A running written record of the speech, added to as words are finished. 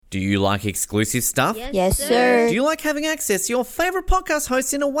Do you like exclusive stuff? Yes, sir. Do you like having access to your favourite podcast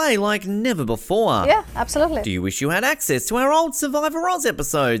hosts in a way like never before? Yeah, absolutely. Do you wish you had access to our old Survivor Oz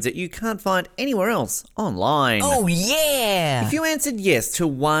episodes that you can't find anywhere else online? Oh, yeah! If you answered yes to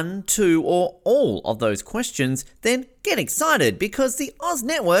one, two, or all of those questions, then get excited because the Oz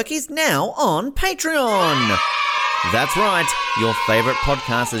Network is now on Patreon. That's right, your favourite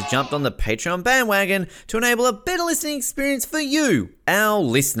podcast has jumped on the Patreon bandwagon to enable a better listening experience for you, our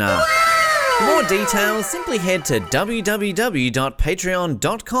listener. For more details, simply head to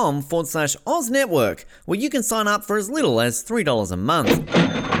www.patreon.com/Oz Network, where you can sign up for as little as $3 a month.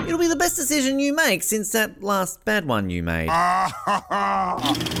 It'll be the best decision you make since that last bad one you made.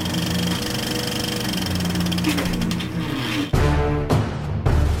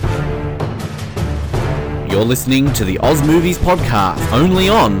 You're listening to the Oz Movies Podcast, only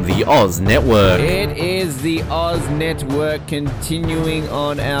on the Oz Network. It is the Oz Network continuing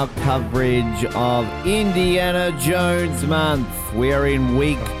on our coverage of Indiana Jones month. We are in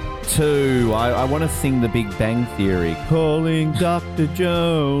week 2. I want to sing the Big Bang Theory. Calling Dr.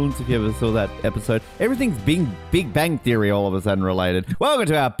 Jones. If you ever saw that episode. Everything's Big Bang Theory all of a sudden related. Welcome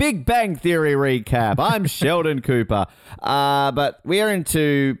to our Big Bang Theory recap. I'm Sheldon Cooper. But we are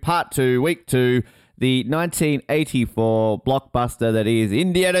into part 2, week 2. The 1984 blockbuster that is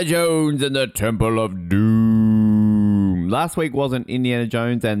Indiana Jones and the Temple of Doom. Last week wasn't Indiana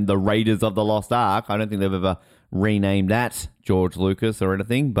Jones and the Raiders of the Lost Ark. I don't think they've ever renamed that George Lucas or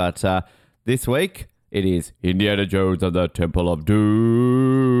anything. But this week, it is Indiana Jones and the Temple of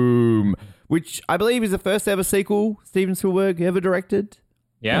Doom, which I believe is the first ever sequel Steven Spielberg ever directed.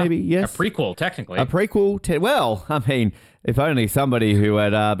 Yeah, maybe, yes. A prequel, technically. A prequel. Well, I mean, if only somebody who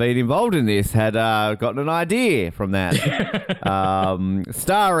had been involved in this had gotten an idea from that.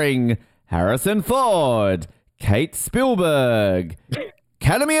 Starring Harrison Ford, Kate Spielberg,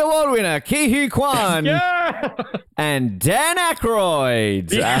 Academy Award winner Ke Huy Quan, and Dan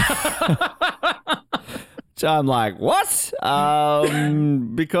Aykroyd. I'm like, what?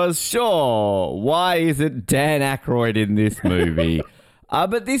 Because sure, why isn't Dan Aykroyd in this movie?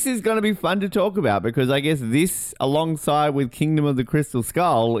 But this is going to be fun to talk about because I guess this, alongside with Kingdom of the Crystal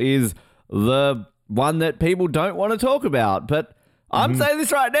Skull, is the one that people don't want to talk about. But I'm saying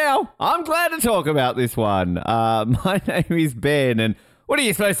this right now. I'm glad to talk about this one. My name is Ben, and what are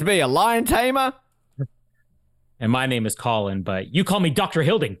you supposed to be, a lion tamer? And my name is Colin, but you call me Dr.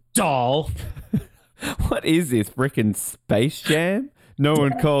 Hilding, doll. What is this, frickin' Space Jam? No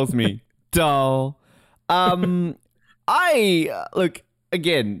one calls me doll. Look...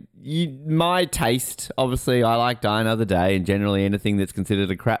 Again, my taste, obviously, I like Die Another Day, and generally anything that's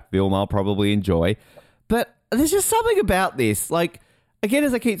considered a crap film I'll probably enjoy. But there's just something about this. Like, again,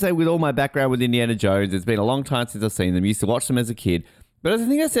 as I keep saying, with all my background with Indiana Jones, it's been a long time since I've seen them. I used to watch them as a kid. But as I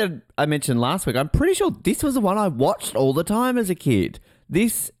think I mentioned last week, I'm pretty sure this was the one I watched all the time as a kid.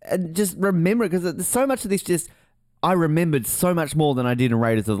 This, and just remember it, because there's so much of this I remembered so much more than I did in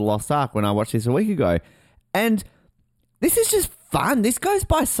Raiders of the Lost Ark when I watched this a week ago. And this is just fun. This goes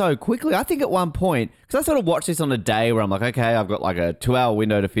by so quickly. I think at one point, because I sort of watched this on a day where I'm like, okay, I've got like a 2-hour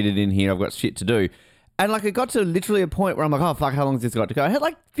window to fit it in here. I've got shit to do. And like it got to literally a point where I'm like, oh, fuck, how long has this got to go? I had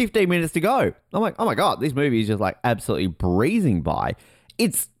like 15 minutes to go. I'm like, oh my God, this movie is just like absolutely breezing by.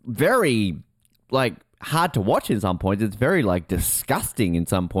 It's very like hard to watch in some points. It's very like disgusting in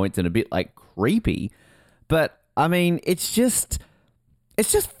some points and a bit like creepy. But I mean, it's just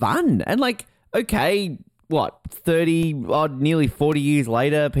fun. And like, okay, what, 30 odd, nearly 40 years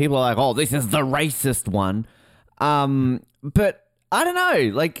later, people are like, oh, this is the racist one. But I don't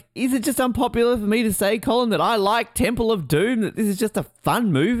know, like, is it just unpopular for me to say, Colin, that I like Temple of Doom, that this is just a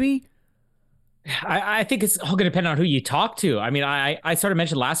fun movie? I think it's all going to depend on who you talk to. I mean, I sort of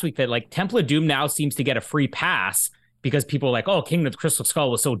mentioned last week that like Temple of Doom now seems to get a free pass because people are like, oh, Kingdom of the Crystal Skull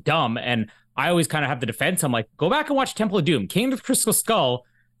was so dumb. And I always kind of have the defense. I'm like, go back and watch Temple of Doom. Kingdom of the Crystal Skull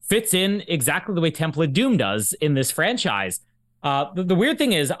fits in exactly the way Temple of Doom does in this franchise. The weird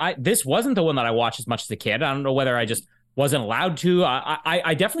thing is, this wasn't the one that I watched as much as a kid. I don't know whether I just wasn't allowed to.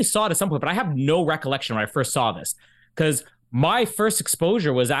 I definitely saw it at some point, but I have no recollection when I first saw this. Because my first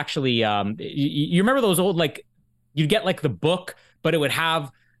exposure was actually, you remember those old, like, you'd get like the book, but it would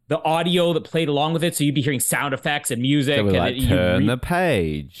have the audio that played along with it, so you'd be hearing sound effects and music. So and turn the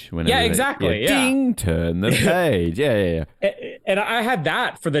page. Yeah, exactly. Ding, turn the page. Yeah. And I had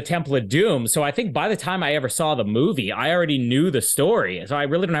that for the Temple of Doom, so I think by the time I ever saw the movie, I already knew the story. So I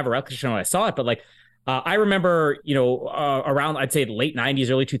really don't have a recollection when I saw it, but like, I remember, around, I'd say late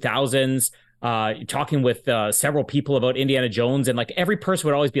 90s, early 2000s, talking with several people about Indiana Jones, and like every person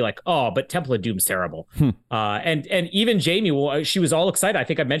would always be like, "Oh, but Temple of Doom's terrible." And even Jamie, well, she was all excited. I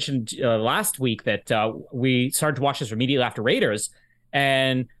think I mentioned last week that we started to watch this immediately after Raiders,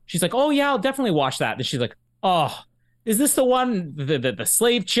 and she's like, "Oh yeah, I'll definitely watch that." And she's like, "Oh, is this the one the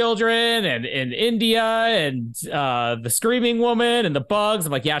slave children and in India and the screaming woman and the bugs?"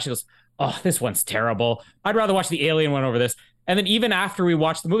 I'm like, "Yeah." She goes, "Oh, this one's terrible. I'd rather watch the alien one over this." And then even after we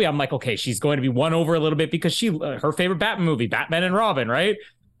watched the movie, I'm like, okay, she's going to be won over a little bit because her favorite Batman movie, Batman and Robin, right?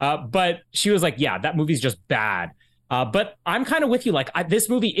 But she was like, yeah, that movie's just bad. But I'm kind of with you. Like this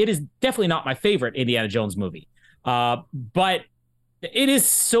movie, it is definitely not my favorite Indiana Jones movie. But it is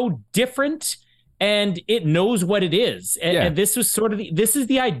so different and it knows what it is. And this was sort of this is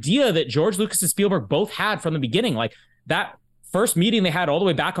the idea that George Lucas and Spielberg both had from the beginning. Like that first meeting they had all the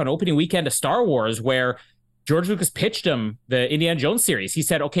way back on opening weekend of Star Wars, where George Lucas pitched him the Indiana Jones series. He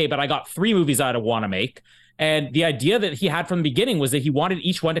said, okay, but I got 3 movies I'd want to make. And the idea that he had from the beginning was that he wanted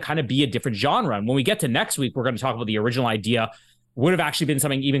each one to kind of be a different genre. And when we get to next week, we're going to talk about the original idea would have actually been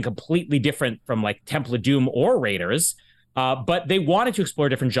something even completely different from like Temple of Doom or Raiders. But they wanted to explore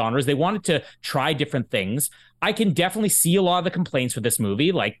different genres. They wanted to try different things. I can definitely see a lot of the complaints with this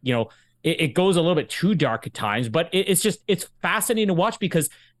movie. Like, you know, it goes a little bit too dark at times, but it's fascinating to watch because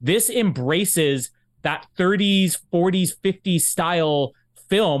this embraces that 30s, 40s, 50s style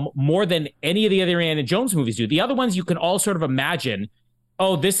film more than any of the other Indiana Jones movies do. The other ones you can all sort of imagine,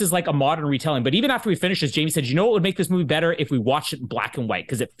 oh, this is like a modern retelling. But even after we finished this, Jamie said, you know what would make this movie better if we watched it in black and white,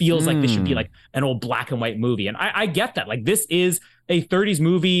 because it feels like this should be like an old black and white movie. And I get that. Like this is a 30s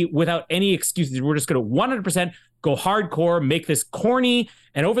movie without any excuses. We're just going to 100% go hardcore, make this corny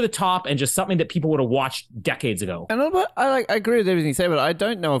and over the top and just something that people would have watched decades ago. And I agree with everything you say, but I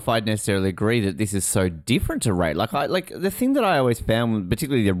don't know if I'd necessarily agree that this is so different to Raid. Like the thing that I always found,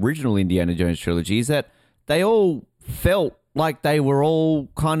 particularly the original Indiana Jones trilogy, is that they all felt like they were all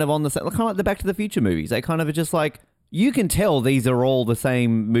kind of on the same, kind of like the Back to the Future movies. They kind of are just like, you can tell these are all the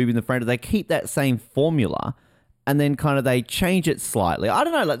same movie in the front. They keep that same formula and then kind of they change it slightly. I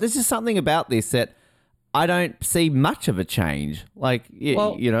don't know, like there's just something about this that I don't see much of a change. Like, you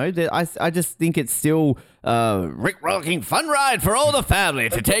know, I just think it's still Rick-rocking fun ride for all the family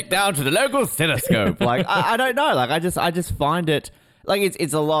to take down to the local cinescope. Like, I don't know. Like, I just find it, like,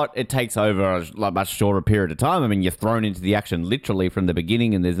 it's a lot. It takes over a much shorter period of time. I mean, you're thrown into the action literally from the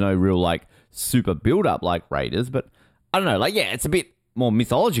beginning and there's no real, like, super build-up like Raiders. But I don't know. Like, yeah, it's a bit more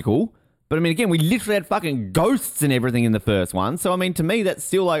mythological. But, I mean, again, we literally had fucking ghosts and everything in the first one. So, I mean, to me, that's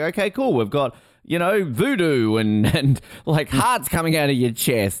still like, okay, cool. We've got, you know, voodoo and like hearts coming out of your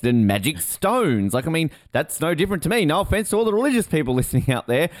chest and magic stones. Like, I mean, that's no different to me. No offense to all the religious people listening out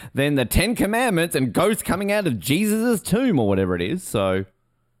there than the 10 Commandments and ghosts coming out of Jesus' tomb or whatever it is. So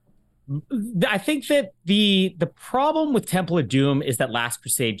I think that the problem with Temple of Doom is that Last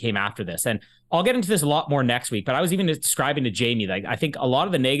Crusade came after this. And I'll get into this a lot more next week, but I was even describing to Jamie, like, I think a lot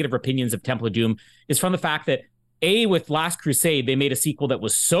of the negative opinions of Temple of Doom is from the fact that with Last Crusade, they made a sequel that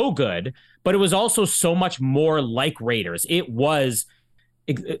was so good, but it was also so much more like Raiders. It was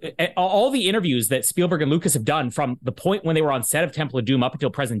all the interviews that Spielberg and Lucas have done from the point when they were on set of Temple of Doom up until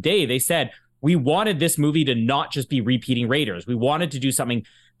present day. They said, we wanted this movie to not just be repeating Raiders. We wanted to do something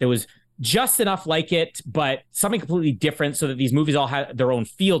that was just enough like it, but something completely different so that these movies all have their own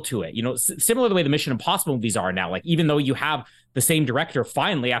feel to it. You know, similar to the way the Mission Impossible movies are now. Like, even though you have the same director,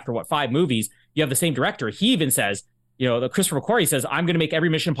 finally, after 5 movies, you have the same director. He even says, you know, the Christopher McQuarrie says, I'm going to make every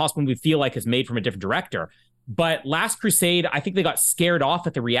Mission Impossible movie feel like it's made from a different director. But Last Crusade, I think they got scared off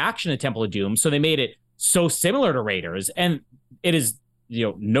at the reaction to Temple of Doom, so they made it so similar to Raiders. And it is, you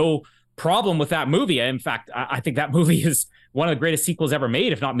know, no problem with that movie. In fact, I think that movie is one of the greatest sequels ever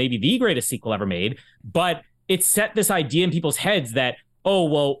made, if not maybe the greatest sequel ever made. But it set this idea in people's heads that, oh,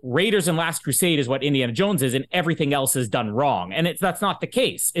 well, Raiders and Last Crusade is what Indiana Jones is, and everything else is done wrong. And that's not the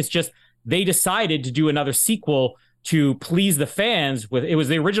case. It's just they decided to do another sequel to please the fans. It was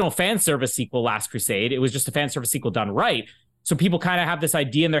the original fan service sequel, Last Crusade. It was just a fan service sequel done right. So people kind of have this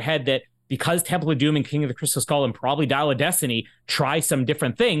idea in their head that because Temple of Doom and King of the Crystal Skull and probably Dial of Destiny try some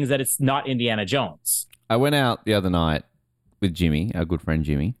different things, that it's not Indiana Jones. I went out the other night with Jimmy, our good friend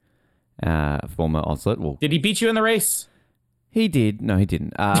Jimmy, former Oslet. Well, did he beat you in the race? He did. No, he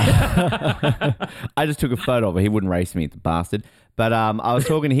didn't. I just took a photo of it. He wouldn't race me, the bastard. But I was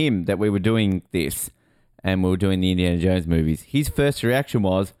talking to him that we were doing this and we were doing the Indiana Jones movies. His first reaction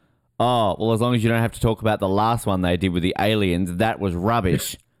was, oh, well, as long as you don't have to talk about the last one they did with the aliens, that was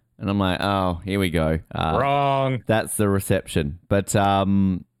rubbish. And I'm like, oh, here we go. Wrong. That's the reception. But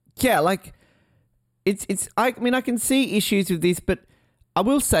yeah, like it's. I mean, I can see issues with this, but I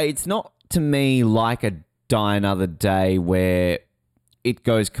will say it's not to me like a Die Another Day where it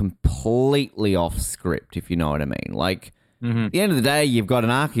goes completely off script, if you know what I mean. Like, at the end of the day, you've got an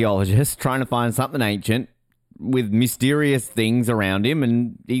archaeologist trying to find something ancient with mysterious things around him,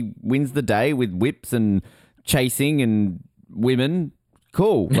 and he wins the day with whips and chasing and women.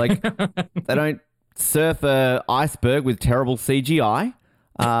 Cool. Like, they don't surf a iceberg with terrible CGI.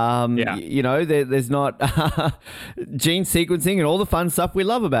 There's not gene sequencing and all the fun stuff we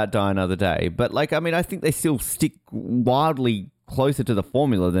love about Die Another Day. But, like, I mean, I think they still stick wildly closer to the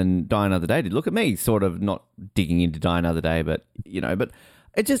formula than Die Another Day did. Look at me, sort of not digging into Die Another Day, but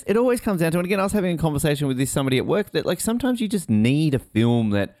it always comes down to, and again, I was having a conversation with somebody at work that, like, sometimes you just need a film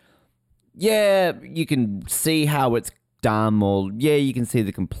that, yeah, you can see how it's dumb, or yeah, you can see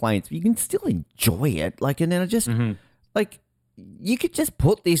the complaints, but you can still enjoy it. Like, and then like, you could just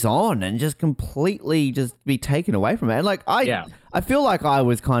put this on and just completely just be taken away from it. And like, I feel like I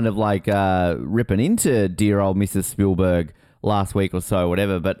was kind of like ripping into dear old Mrs. Spielberg last week or so,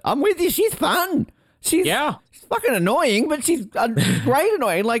 whatever. But I'm with you. She's fun. She's fucking annoying, but she's great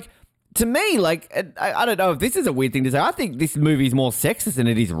annoying. Like, to me, like, I don't know if this is a weird thing to say. I think this movie's more sexist than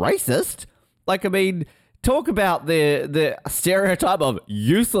it is racist. Like, I mean, talk about the stereotype of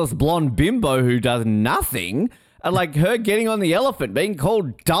useless blonde bimbo who does nothing. And, like, her getting on the elephant, being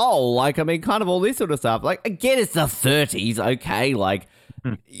called dull. Like, I mean, kind of all this sort of stuff. Like, again, it's the 30s, okay? Like,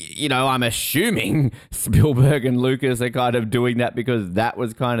 I'm assuming Spielberg and Lucas are kind of doing that because that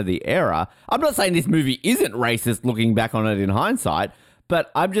was kind of the era. I'm not saying this movie isn't racist looking back on it in hindsight,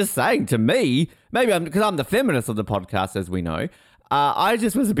 but I'm just saying, to me, maybe because I'm the feminist of the podcast, as we know, I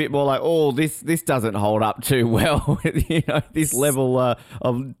just was a bit more like, oh, this doesn't hold up too well. This level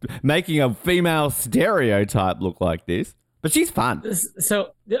of making a female stereotype look like this. But she's fun.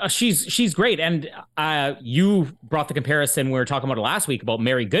 So she's great. And you brought the comparison we were talking about it last week about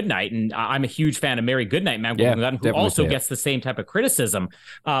Mary Goodnight. And I'm a huge fan of Mary Goodnight, Matt Gunn, who also gets the same type of criticism.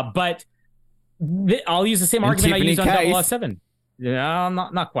 But I'll use the same argument I used on 007. No,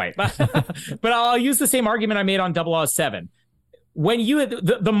 not quite. But I'll use the same argument I made on 007. When you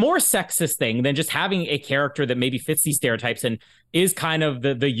the more sexist thing than just having a character that maybe fits these stereotypes and is kind of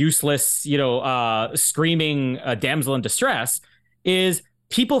the useless, screaming damsel in distress, is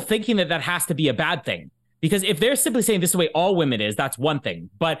people thinking that has to be a bad thing. Because if they're simply saying this is the way all women is, that's one thing.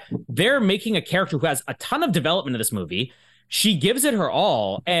 But they're making a character who has a ton of development in this movie. She gives it her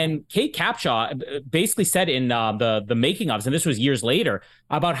all. And Kate Capshaw basically said in the making ofs, and this was years later,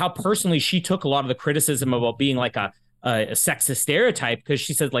 about how personally she took a lot of the criticism about being like a sexist stereotype, because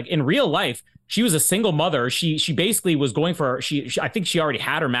she said, like, in real life, she was a single mother. She basically was going for, I think she already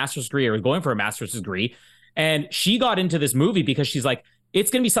had her master's degree or was going for a master's degree. And she got into this movie because she's like, it's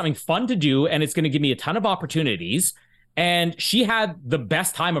going to be something fun to do, and it's going to give me a ton of opportunities. And she had the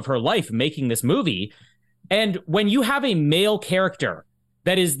best time of her life making this movie. And when you have a male character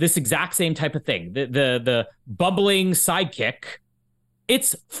that is this exact same type of thing, the bumbling sidekick,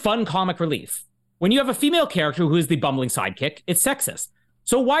 it's fun comic relief. When you have a female character who is the bumbling sidekick, it's sexist.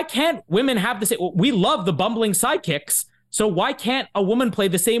 So why can't women have the same? We love the bumbling sidekicks. So why can't a woman play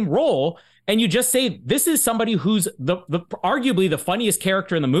the same role? And you just say, this is somebody who's the arguably the funniest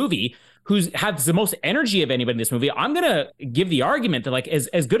character in the movie, who's has the most energy of anybody in this movie. I'm going to give the argument that, like,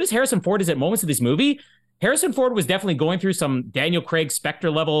 as good as Harrison Ford is at moments of this movie, Harrison Ford was definitely going through some Daniel Craig Spectre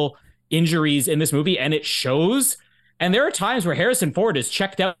level injuries in this movie, and it shows. And there are times where Harrison Ford is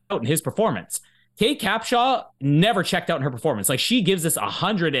checked out in his performance. Kate Capshaw never checked out in her performance. Like, she gives this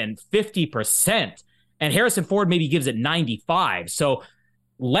 150%, and Harrison Ford maybe gives it 95. So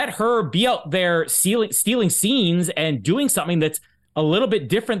let her be out there stealing scenes and doing something that's a little bit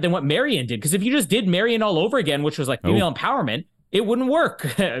different than what Marion did. Because if you just did Marion all over again, which was like female empowerment, it wouldn't work.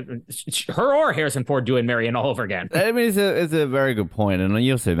 Her or Harrison Ford doing Marion all over again. I mean, it's a very good point. And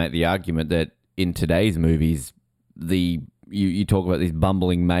you also make the argument that in today's movies, you talk about this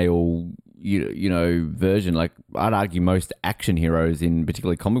bumbling male version. Like, I'd argue most action heroes in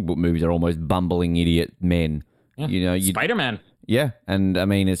particularly comic book movies are almost bumbling idiot men. Yeah. Spider-Man. Yeah, and I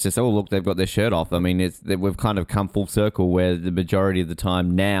mean, it's just, oh, look, they've got their shirt off. I mean, we've kind of come full circle where the majority of the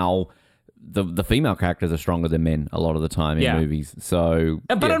time now, the female characters are stronger than men a lot of the time in movies. So,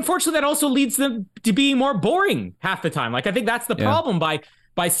 but unfortunately, that also leads them to being more boring half the time. Like, I think that's the problem by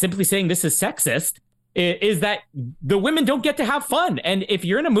simply saying this is sexist. Is that the women don't get to have fun. And if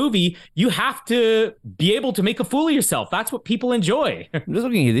you're in a movie, you have to be able to make a fool of yourself. That's what people enjoy. I'm just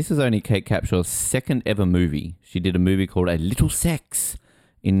looking here. This is only Kate Capshaw's second ever movie. She did a movie called A Little Sex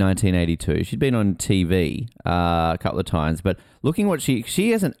in 1982. She'd been on TV a couple of times, but looking what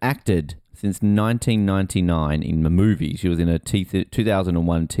she hasn't acted since 1999 in the movie. She was in a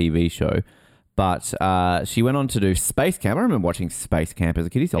 2001 TV show. But she went on to do Space Camp. I remember watching Space Camp as a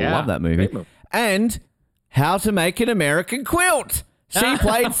kid. I love that movie. And How to Make an American Quilt. She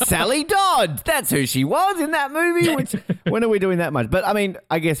played Sally Dodd. That's who she was in that movie. Which, when are we doing that much? But I mean,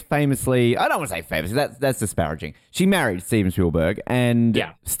 I guess famously, I don't want to say famously, that's disparaging. She married Steven Spielberg and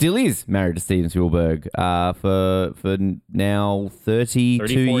still is married to Steven Spielberg for now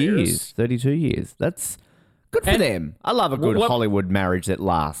 32 years. 32 years. That's good for them. I love a good Hollywood marriage that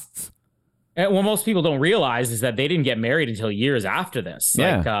lasts. And what most people don't realize is that they didn't get married until years after this.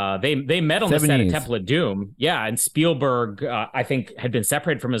 Like they met on the set of Temple of Doom. Yeah, and Spielberg, I think, had been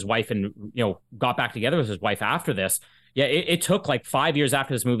separated from his wife and got back together with his wife after this. Yeah, it took like 5 years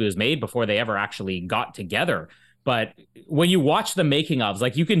after this movie was made before they ever actually got together. But when you watch the making ofs,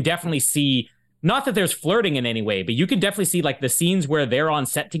 like you can definitely see, not that there's flirting in any way, but you can definitely see like the scenes where they're on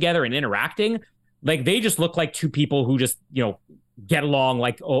set together and interacting. Like they just look like two people who just get along,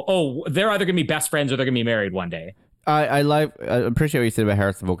 like they're either gonna be best friends or they're gonna be married one day. I appreciate what you said about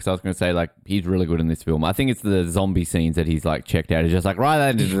Harrison Ford, because I was going to say, like, he's really good in this film. I think it's the zombie scenes that he's like checked out. He's just like, write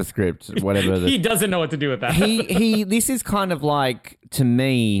that into the script, whatever. He doesn't know what to do with that. This is kind of like, to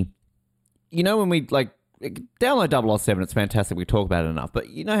me, when we like download 007, it's fantastic. We talk about it enough, but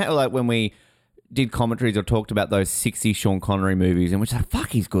you know how like when we did commentaries or talked about those 60 Sean Connery movies, and which like,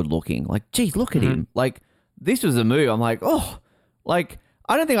 fuck, he's good looking. Like, geez, look at him. Like, this was a movie. I'm like, like,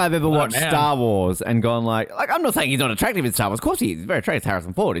 I don't think I've ever watched Star Wars and gone like, I'm not saying he's not attractive in Star Wars. Of course he is. He's very attractive. It's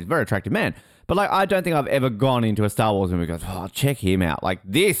Harrison Ford. He's a very attractive man. But like, I don't think I've ever gone into a Star Wars movie and goes, check him out. Like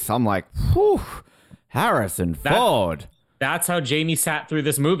this, I'm like, whew, Harrison Ford. That's how Jamie sat through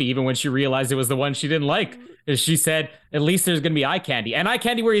this movie, even when she realized it was the one she didn't like. Is she said, at least there's going to be eye candy. And eye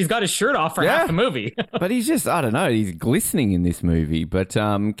candy where he's got his shirt off for half the movie. But he's just, I don't know, he's glistening in this movie. But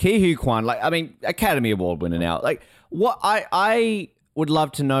Ke Huy Quan, like, I mean, Academy Award winner now. Like, what I would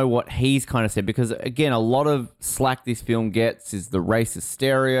love to know what he's kind of said, because again, a lot of slack this film gets is the racist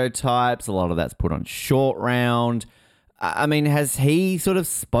stereotypes. A lot of that's put on Short Round. I mean, has he sort of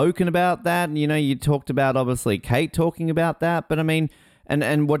spoken about that? And, you talked about obviously Kate talking about that, but I mean,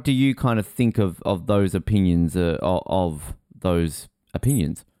 and what do you kind of think of those opinions, of those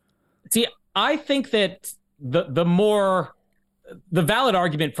opinions? See, I think that the valid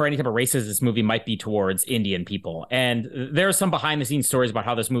argument for any type of racism this movie might be towards Indian people. And there are some behind the scenes stories about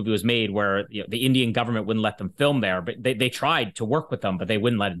how this movie was made where the Indian government wouldn't let them film there, but they tried to work with them, but they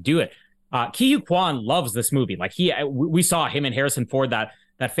wouldn't let it do it. Ke Huy Quan loves this movie. Like we saw him and Harrison Ford, that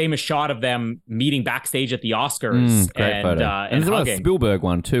famous shot of them meeting backstage at the Oscars. Great photo. And there's a Spielberg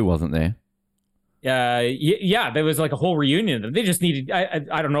one too, wasn't there? Yeah, there was like a whole reunion. They just needed.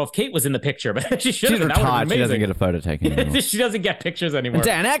 I don't know if Kate was in the picture, but she should have. She's retired. She doesn't get a photo taken anymore. She doesn't get pictures anymore.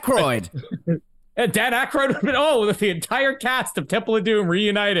 Dan Aykroyd. Dan Aykroyd. The entire cast of Temple of Doom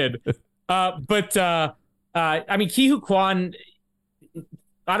reunited. I mean, Ke Huy Quan,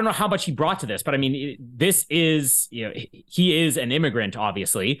 I don't know how much he brought to this, but I mean, this is, he is an immigrant,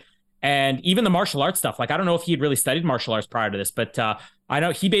 obviously. And even the martial arts stuff, like, I don't know if he had really studied martial arts prior to this, but I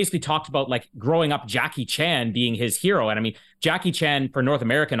know he basically talked about like growing up Jackie Chan being his hero. And I mean, Jackie Chan for North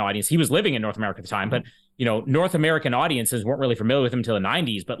American audience, he was living in North America at the time, but North American audiences weren't really familiar with him until the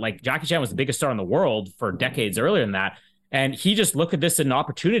 90s, but like Jackie Chan was the biggest star in the world for decades earlier than that. And he just looked at this as an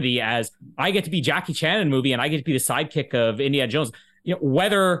opportunity as I get to be Jackie Chan in a movie and I get to be the sidekick of Indiana Jones.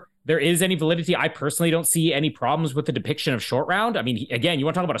 Whether there is any validity, I personally don't see any problems with the depiction of Short Round. I mean, again, you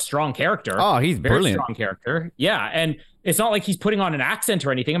want to talk about a strong character. Oh, he's very brilliant. Strong character. Yeah. And it's not like he's putting on an accent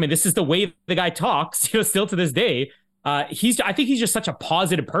or anything. I mean, this is the way the guy talks, still to this day. I think he's just such a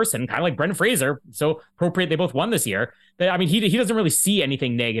positive person, kind of like Brendan Fraser. So appropriate. They both won this year. That, I mean, he doesn't really see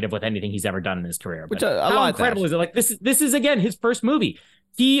anything negative with anything he's ever done in his career. Which how incredible is it? Like this is again his first movie.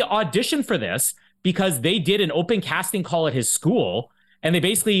 He auditioned for this because they did an open casting call at his school. And they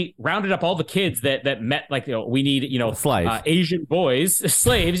basically rounded up all the kids that met, like, we need, slaves. Asian boys,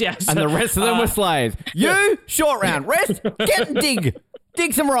 slaves, yes. And the rest of them were slaves. You, Short Round, rest, get and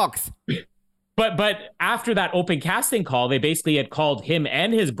dig some rocks. But after that open casting call, they basically had called him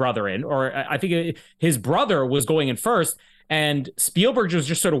and his brother in, or I think his brother was going in first. And Spielberg was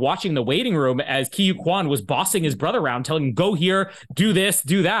just sort of watching the waiting room as Ke Huy Quan was bossing his brother around, telling him, go here, do this,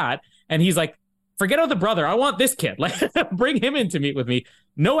 do that. And he's like, forget about the brother. I want this kid. Like, bring him in to meet with me.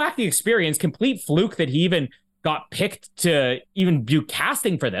 No acting experience, complete fluke that he even got picked to even do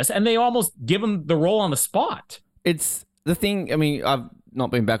casting for this. And they almost give him the role on the spot. It's the thing. I mean, I've not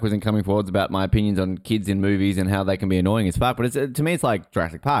been backwards and coming forwards about my opinions on kids in movies and how they can be annoying as fuck. But to me, it's like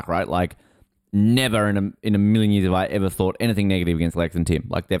Jurassic Park, right? Like, never in a million years have I ever thought anything negative against Lex and Tim.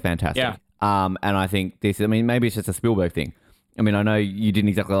 Like, they're fantastic. Yeah. And I think this, I mean, maybe it's just a Spielberg thing. I mean, I know you didn't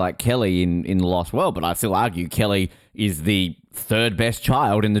exactly like Kelly in The Lost World, but I still argue Kelly is the third best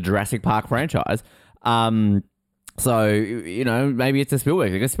child in the Jurassic Park franchise. So, you know, maybe it's a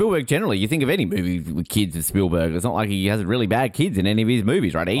Spielberg. Because Spielberg, generally, you think of any movie with kids of Spielberg, it's not like he has really bad kids in any of his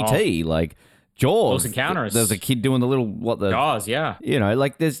movies, right? E.T., like Jaws. Close Encounters. There's a kid doing the little, Jaws, yeah. You know,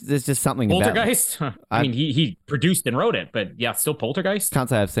 like there's just something Poltergeist? I mean, he produced and wrote it, but yeah, still Poltergeist. Can't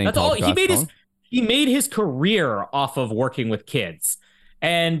say I've seen That's Poltergeist. All he made his career off of working with kids.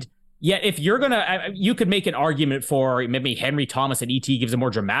 And yet, if you're going to, you could make an argument for maybe Henry Thomas and E.T. gives a more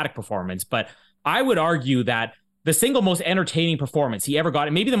dramatic performance, but I would argue that the single most entertaining performance he ever got,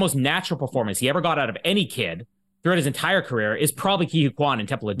 and maybe the most natural performance he ever got out of any kid throughout his entire career, is probably Ke Huy Quan in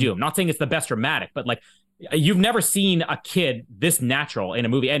Temple of Doom. Not saying it's the best dramatic, but like, you've never seen a kid this natural in a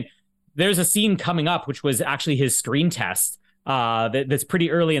movie. And there's a scene coming up, which was actually his screen test, that's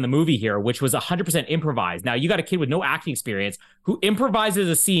pretty early in the movie here, which was 100% improvised. Now, you got a kid with no acting experience who improvises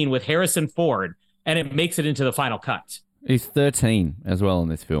a scene with Harrison Ford, and it makes it into the final cut. He's 13 as well in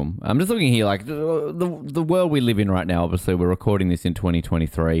this film. I'm just looking here, like the world we live in right now. Obviously, we're recording this in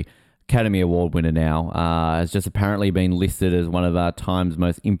 2023. Academy Award winner now has just apparently been listed as one of our time's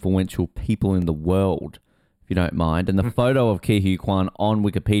most influential people in the world, if you don't mind. And the photo of Ke Huy Quan on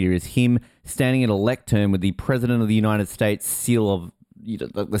Wikipedia is him standing at a lectern with the President of the United States seal of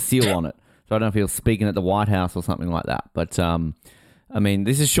the seal on it. So I don't know if he was speaking at the White House or something like that, but. I mean,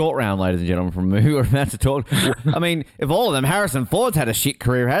 this is Short Round, ladies and gentlemen, from who we're about to talk. I mean, if all of them, Harrison Ford's had a shit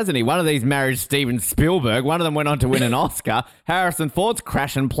career, hasn't he? One of these married Steven Spielberg. One of them went on to win an Oscar. Harrison Ford's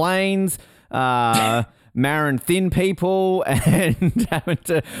crashing planes, marrying thin people, and having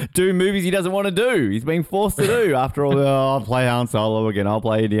to do movies he doesn't want to do. He's being forced to do after all. I'll play Han Solo again. I'll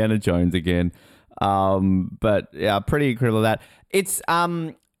play Indiana Jones again. But yeah, pretty critical of that. It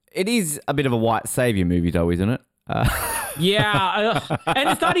is a bit of a white savior movie, though, isn't it? Yeah, and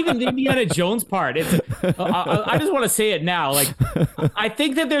it's not even the Indiana Jones part. It's I just want to say it now. Like, I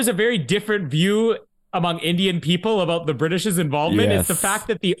think that there's a very different view among Indian people about the British's involvement. Yes. It's the fact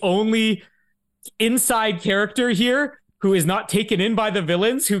that the only inside character here who is not taken in by the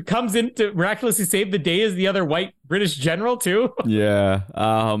villains, who comes in to miraculously save the day, is the other white British general too. Yeah.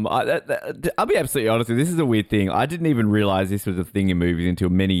 I'll be absolutely honest with you. This is a weird thing. I didn't even realize this was a thing in movies until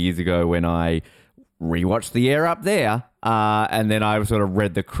many years ago when I rewatched The Air Up There, and then I sort of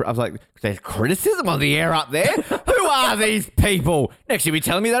read I was like, there's criticism on The Air Up There? Who are these people? Next you'll be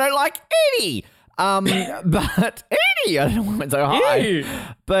telling me they don't like Eddie. But Eddie, I don't know why I went so high. Eddie.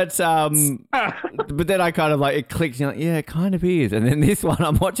 But then I kind of like, it clicked, and yeah, it kind of is. And then this one,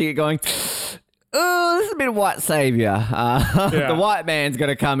 I'm watching it going, oh, this is a bit of white savior. The white man's going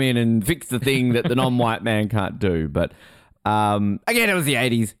to come in and fix the thing that the non-white man can't do. But again, it was the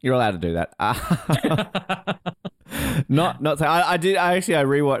 80s. You're allowed to do that. Not so. I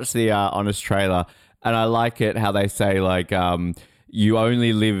rewatched the Honest trailer, and I like it how they say like you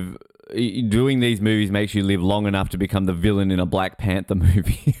only live. Doing these movies makes you live long enough to become the villain in a Black Panther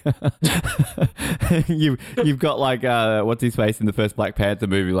movie. You've got like what's his face in the first Black Panther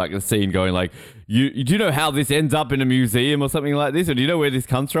movie, like a scene going like, do you know how this ends up in a museum or something like this, or do you know where this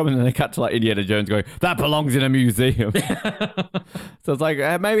comes from? And then they cut to like Indiana Jones going, that belongs in a museum. So it's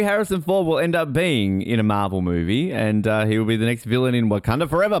like maybe Harrison Ford will end up being in a Marvel movie, and he will be the next villain in Wakanda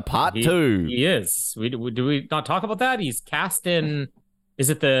Forever Part 2. He is. Do we not talk about that? He's cast in. Is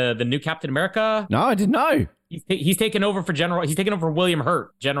it the new Captain America? No, I didn't know. He's taken over for General. He's taken over for William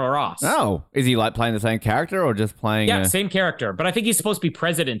Hurt, General Ross. Oh, is he like playing the same character or just playing? Yeah, same character. But I think he's supposed to be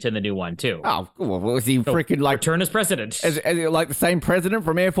president in the new one too. Oh, well, is he freaking like return as president? Is like the same president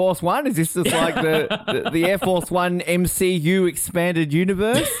from Air Force One? Is this just like the Air Force One MCU expanded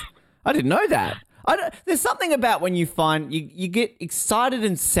universe? I didn't know that. There's something about when you find you get excited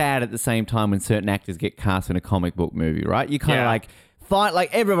and sad at the same time when certain actors get cast in a comic book movie, right? You kind of like. Fine, like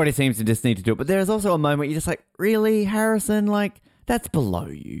everybody seems to just need to do it, but there's also a moment you're just like, really, Harrison? Like, that's below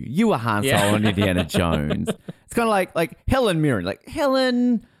you. You were Han Solo and Indiana Jones. It's kind of like Helen Mirren. Like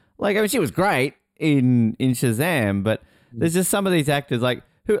Helen, like I mean, she was great in Shazam, but there's just some of these actors like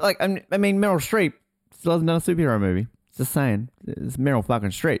who, like I mean, Meryl Streep still hasn't done a superhero movie. Just saying, it's Meryl fucking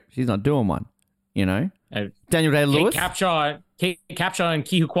Streep. She's not doing one. You know, Daniel Day-Lewis, Kate Capshaw, and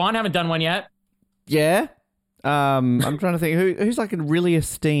Ke Huy Quan haven't done one yet. Yeah. I'm trying to think who's like a really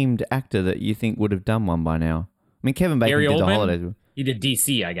esteemed actor that you think would have done one by now. I mean, Kevin Bacon Gary did Oldman? The Holidays. He did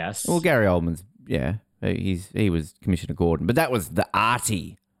DC, I guess. Well, Gary Oldman's he was Commissioner Gordon, but that was the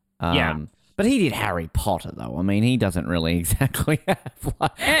arty. But he did Harry Potter though. I mean, he doesn't really exactly have.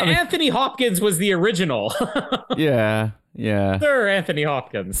 Like, Anthony Hopkins was the original. Yeah. Yeah. Sir Anthony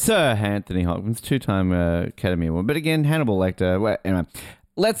Hopkins. Sir Anthony Hopkins, 2-time Academy Award. But again, Hannibal Lecter. Well, anyway,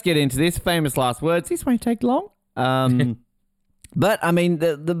 let's get into this. Famous last words. This won't take long. But, I mean,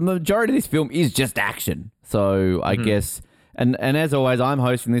 the majority of this film is just action. So I guess... And as always, I'm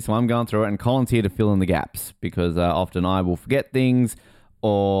hosting this, so I'm going through it, and Colin's here to fill in the gaps because often I will forget things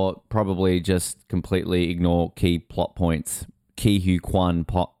or probably just completely ignore key plot points. Ki Hu Kwan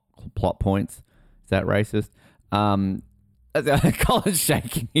plot points. Is that racist? Colin's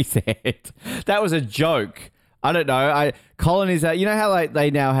shaking his head. That was a joke. I don't know. Colin is you know how like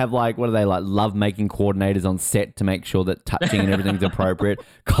they now have like what are they like love making coordinators on set to make sure that touching and everything's appropriate.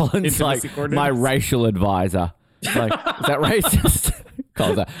 Colin's like my racial advisor. Like, is that racist?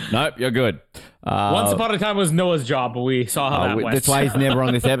 Colin's like, nope, you're good. Once upon a time was Noah's job, but we saw how that went. That's why he's never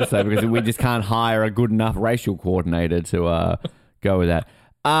on this episode because we just can't hire a good enough racial coordinator to go with that.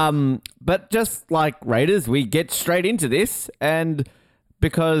 But just like Raiders, we get straight into this, and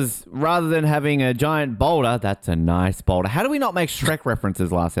because rather than having a giant boulder, that's a nice boulder. How do we not make Shrek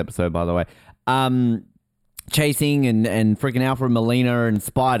references last episode, by the way? Chasing and freaking Alfred Molina and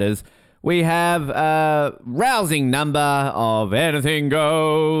spiders. We have a rousing number of anything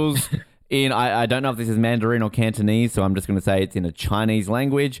goes. I don't know if this is Mandarin or Cantonese, so I'm just going to say it's in a Chinese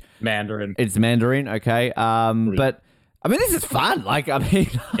language. Mandarin. It's Mandarin, okay. But I mean, this is fun. Like, I mean,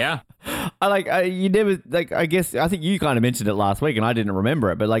 yeah. You never like. I guess I think you kind of mentioned it last week, and I didn't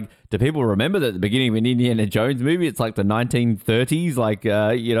remember it. But like, do people remember that at the beginning of an Indiana Jones movie, it's like the 1930s, like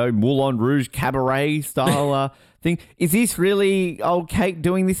Moulin Rouge cabaret style thing? Is this really old Kate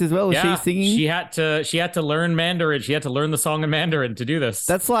doing this as well? Is she singing? She had to learn Mandarin. She had to learn the song in Mandarin to do this.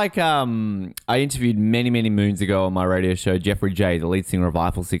 That's like I interviewed many moons ago on my radio show Jeffrey J, the lead singer of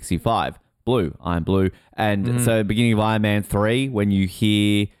Eiffel 65. Blue, I'm Blue, and so beginning of Iron Man 3, when you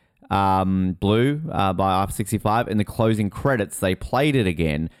hear Blue by Eiffel 65 in the closing credits, they played it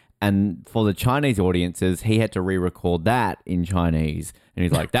again. And for the Chinese audiences, he had to re-record that in Chinese. And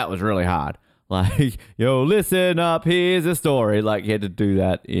he's like, that was really hard. Like, yo, listen up, here's a story. Like, he had to do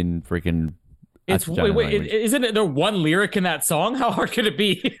that in freaking... Isn't there one lyric in that song? How hard could it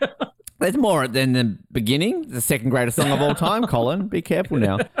be? There's more than the beginning, the second greatest song of all time, Colin. Be careful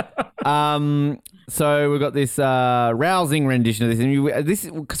now. So we've got this rousing rendition of this. And this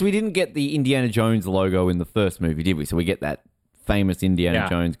because we didn't get the Indiana Jones logo in the first movie, did we? So we get that famous Indiana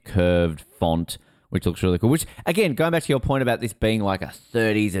Jones curved font, which looks really cool. Which, again, going back to your point about this being like a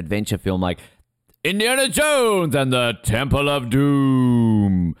 30s adventure film, like Indiana Jones and the Temple of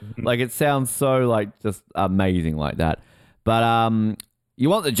Doom. Like, it sounds so, like, just amazing like that. But you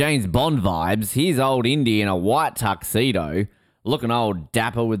want the James Bond vibes. Here's old Indy in a white tuxedo, looking old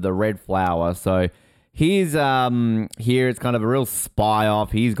dapper with the red flower. So here's here it's kind of a real spy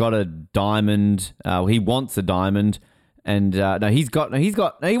off. He's got a diamond. He wants a diamond, and he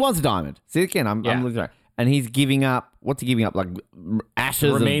wants a diamond. See, again, I'm looking at it. And he's giving up. What's he giving up? Like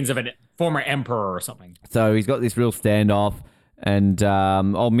ashes, the remains of a former emperor or something. So he's got this real standoff, and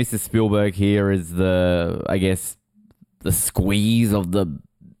old Mrs. Spielberg here is the squeeze of the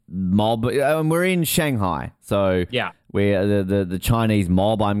mob. We're in Shanghai, so yeah, where the Chinese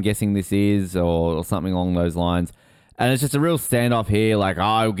mob, I'm guessing this is, or something along those lines. And it's just a real standoff here, like, oh,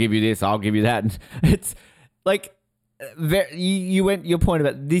 I'll give you this, I'll give you that. And it's like, you went your point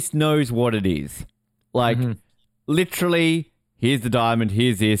about this knows what it is. Like, literally, here's the diamond,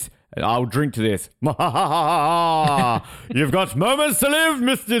 here's this, and I'll drink to this. You've got moments to live,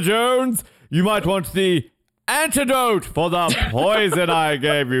 Mr. Jones. You might want the antidote for the poison I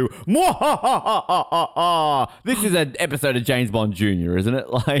gave you. This is an episode of James Bond Jr., isn't it?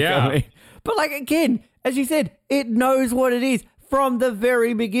 Like, yeah. I mean, but like, again, as you said, it knows what it is from the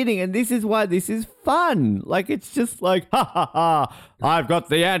very beginning, and this is why this is fun. Like, it's just like, I've got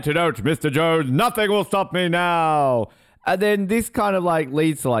the antidote, Mr. Jones. Nothing will stop me now. And then this kind of like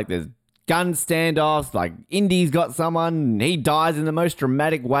leads to like this gun standoffs, like Indy's got someone, and he dies in the most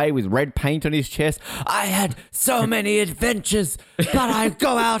dramatic way with red paint on his chest. I had so many adventures, but I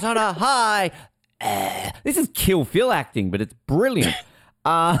go out on a high. This is Kill Phil acting, but it's brilliant.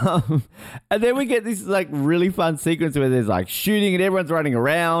 And then we get this like really fun sequence where there's like shooting and everyone's running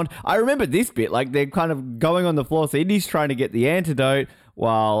around. I remember this bit, like they're kind of going on the floor. So Indy's trying to get the antidote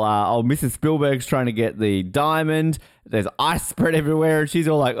while old Mrs. Spielberg's trying to get the diamond. There's ice spread everywhere, and she's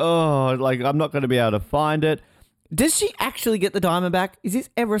all like, oh, like I'm not going to be able to find it. Does she actually get the diamond back? Is this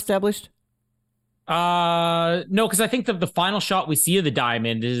ever established? No, because I think the final shot we see of the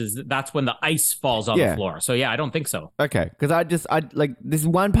diamond that's when the ice falls on the floor. So yeah, I don't think so. Okay, because I like this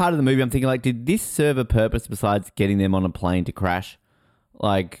one part of the movie I'm thinking like, did this serve a purpose besides getting them on a plane to crash?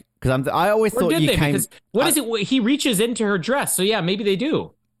 Like, Because I always Or thought did you they? came. Because what is it? He reaches into her dress. So yeah, maybe they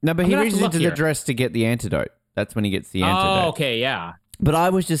do. No, but I'm he gonna have to reaches look into the here. dress to get the antidote. That's when he gets the antidote. Oh, okay, yeah. But But I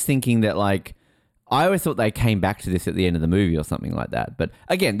was just thinking that, like, I always thought they came back to this at the end of the movie or something like that. But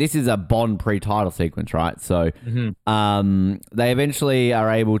again, this is a Bond pre-title sequence, right? So they eventually are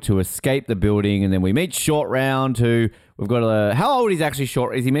able to escape the building, and then we meet Short Round, who we've got a... How old is actually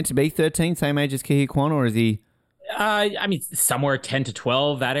Short? Is he meant to be 13, same age as Ke Huy Quan, or is he... I mean, somewhere 10 to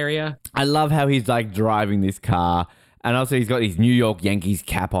 12, that area. I love how he's, like, driving this car. And also he's got his New York Yankees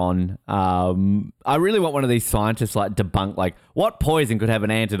cap on. I really want one of these scientists like debunk like what poison could have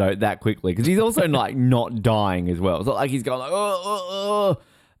an antidote that quickly, because he's also like not dying as well. It's not like he's going like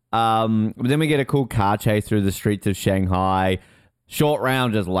But then we get a cool car chase through the streets of Shanghai. Short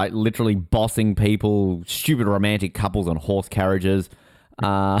Round just like literally bossing people, stupid romantic couples on horse carriages.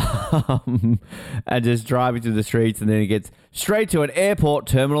 And just driving through the streets, and then he gets straight to an airport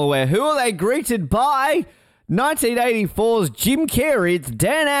terminal where who are they greeted by? 1984's Jim Carrey, it's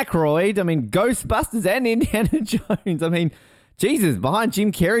Dan Aykroyd. I mean, Ghostbusters and Indiana Jones. I mean, Jesus, behind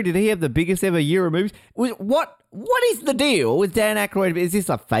Jim Carrey, did he have the biggest ever year of movies? What is the deal with Dan Aykroyd? Is this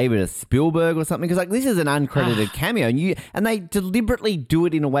a favor to Spielberg or something? Because like this is an uncredited cameo, and they deliberately do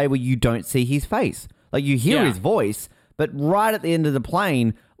it in a way where you don't see his face. Like you hear his voice, but right at the end of the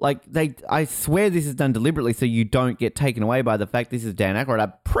plane, like I swear this is done deliberately so you don't get taken away by the fact this is Dan Aykroyd,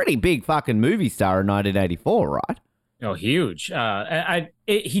 a pretty big fucking movie star in 1984, right? Oh, huge.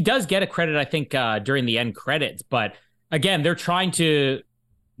 He does get a credit, I think, during the end credits. But again, they're trying to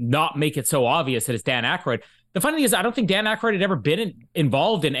not make it so obvious that it's Dan Aykroyd. The funny thing is, I don't think Dan Aykroyd had ever been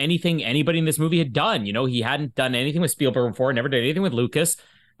involved in anything anybody in this movie had done. You know, he hadn't done anything with Spielberg before, never did anything with Lucas.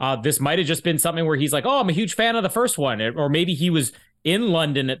 This might have just been something where he's like, oh, I'm a huge fan of the first one. Or maybe he was in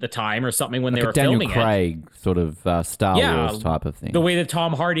London at the time or something when like they were Daniel filming Craig sort of Star Wars type of thing. The way that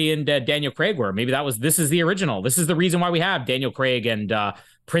Tom Hardy and Daniel Craig were. Maybe this is the original. This is the reason why we have Daniel Craig and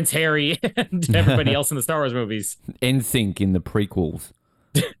Prince Harry and everybody else in the Star Wars movies. NSYNC in the prequels.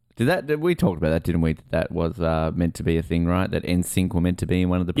 We talked about that, didn't we? That was meant to be a thing, right? That NSYNC were meant to be in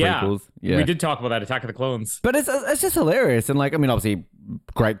one of the prequels. Yeah, we did talk about that, Attack of the Clones. But it's just hilarious. And like, I mean, obviously,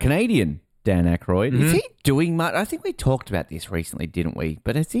 great Canadian Dan Aykroyd. Is he doing much? I think we talked about this recently, didn't we?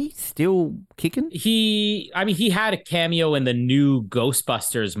 But is he still kicking? He had a cameo in the new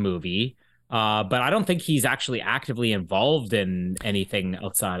Ghostbusters movie, but I don't think he's actually actively involved in anything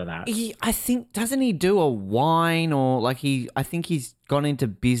outside of that. I think, doesn't he do a wine or like I think he's gone into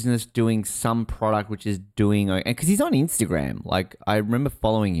business doing some product which is doing, because he's on Instagram. Like I remember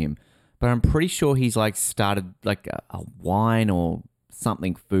following him, but I'm pretty sure he's like started like a wine or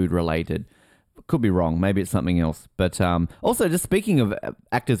something food related. Could be wrong. Maybe it's something else. But also, just speaking of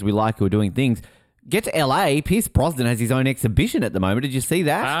actors we like who are doing things, get to LA. Pierce Brosnan has his own exhibition at the moment. Did you see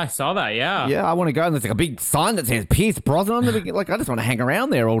that? I saw that, yeah. Yeah, I want to go. And there's like a big sign that says Pierce Brosnan on the like, I just want to hang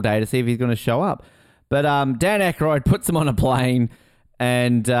around there all day to see if he's going to show up. But Dan Aykroyd puts him on a plane.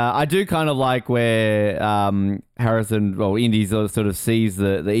 And I do kind of like where Indy sort of sees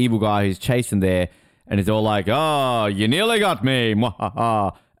the evil guy who's chasing there. And he's all like, oh, you nearly got me.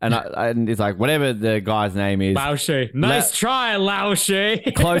 And it's like, whatever the guy's name is. Lao She. Nice try, Lao She.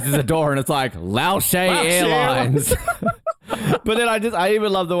 Closes the door and it's like, Lao She Airlines. But then I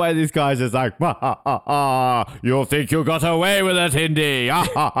even love the way this guy's just like, you'll think you got away with it, Indy.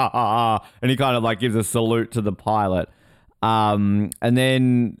 And he kind of like gives a salute to the pilot. And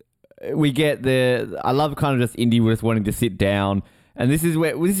then we get I love kind of just Indy just wanting to sit down. And this is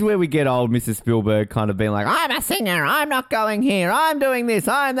where we get old Mrs. Spielberg kind of being like, I'm a singer, I'm not going here, I'm doing this,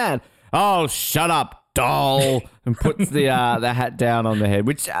 I'm that. Oh, shut up, doll. And puts the hat down on the head,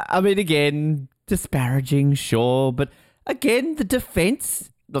 which, I mean, again, disparaging, sure. But again, the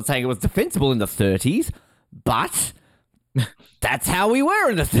defense, not saying it was defensible in the 30s, but that's how we were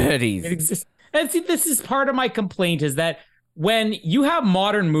in the 30s. And see, this is part of my complaint is that when you have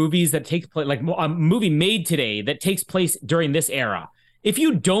modern movies that take place, like a movie made today that takes place during this era, if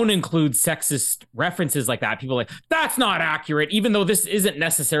you don't include sexist references like that, people are like, that's not accurate, even though this isn't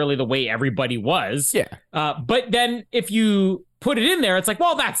necessarily the way everybody was. Yeah. But then if you put it in there, it's like,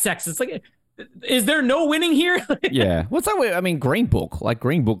 well, that's sexist. Like, is there no winning here? Yeah. What's that way? I mean, Green Book. Like,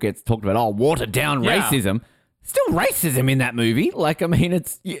 Green Book gets talked about, watered down racism. Still racism in that movie. Like, I mean,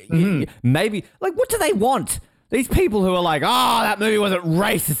 it's maybe, like, what do they want? These people who are like, that movie wasn't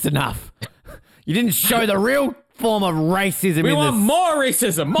racist enough. You didn't show the real form of racism. We want more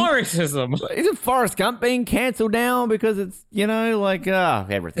racism, more racism. Isn't Forrest Gump being cancelled now because it's, like,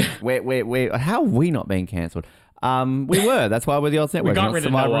 everything. How are we not being cancelled? We were. That's why we're the Oz Network. got not rid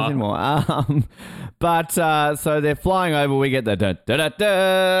of Survivors Noah. anymore. But so they're flying over. We get the da da da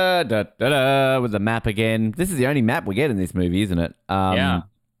da da da da with the map again. This is the only map we get in this movie, isn't it? Yeah.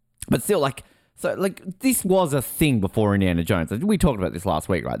 But still, this was a thing before Indiana Jones. We talked about this last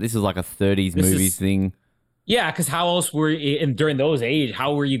week, right? This is like a 30s movies thing. Yeah, because how else during those age,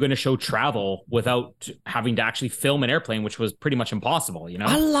 how were you going to show travel without having to actually film an airplane, which was pretty much impossible, you know?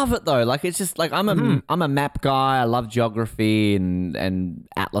 I love it though. Like, it's just like I'm a map guy. I love geography and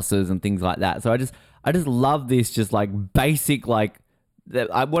atlases and things like that. So I just love this just like basic like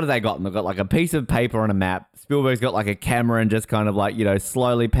what have they got? They've got like a piece of paper and a map. Spielberg's got like a camera and just kind of like,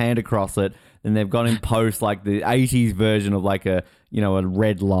 slowly panned across it. Then they've gone in post like the 80s version of like a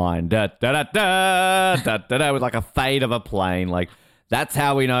red line. Da da da da da da da with like a fade of a plane. Like, that's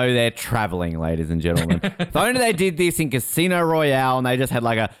how we know they're traveling, ladies and gentlemen. If only they did this in Casino Royale and they just had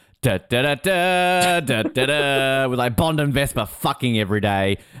like a da da da da da da da with like Bond and Vesper fucking every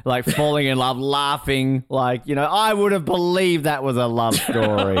day, like falling in love, laughing, like, I would have believed that was a love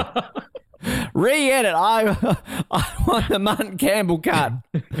story. Re-edit. I want the Martin Campbell cut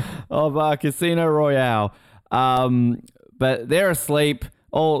of Casino Royale. But they're asleep.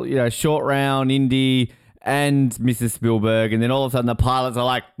 All Short Round, Indy, and Mrs. Spielberg, and then all of a sudden the pilots are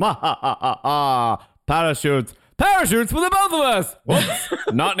like, parachutes for the both of us. Whoops,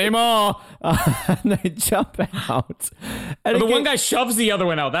 not anymore. And they jump out. And the one guy shoves the other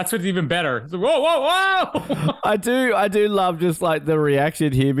one out. That's what's even better. It's like, whoa, whoa, whoa. I do love just like the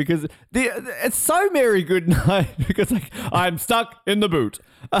reaction here because it's so Mary Goodnight because like I'm stuck in the boot.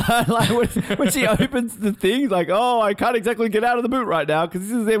 Like when she opens the thing, like, oh, I can't exactly get out of the boot right now because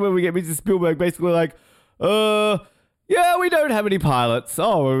this is then when we get Mrs. Spielberg basically like, yeah, we don't have any pilots.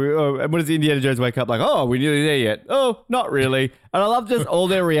 And what does Indiana Jones wake up like? Oh, we're nearly there yet. Oh, not really. And I love just all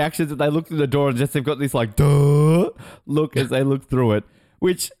their reactions that they look through the door and just they've got this like duh look as they look through it.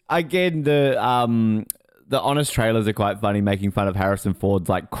 Which again, the honest trailers are quite funny, making fun of Harrison Ford's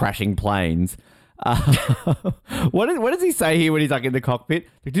like crashing planes. What does he say here when he's like in the cockpit?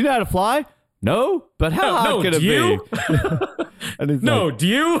 Like, do you know how to fly? No, but how hard can it be? And he's like, do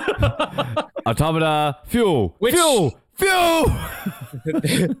you? Automata, fuel.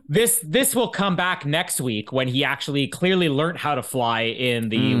 This will come back next week when he actually clearly learned how to fly in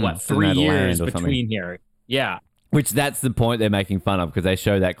the 3 years between here. Yeah. Which that's the point they're making fun of because they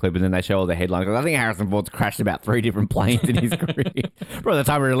show that clip and then they show all the headlines. I think Harrison Ford's crashed about 3 different planes in his career. By the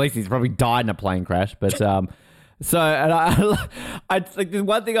time he released, he's probably died in a plane crash. But so, and I like there's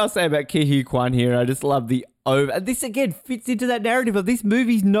one thing I'll say about Ke Huy Quan here. I just love the over. And this again fits into that narrative of this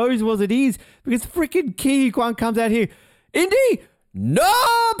movie knows what it is because freaking Ke Huy Quan comes out here, Indy, no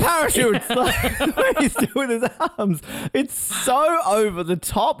parachutes. Like, what he's doing with his arms. It's so over the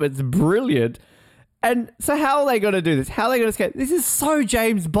top. It's brilliant. And so how are they going to do this? How are they going to escape? This is so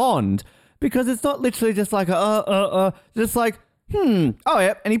James Bond because it's not literally just like just like, oh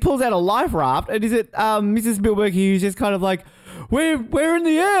yeah. And he pulls out a life raft and is it Mrs. Spielberg who's just kind of like, we're in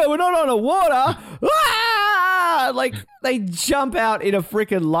the air. We're not on the water. Ah! Like they jump out in a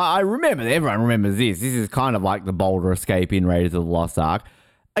freaking everyone remembers this. This is kind of like the Boulder escape in Raiders of the Lost Ark.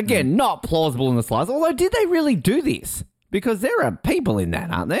 Again, not plausible in the slightest. Although, did they really do this? Because there are people in that,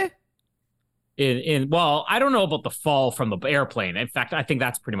 aren't there? Well, I don't know about the fall from the airplane. In fact, I think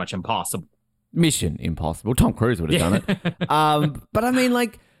that's pretty much impossible. Mission impossible. Tom Cruise would have done it. But I mean,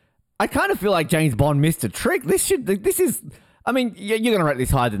 like, I kind of feel like James Bond missed a trick. I mean, you're going to rate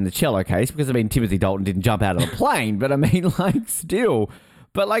this higher than the cello case because, I mean, Timothy Dalton didn't jump out of a plane, but I mean, like, still.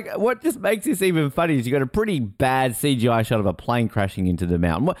 But, like, what just makes this even funny is you got a pretty bad CGI shot of a plane crashing into the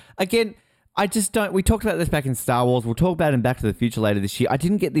mountain. Again, I just don't. We talked about this back in Star Wars. We'll talk about it in Back to the Future later this year. I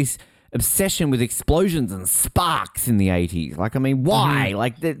didn't get this obsession with explosions and sparks in the 80s. Like, I mean, why? Mm-hmm.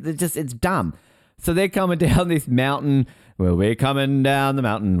 Like, they're just, it's dumb. So they're coming down this mountain. Well, we're coming down the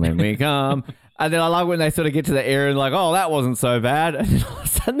mountain when we come. And then I love when they sort of get to the area and like, oh, that wasn't so bad. And then all of a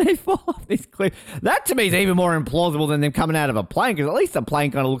sudden they fall off this cliff. That to me is even more implausible than them coming out of a plane because at least the plane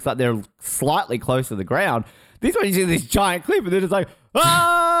kind of looks like they're slightly close to the ground. This one, you see this giant cliff and then it's like,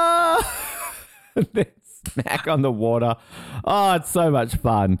 ah! And then smack on the water. Oh, it's so much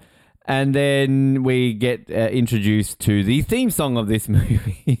fun. And then we get introduced to the theme song of this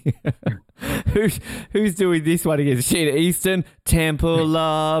movie. Who's doing this one again? Sheena Easton, Temple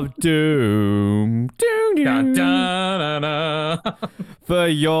of Doom. Dun, dun, dun, dun. For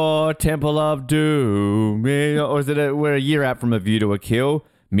your Temple of Doom. Or is it we're a year out from A View to a Kill?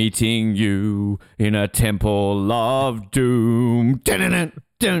 Meeting you in a Temple of Doom. Dun, dun,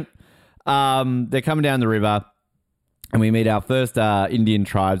 dun, dun. They're coming down the river. And we meet our first Indian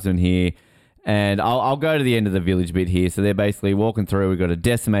tribesman here. And I'll go to the end of the village bit here. So they're basically walking through. We've got a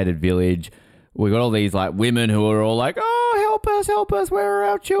decimated village. We've got all these like women who are all like, oh, help us, where are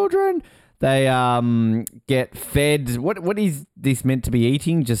our children? They get fed. What is this meant to be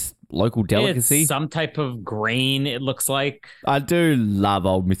eating? Just local delicacy? It's some type of grain, it looks like. I do love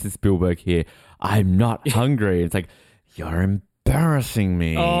old Mrs. Spielberg here. I'm not hungry. It's like, you're embarrassing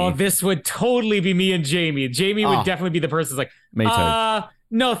me. Oh, this would totally be me and Jamie. Jamie would definitely be the person who's like, me too.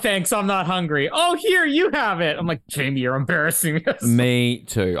 No, thanks. I'm not hungry. Oh, here, you have it. I'm like, Jamie, you're embarrassing us. Me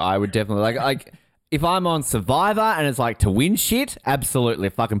too. I would definitely like if I'm on Survivor and it's like to win shit, absolutely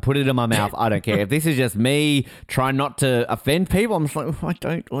fucking put it in my mouth. I don't care. If this is just me trying not to offend people, I'm just like,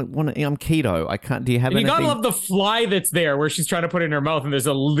 I don't want to. I'm keto. I can't. Do you have anything? You gotta love the fly that's there where she's trying to put it in her mouth and there's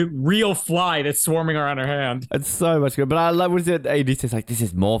a real fly that's swarming around her hand. It's so much good. But I love what it. AD says like, this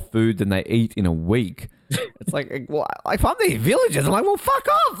is more food than they eat in a week. It's like, well, if I'm these villagers, I'm like, well, fuck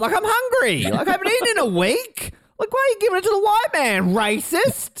off. Like, I'm hungry. Like, I haven't eaten in a week. Like, why are you giving it to the white man,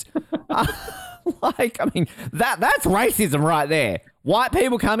 racist? Like, I mean, that's racism right there. White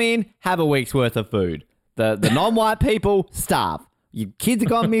people come in, have a week's worth of food. The non-white people starve. Your kids have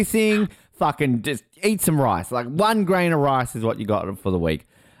gone missing. Fucking just eat some rice. Like 1 grain of rice is what you got for the week.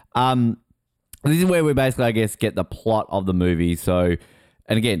 This is where we basically, I guess, get the plot of the movie. So,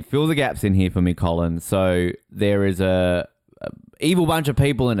 and again, fill the gaps in here for me, Colin. So there is a evil bunch of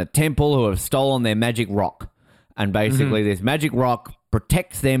people in a temple who have stolen their magic rock. And basically this magic rock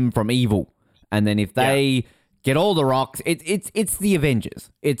protects them from evil. And then if they get all the rocks, it's the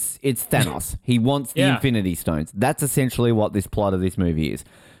Avengers. It's Thanos. He wants the Infinity Stones. That's essentially what this plot of this movie is.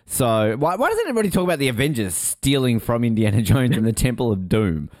 So why doesn't everybody talk about the Avengers stealing from Indiana Jones in the Temple of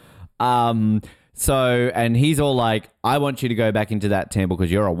Doom? So, and he's all like, I want you to go back into that temple because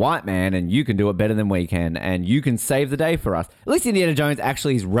you're a white man and you can do it better than we can and you can save the day for us. At least Indiana Jones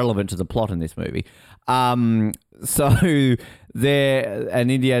actually is relevant to the plot in this movie. So there, and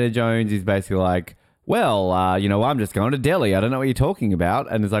Indiana Jones is basically like, well, I'm just going to Delhi. I don't know what you're talking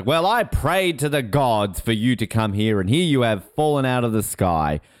about. And it's like, well, I prayed to the gods for you to come here and here you have fallen out of the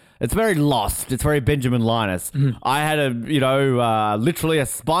sky. It's very Lost. It's very Benjamin Linus. I had literally a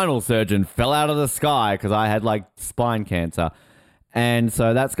spinal surgeon fell out of the sky because I had like spine cancer. And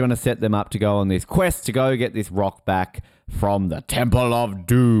so that's going to set them up to go on this quest to go get this rock back from the Temple of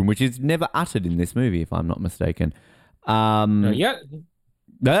Doom, which is never uttered in this movie, if I'm not mistaken. I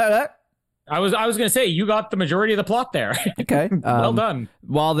was going to say, you got the majority of the plot there. Okay. Well done.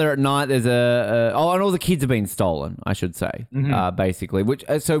 While they're at night, there's and all the kids have been stolen, I should say, basically.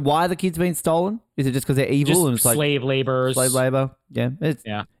 So why are the kids being stolen? Is it just because they're evil? Just and it's like slave laborers. Slave labor? Yeah.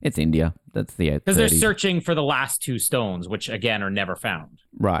 It's India. That's the 30s. Because they're searching for the last 2 stones, which, again, are never found.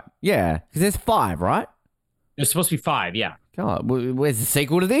 Right. Yeah. Because there's 5, right? There's supposed to be 5, yeah. God, where's the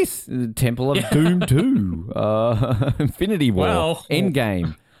sequel to this? Temple of Doom 2. Infinity War. Well,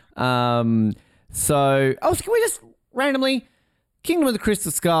 Endgame. So can we just randomly, Kingdom of the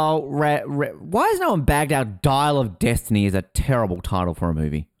Crystal Skull, why has no one bagged out Dial of Destiny as a terrible title for a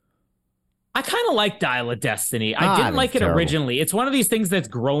movie? I kind of like Dial of Destiny. I didn't like it originally. It's one of these things that's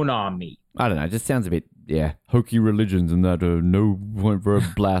grown on me. I don't know. It just sounds a bit, hokey religions and that no point for a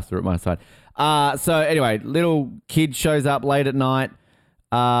blaster at my side. So anyway, little kid shows up late at night,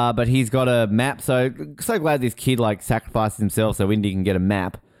 but he's got a map. So glad this kid like sacrifices himself so Indy can get a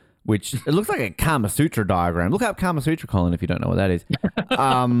map, which it looks like a Kama Sutra diagram. Look up Kama Sutra, Colin, if you don't know what that is.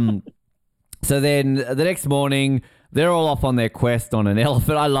 So then the next morning, they're all off on their quest on an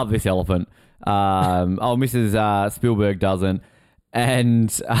elephant. I love this elephant. Mrs. Spielberg doesn't.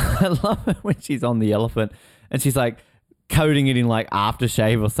 And I love it when she's on the elephant and she's like coating it in like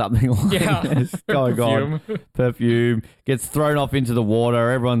aftershave or something like that. Going on. Perfume. Gets thrown off into the water.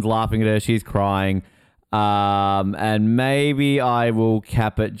 Everyone's laughing at her. She's crying. And maybe I will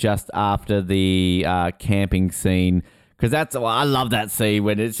cap it just after the camping scene because I love that scene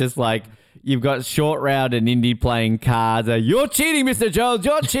when it's just like you've got Short Round and Indy playing cards. You're cheating, Mr. Jones.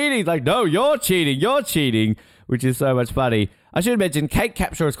 You're cheating. Like, no, you're cheating. You're cheating, which is so much funny. I should mention Kate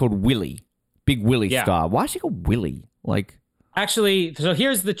Capshaw is called Willie. Big Willie star. Why is she called Willie? Like, actually, so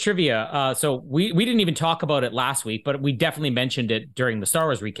here's the trivia. So we didn't even talk about it last week, but we definitely mentioned it during the Star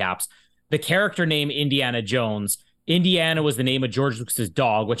Wars recaps. The character name Indiana Jones. Indiana was the name of George Lucas's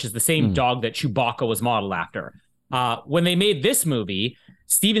dog, which is the same dog that Chewbacca was modeled after. When they made this movie,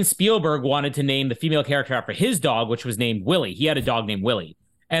 Steven Spielberg wanted to name the female character after his dog, which was named Willie. He had a dog named Willie.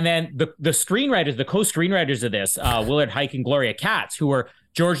 And then the screenwriters, the co-screenwriters of this, Willard Huyck and Gloria Katz, who were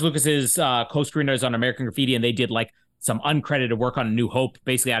George Lucas's co-screenwriters on American Graffiti, and they did like some uncredited work on A New Hope,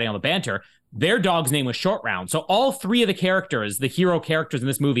 basically adding on the banter. their dog's name was Short Round. So all three of the characters, the hero characters in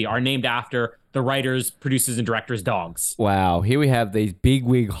this movie, are named after the writers, producers, and directors' dogs. Wow, here we have these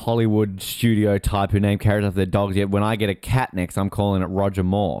bigwig Hollywood studio type who name characters after their dogs. Yet when I get a cat next, I'm calling it Roger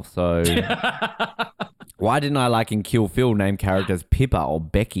Moore. So why didn't I, like in Kill Phil, name characters Pippa or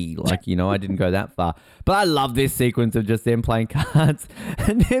Becky? Like, you know, I didn't go that far. But I love this sequence of just them playing cards.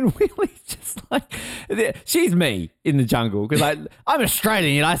 And then Willie's just like, she's me in the jungle. Because I'm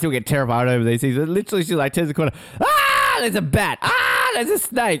Australian and I still get terrified over these things. Literally, she like turns the corner. Ah, there's a bat. Ah, there's a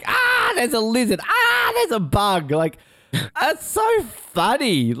snake. Ah, there's a lizard. Ah, there's a bug. Like, that's so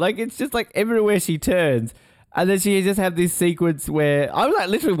funny. Like, it's just like everywhere she turns. And then she just have this sequence where I was like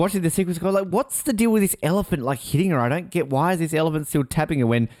literally watching the sequence going like, what's the deal with this elephant like hitting her? I don't get, why is this elephant still tapping her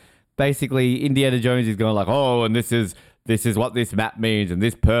when basically Indiana Jones is going like, oh, and this is what this map means and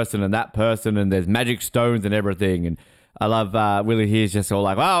this person and that person and there's magic stones and everything. And I love Willie here's just all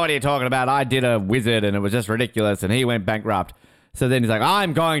like, oh, what are you talking about? I did a wizard and it was just ridiculous and he went bankrupt. So then he's like,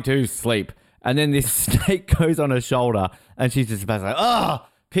 I'm going to sleep. And then this snake goes on her shoulder and she's just basically like, oh,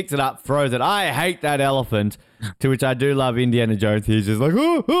 picks it up, throws it. I hate that elephant. To which I do love Indiana Jones. He's just like,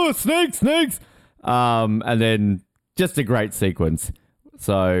 oh, snakes. And then just a great sequence.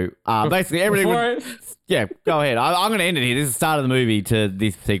 So basically everything. Yeah, go ahead. I'm going to end it here. This is the start of the movie to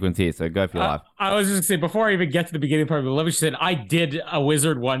this sequence here. So go for your life. I was just going to say, before I even get to the beginning part of the love, she said, I did a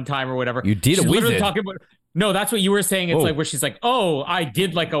wizard one time or whatever. You did a wizard? Talking about, no, that's what you were saying. It's like where she's like, oh, I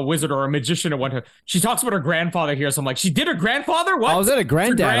did like a wizard or a magician at one time. She talks about her grandfather here. So I'm like, she did her grandfather? What? I was at a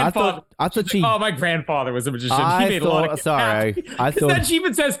granddad. I thought she. Like, oh, my grandfather was a magician. He made a lot of sorry. I thought. Then she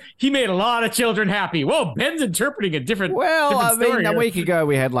even says he made a lot of children happy. Well, Ben's interpreting a different. Well, different I mean, a week ago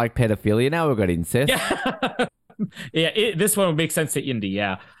we had like pedophilia. Now we've got incest. Yeah. Yeah, this one would make sense to Indy.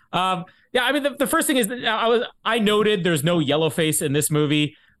 Yeah. Yeah. I mean, the first thing is that I noted there's no yellow face in this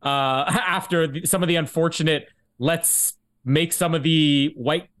movie. After some of the unfortunate, let's make some of the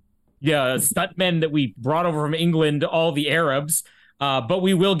white stuntmen that we brought over from England, all the Arabs. But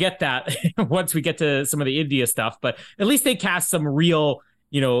we will get that once we get to some of the India stuff. But at least they cast some real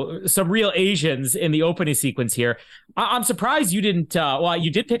Asians in the opening sequence here. I'm surprised you didn't. You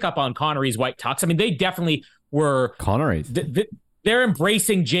did pick up on Connery's white tux. I mean, they definitely were Connery's. They're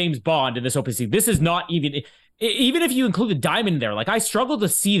embracing James Bond in this opening scene. This is not even if you include the diamond there. Like, I struggle to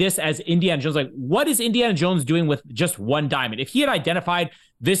see this as Indiana Jones. Like, what is Indiana Jones doing with just one diamond? If he had identified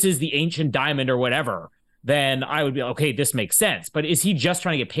this is the ancient diamond or whatever, then I would be okay, this makes sense. But is he just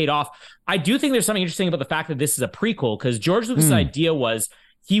trying to get paid off? I do think there's something interesting about the fact that this is a prequel, because George Lucas' idea was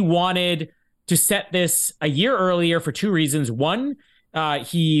he wanted to set this a year earlier for two reasons. One,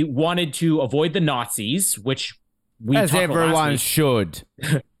 he wanted to avoid the Nazis, which as everyone should.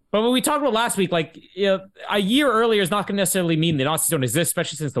 But when we talked about last week, like, a year earlier is not going to necessarily mean the Nazis don't exist,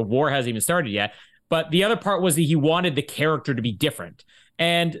 especially since the war hasn't even started yet. But the other part was that he wanted the character to be different.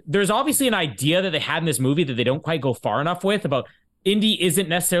 And there's obviously an idea that they had in this movie that they don't quite go far enough with about Indy isn't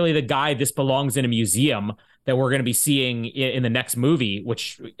necessarily the guy this belongs in a museum that we're going to be seeing in the next movie,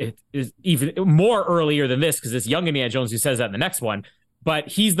 which is even more earlier than this, because it's young Indiana Jones who says that in the next one. But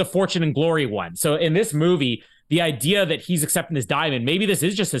he's the fortune and glory one. So in this movie, the idea that he's accepting this diamond, maybe this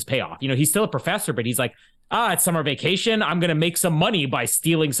is just his payoff. He's still a professor, but he's like, it's summer vacation. I'm going to make some money by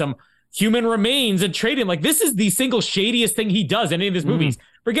stealing some human remains and trading. Like, this is the single shadiest thing he does in any of his movies.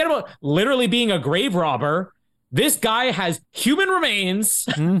 Forget about literally being a grave robber. This guy has human remains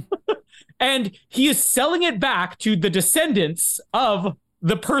and he is selling it back to the descendants of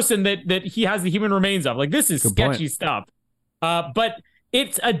the person that he has the human remains of. Like, this is sketchy stuff. But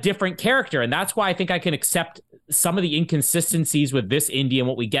it's a different character. And that's why I think I can accept some of the inconsistencies with this Indy and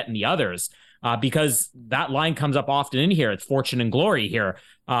what we get in the others, because that line comes up often in here. It's fortune and glory here.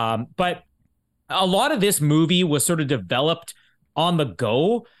 But a lot of this movie was sort of developed on the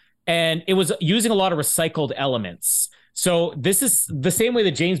go, and it was using a lot of recycled elements. So this is the same way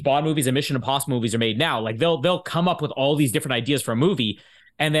that James Bond movies and Mission Impossible movies are made now. Like, they'll come up with all these different ideas for a movie,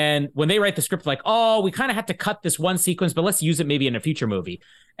 and then when they write the script, like, oh, we kind of have to cut this one sequence, but let's use it maybe in a future movie.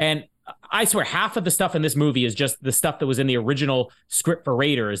 And I swear half of the stuff in this movie is just the stuff that was in the original script for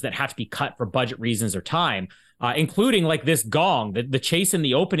Raiders that had to be cut for budget reasons or time, including like this gong. The chase in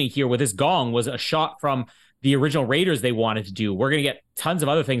the opening here with this gong was a shot from the original Raiders they wanted to do. We're going to get tons of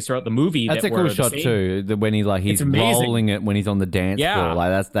other things throughout the movie. That's a cool shot too. When he's rolling it when he's on the dance floor.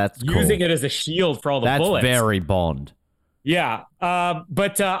 Like, that's cool. Using it as a shield for all the bullets. That's very Bond. Yeah.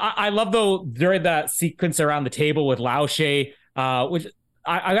 But I love, though, during that sequence around the table with Lao She, which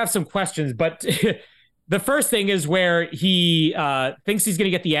I have some questions, but the first thing is where he thinks he's going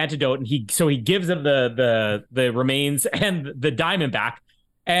to get the antidote, and he gives him the remains and the diamond back.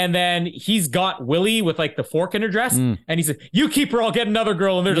 And then he's got Willie with like the fork in her dress, and he said, "You keep her, I'll get another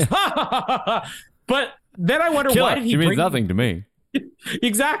girl." And they're just, ha ha ha ha. But then I wonder, why did he means bring nothing to me.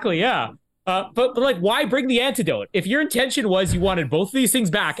 Exactly, yeah. But like, why bring the antidote? If your intention was you wanted both of these things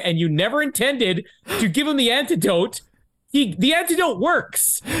back and you never intended to give him the antidote, the antidote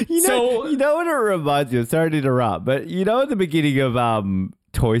works. You know what it reminds me of? Sorry to interrupt, but you know at the beginning of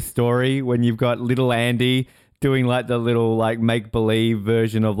Toy Story when you've got little Andy doing like the little like make-believe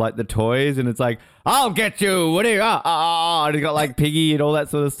version of like the toys, and it's like, I'll get you, what do you and it's got like Piggy and all that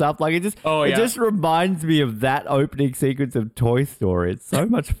sort of stuff. Like it just reminds me of that opening sequence of Toy Story. It's so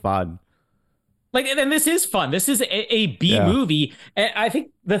much fun. Like, and this is fun. This is a B movie. And I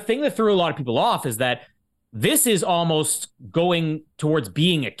think the thing that threw a lot of people off is that this is almost going towards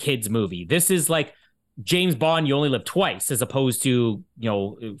being a kid's movie. This is like James Bond, You Only Live Twice, as opposed to,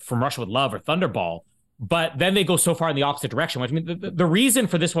 From Russia with Love or Thunderball. But then they go so far in the opposite direction. Which, I mean, the reason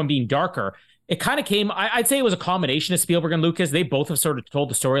for this one being darker, it kind of came, I'd say it was a combination of Spielberg and Lucas. They both have sort of told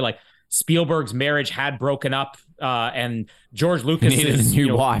the story, like Spielberg's marriage had broken up, and George Lucas needed a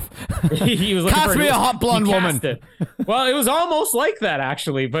new wife. He was looking cast for me a hot blonde woman. Well, it was almost like that,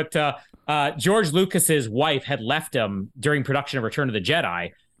 actually. But George Lucas's wife had left him during production of Return of the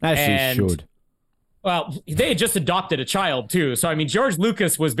Jedi. As she should. Well, they had just adopted a child, too. So, I mean, George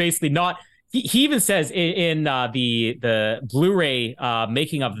Lucas was basically not... He even says in the Blu-ray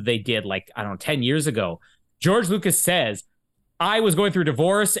making of that they did, like, I don't know, 10 years ago, George Lucas says, I was going through a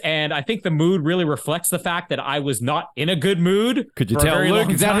divorce, and I think the mood really reflects the fact that I was not in a good mood. Could you tell, Luke?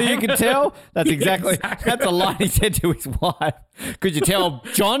 Is that how you can tell? That's exactly. That's a line he said to his wife. Could you tell,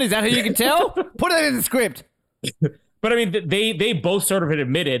 John? Is that how you can tell? Put it in the script. But I mean, they both sort of had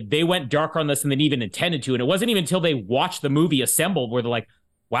admitted they went darker on this than they even intended to, and it wasn't even until they watched the movie assembled where they're like,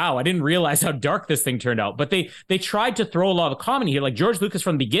 wow, I didn't realize how dark this thing turned out. But they tried to throw a lot of comedy here. Like George Lucas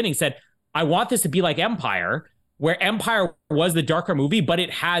from the beginning said, I want this to be like Empire, where Empire was the darker movie, but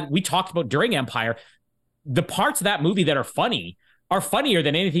we talked about during Empire, the parts of that movie that are funny are funnier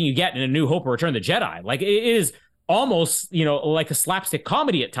than anything you get in A New Hope or Return of the Jedi. Like it is almost, like a slapstick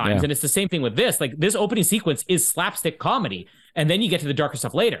comedy at times. Yeah. And it's the same thing with this. Like this opening sequence is slapstick comedy. And then you get to the darker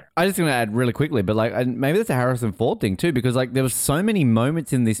stuff later. I just going to add really quickly, but like, and maybe that's a Harrison Ford thing too, because like there were so many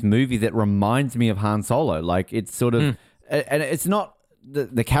moments in this movie that reminds me of Han Solo. Like it's sort of, and it's not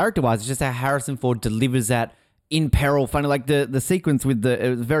the character wise, it's just how Harrison Ford delivers that in peril funny. Like the sequence with it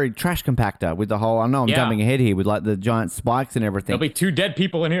was very trash compactor with the whole, I know I'm jumping ahead here with like the giant spikes and everything. There'll be 2 dead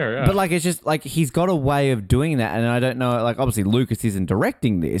people in here. Yeah. But like, it's just like, he's got a way of doing that. And I don't know, like obviously Lucas isn't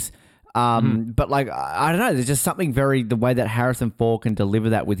directing this. But like, I don't know, there's just something the way that Harrison Ford can deliver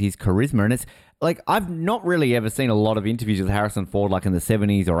that with his charisma. And it's like, I've not really ever seen a lot of interviews with Harrison Ford, like in the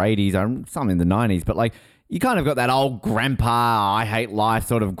 70s or 80s or some in the 90s, but like, you kind of got that old grandpa, I hate life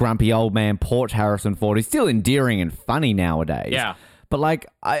sort of grumpy old man porch Harrison Ford. He's still endearing and funny nowadays. Yeah. But like,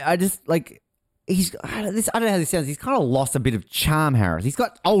 I just like, I don't know how this sounds. He's kind of lost a bit of charm, Harris. He's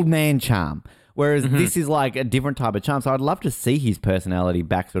got old man charm. Whereas this is like a different type of charm. So I'd love to see his personality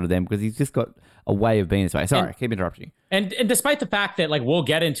back sort of then, because he's just got a way of being this way. Sorry, keep interrupting you. And despite the fact that like we'll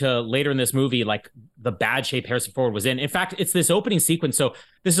get into later in this movie, like the bad shape Harrison Ford was in. In fact, it's this opening sequence. So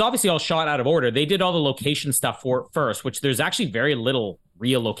this is obviously all shot out of order. They did all the location stuff for first, which there's actually very little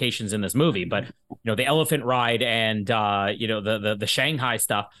real locations in this movie. But the elephant ride and the Shanghai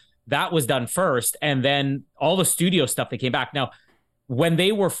stuff, that was done first. And then all the studio stuff that came back. Now, when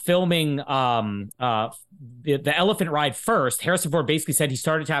they were filming the elephant ride first, Harrison Ford basically said he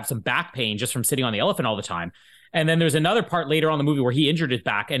started to have some back pain just from sitting on the elephant all the time. And then there's another part later on in the movie where he injured his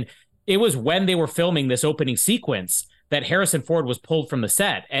back. And it was when they were filming this opening sequence that Harrison Ford was pulled from the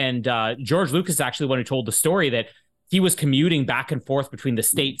set. And George Lucas is actually the one who told the story that he was commuting back and forth between the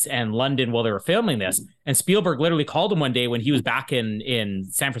States and London while they were filming this. And Spielberg literally called him one day when he was back in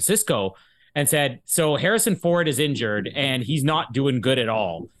San Francisco and said, so Harrison Ford is injured and he's not doing good at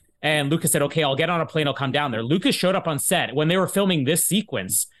all. And Lucas said, okay, I'll get on a plane. I'll come down there. Lucas showed up on set when they were filming this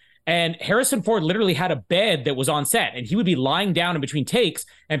sequence, and Harrison Ford literally had a bed that was on set, and he would be lying down in between takes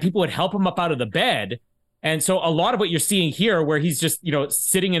and people would help him up out of the bed. And so a lot of what you're seeing here, where he's just,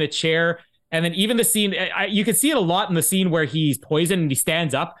 sitting in a chair, and then even the scene, you can see it a lot in the scene where he's poisoned and he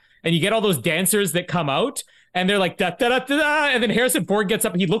stands up and you get all those dancers that come out. And they're like, da, da, da, da, da. And then Harrison Ford gets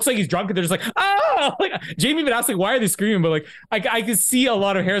up and he looks like he's drunk. And they're just like, ah! Like, Jamie even asked, like, why are they screaming? But like, I can see a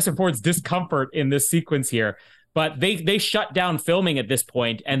lot of Harrison Ford's discomfort in this sequence here. But they shut down filming at this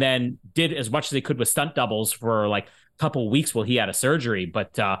point and then did as much as they could with stunt doubles for like a couple of weeks while he had a surgery.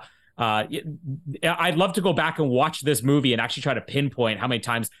 But I'd love to go back and watch this movie and actually try to pinpoint how many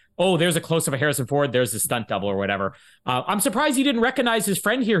times, oh, there's a close-up of Harrison Ford, there's a stunt double or whatever. I'm surprised he didn't recognize his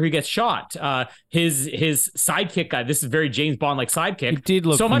friend here who gets shot. His sidekick guy. This is very James Bond-like sidekick. It did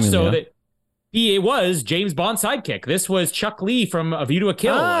look so familiar. much so that he was James Bond's sidekick. This was Chuck Lee from A View to a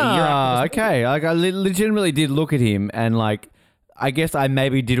Kill. A year after this okay. Like, I legitimately did look at him and like, I guess I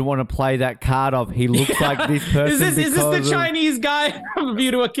maybe didn't want to play that card of he looks like this person. Is this the Chinese guy from A View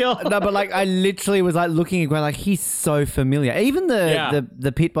to a Kill? No, but like I literally was like looking at going like he's so familiar. Even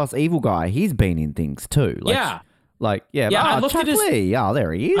the pit boss evil guy, he's been in things too. Like, I looked Chuck at his. Lee. Oh,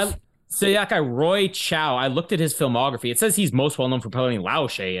 there he is. So that guy Roy Chow, I looked at his filmography. It says he's most well known for playing Lao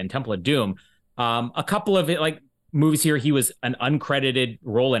She in Temple of Doom. A couple of movies here. He was an uncredited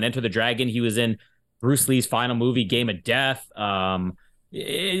role in Enter the Dragon. He was in Bruce Lee's final movie, Game of Death. Not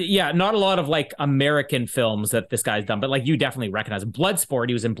a lot of like American films that this guy's done, but like you definitely recognize him. Bloodsport,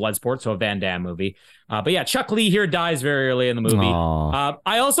 he was in Bloodsport, so a Van Damme movie. But yeah, Chuck Lee here dies very early in the movie.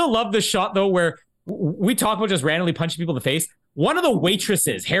 I also love the shot though where we talk about just randomly punching people in the face. One of the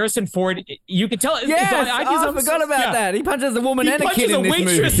waitresses, Harrison Ford, you can tell. Yes, I forgot about that. He punches a woman and a kid in this movie. He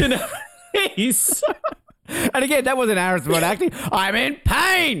punches a waitress in the face. And again, that wasn't Harrison Ford acting. I'm in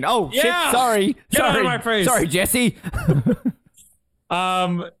pain. Oh, shit. Sorry. Get out of my face. Sorry, Jesse.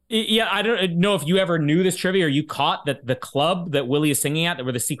 I don't know if you ever knew this trivia or you caught that the club that Willie is singing at,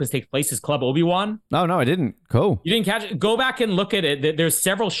 where the sequence takes place, is Club Obi-Wan. No, I didn't. Cool. You didn't catch it? Go back and look at it. There's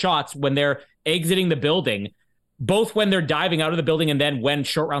several shots when they're exiting the building, both when they're diving out of the building and then when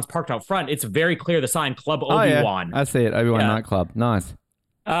Short Round's parked out front. It's very clear the sign Club Obi-Wan. I see it. Obi-Wan nightclub. Nice.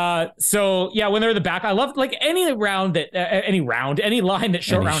 When they're in the back, I love like any line that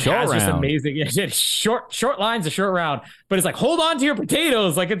Short Round has, just amazing. Yeah, short lines, a short round, but it's like hold on to your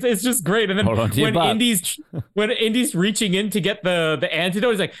potatoes, like it's just great. And then when Indy's reaching in to get the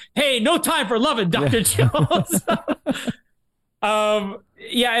antidote, he's like, hey, no time for loving Dr. Jones.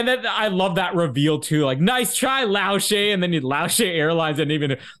 And then I love that reveal too. Like, nice try, Lao She, and then Lao She Airlines, and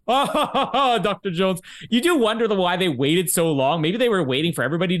even Dr. Jones. You do wonder why they waited so long. Maybe they were waiting for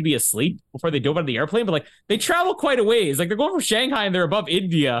everybody to be asleep before they dove out of the airplane. But like, they travel quite a ways. Like, they're going from Shanghai and they're above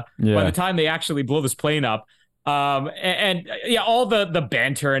India by the time they actually blow this plane up. All the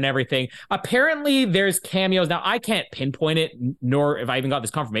banter and everything. Apparently, there's cameos. Now, I can't pinpoint it, nor have I even got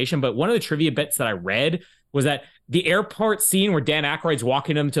this confirmation. But one of the trivia bits that I read was that the airport scene where Dan Aykroyd's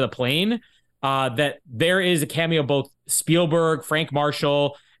walking him to the plane, that there is a cameo of both Spielberg, Frank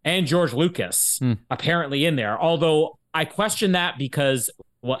Marshall, and George Lucas apparently in there. Although I question that because,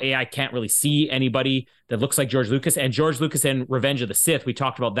 I can't really see anybody that looks like George Lucas. And George Lucas in Revenge of the Sith, we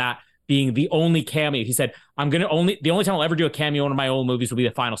talked about that being the only cameo. He said, the only time I'll ever do a cameo in one of my old movies will be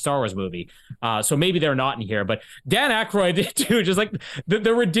the final Star Wars movie. So maybe they're not in here, but Dan Aykroyd too, just like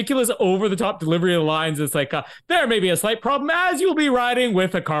the ridiculous over the top delivery of the lines. It's like, there may be a slight problem as you'll be riding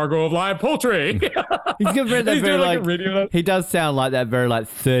with a cargo of live poultry. He's very like he does sound like that very like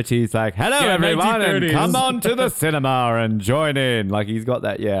 30s, like, hello everyone and come on to the cinema and join in. Like he's got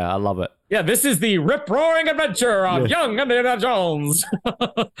that. Yeah, I love it. Yeah, this is the rip-roaring adventure of young Indiana Jones.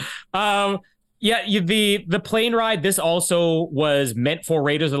 The plane ride, this also was meant for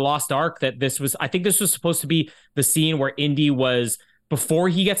Raiders of the Lost Ark. I think this was supposed to be the scene where Indy was, before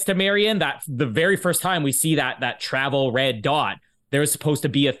he gets to Marion, that the very first time we see that travel red dot, there was supposed to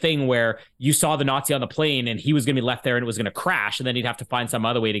be a thing where you saw the Nazi on the plane and he was going to be left there and it was going to crash and then he'd have to find some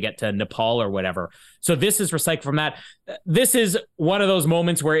other way to get to Nepal or whatever. So this is recycled from that. This is one of those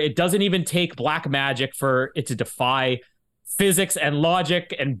moments where it doesn't even take black magic for it to defy physics and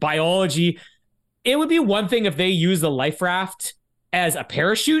logic and biology. It would be one thing if they use the life raft as a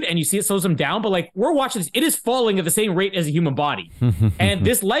parachute and you see it slows them down, but like we're watching this, it is falling at the same rate as a human body. And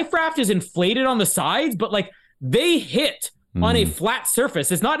this life raft is inflated on the sides, but like they hit on a flat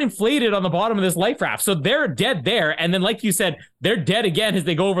surface. It's not inflated on the bottom of this life raft. So they're dead there. And then, like you said, they're dead again as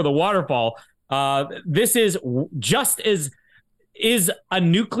they go over the waterfall. This is just as is a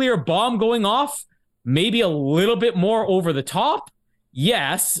nuclear bomb going off, maybe a little bit more over the top.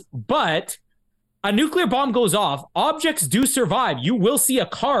 Yes, but a nuclear bomb goes off. Objects do survive. You will see a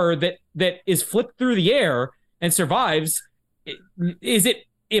car that is flipped through the air and survives. Is it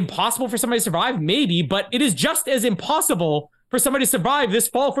impossible for somebody to survive? Maybe, but it is just as impossible for somebody to survive this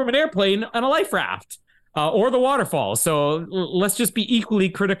fall from an airplane on a life raft or the waterfall. So let's just be equally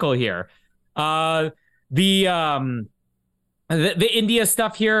critical here. The The India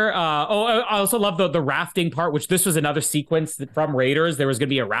stuff here. I also love the rafting part, which this was another sequence from Raiders. There was going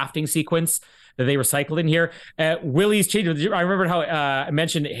to be a rafting sequence that they recycled in here. Willie's change. I remember how I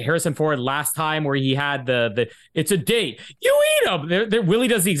mentioned Harrison Ford last time, where he had the it's a date. You eat them. Willie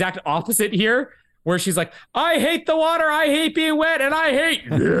does the exact opposite here, where she's like, I hate the water, I hate being wet, and I hate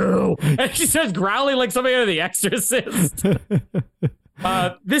you. And she starts growling like somebody out of The Exorcist.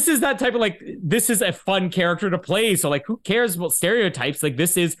 This is that type of this is a fun character to play. So who cares about stereotypes?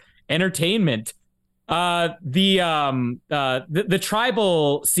 This is entertainment. The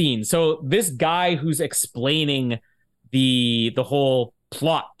tribal scene. So this guy who's explaining the whole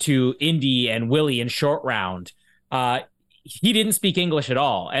plot to Indy and Willie in Short Round, he didn't speak English at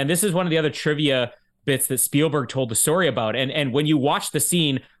all. And this is one of the other trivia bits that Spielberg told the story about. And when you watch the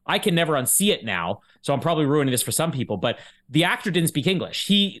scene, I can never unsee it now, so I'm probably ruining this for some people, but the actor didn't speak English.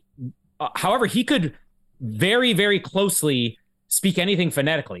 However, he could very, very closely speak anything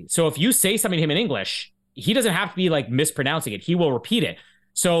phonetically. So if you say something to him in English, he doesn't have to be mispronouncing it. He will repeat it.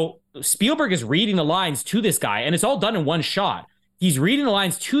 So Spielberg is reading the lines to this guy, and it's all done in one shot. He's reading the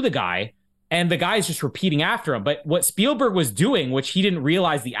lines to the guy, and the guy's just repeating after him. But what Spielberg was doing, which he didn't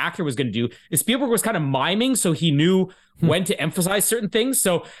realize the actor was going to do, is Spielberg was kind of miming, so he knew when to emphasize certain things.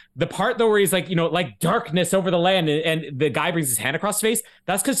 So the part, though, where he's like darkness over the land, and the guy brings his hand across his face,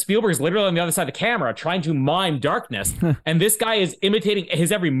 that's because Spielberg is literally on the other side of the camera trying to mime darkness. And this guy is imitating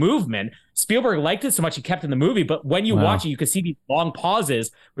his every movement. Spielberg liked it so much he kept it in the movie, but when you watch it, you can see these long pauses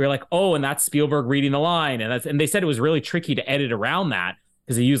where you're like, oh, and that's Spielberg reading the line. And they said it was really tricky to edit around that,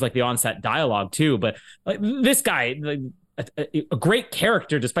 because they use the on-set dialogue too. But this guy, a great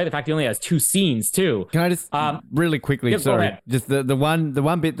character, despite the fact he only has 2 scenes too. Can I just really quickly, sorry, just the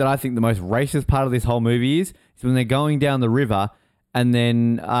one bit that I think the most racist part of this whole movie is when they're going down the river, and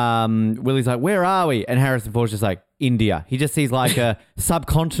then Willie's like, where are we? And Harrison Ford's just like, India. He just sees a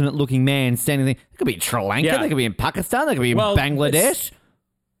subcontinent-looking man standing there. They could be in Sri Lanka, they could be in Pakistan, they could be in Bangladesh.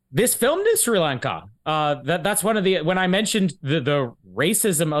 This filmed in Sri Lanka. That's one of when I mentioned the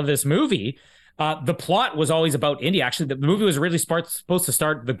racism of this movie, the plot was always about India. Actually, the movie was really supposed to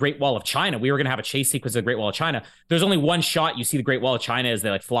start the Great Wall of China. We were going to have a chase sequence of the Great Wall of China. There's only one shot. You see the Great Wall of China as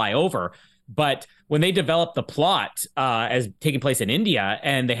they fly over. But when they developed the plot as taking place in India,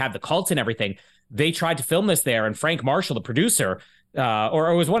 and they had the cults and everything, they tried to film this there. And Frank Marshall, the producer,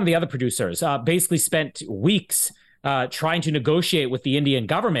 or it was one of the other producers, basically spent weeks trying to negotiate with the Indian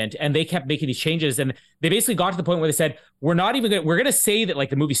government, and they kept making these changes. And they basically got to the point where they said, we're going to say that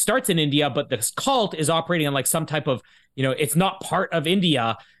the movie starts in India, but this cult is operating on some type of, it's not part of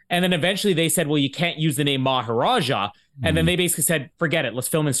India. And then eventually they said, well, you can't use the name Maharaja. And then they basically said, forget it, let's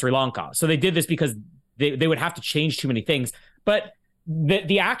film in Sri Lanka. So they did this because they would have to change too many things. But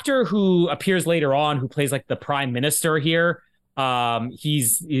the actor who appears later on, who plays the prime minister here,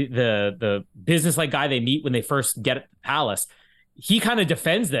 he's the business-like guy they meet when they first get at the palace. He kind of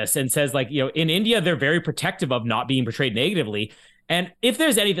defends this and says, in India, they're very protective of not being portrayed negatively. And if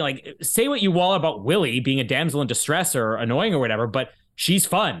there's anything, say what you will about Willie being a damsel in distress or annoying or whatever, but she's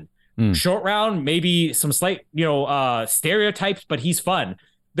fun. Short Round, maybe some slight, stereotypes, but he's fun.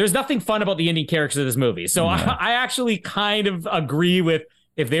 There's nothing fun about the Indian characters of this movie. So I actually kind of agree with,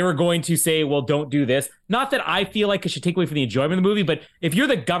 if they were going to say, well, don't do this. Not that I feel like it should take away from the enjoyment of the movie, but if you're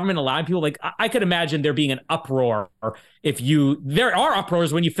the government allowing people, I could imagine there being an uproar. There are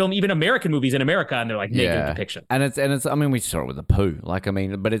uproars when you film even American movies in America, and they're negative depiction. And it's, I mean, we saw it with the poo.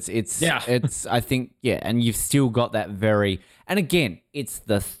 But it's, I think, and you've still got that and again, it's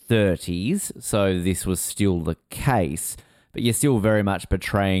the 30s, so this was still the case, but you're still very much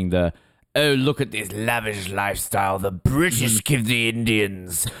portraying oh, look at this lavish lifestyle the British give the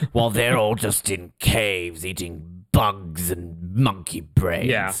Indians while they're all just in caves eating bugs and monkey brains.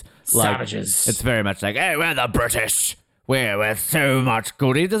 Yeah, savages. It's very much hey, we're the British. We're so much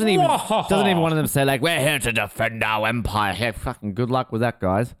good. It doesn't even one of them say we're here to defend our empire. Hey, fucking good luck with that,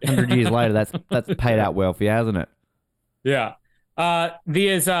 guys. 100 years later, that's paid out well for you, hasn't it? Yeah.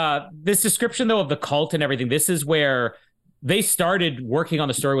 There's this description though of the cult and everything. This is where they started working on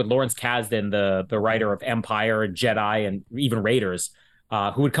the story with Lawrence Kasdan, the writer of Empire and Jedi and even Raiders,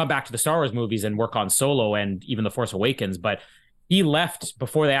 who would come back to the Star Wars movies and work on Solo and even The Force Awakens. But he left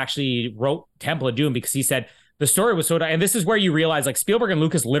before they actually wrote Temple of Doom, because he said the story was so dark. And this is where you realize Spielberg and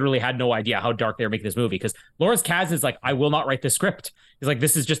Lucas literally had no idea how dark they were making this movie, because Lawrence Kasdan's I will not write this script. He's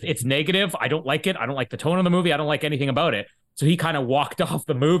this is just, it's negative. I don't like it. I don't like the tone of the movie. I don't like anything about it. So he kind of walked off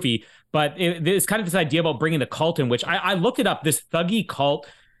the movie. But it's kind of this idea about bringing the cult in, which I looked it up. This thuggy cult,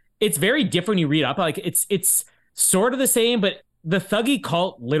 it's very different. You read up, it's sort of the same, but the thuggy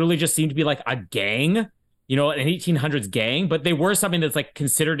cult literally just seemed to be a gang. an 1800s gang, but they were something that's like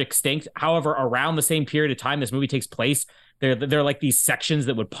considered extinct. However, around the same period of time this movie takes place, they're like these sections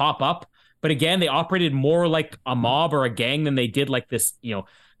that would pop up. But again, they operated more like a mob or a gang than they did like this,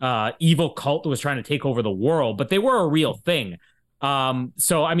 evil cult that was trying to take over the world. But they were a real thing.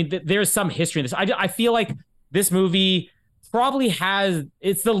 So I mean, there's some history in this. I feel like this movie probably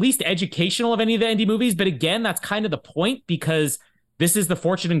it's the least educational of any of the indie movies. But again, that's kind of the point, because this is the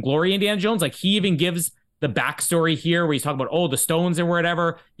Fortune and Glory Indiana Jones. Like, he even gives the backstory here where he's talking about, the stones and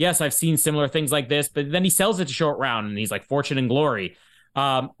whatever. Yes, I've seen similar things like this, but then he sells it to show it round and he's like, Fortune and Glory.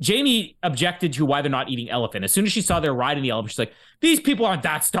 Jamie objected to why they're not eating elephant. As soon as she saw they're riding the elephant, she's like, these people aren't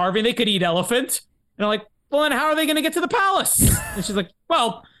that starving. They could eat elephant. And I'm like, well, then how are they going to get to the palace? And she's like,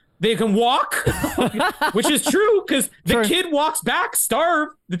 well, they can walk, which is true, because the kid walks back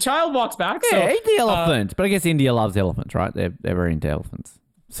starved. The child walks back. Yeah, so, eat the elephant. But I guess India loves elephants, right? They're very into elephants.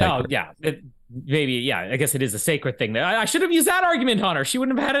 Sacred. Oh, yeah. I guess it is a sacred thing. I should have used that argument on her. She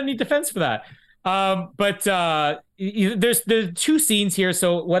wouldn't have had any defense for that. But there's two scenes here.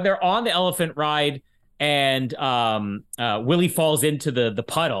 So when they're on the elephant ride and Willie falls into the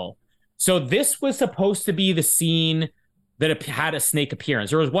puddle. So this was supposed to be the scene that had a snake appearance.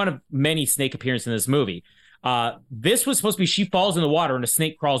 There was one of many snake appearances in this movie. This was supposed to be she falls in the water and a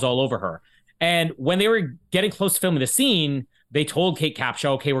snake crawls all over her. And when they were getting close to filming the scene, they told Kate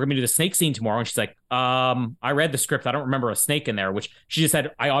Capshaw, okay, we're going to do the snake scene tomorrow. And she's like, I read the script. I don't remember a snake in there, which she just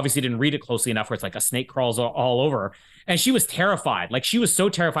said, I obviously didn't read it closely enough where it's like a snake crawls all over her. And she was terrified. Like, she was so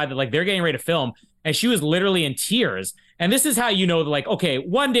terrified that like they're getting ready to film and she was literally in tears. And this is how you know, like, okay,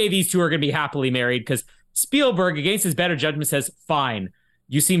 one day these two are going to be happily married, because Spielberg, against his better judgment, says, fine,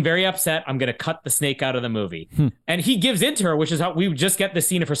 you seem very upset. I'm going to cut the snake out of the movie. And he gives in to her, which is how we just get the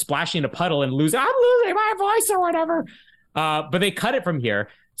scene of her splashing in a puddle and I'm losing my voice or whatever. But they cut it from here.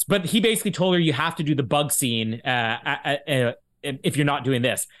 But he basically told her, you have to do the bug scene if you're not doing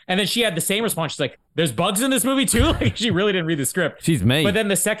this. And then she had the same response. She's like, there's bugs in this movie too? Like, she really didn't read the script. She's me. But then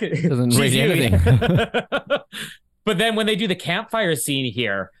the second... Doesn't read anything. But then when they do the campfire scene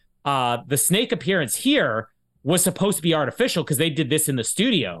here, the snake appearance here was supposed to be artificial because they did this in the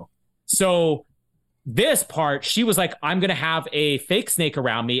studio. So this part, she was like, I'm going to have a fake snake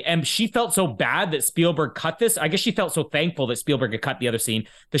around me. And she felt so bad that Spielberg cut this. I guess she felt so thankful that Spielberg had cut the other scene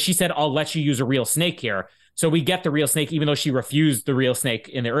that she said, I'll let you use a real snake here. So we get the real snake, even though she refused the real snake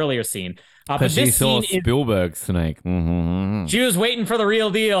in the earlier scene. But she saw Spielberg's snake. Mm-hmm. She was waiting for the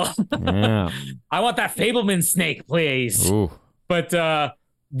real deal. Yeah. I want that Fableman snake, please. Ooh. But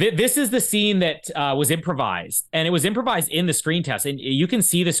this is the scene that was improvised, and it was improvised in the screen test. And you can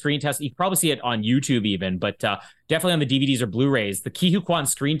see the screen test. You can probably see it on YouTube even, but definitely on the DVDs or Blu-rays. The Ke Huy Quan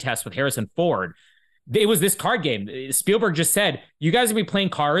screen test with Harrison Ford. It was this card game. Spielberg just said, you guys are going to be playing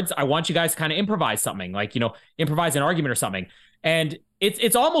cards. I want you guys to kind of improvise something, like, improvise an argument or something. And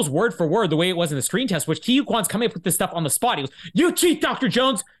it's almost word for word the way it was in the screen test, which Ke Huy Quan's coming up with this stuff on the spot. He goes, you cheat, Dr.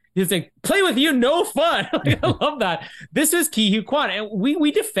 Jones. He's like, play with you, no fun. I love that. This is Ke Huy Quan. And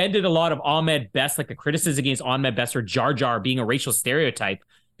we defended a lot of Ahmed Best, like the criticism against Ahmed Best or Jar Jar being a racial stereotype,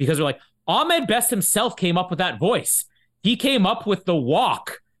 because we're like, Ahmed Best himself came up with that voice. He came up with the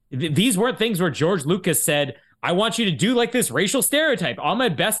walk. These weren't things where George Lucas said, I want you to do like this racial stereotype.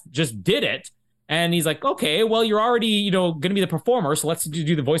 Ahmed Best just did it. And he's like, okay, well, you're already, going to be the performer, so let's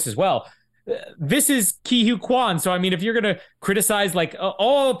do the voice as well. This is Ke Huy Quan. So, I mean, if you're going to criticize like,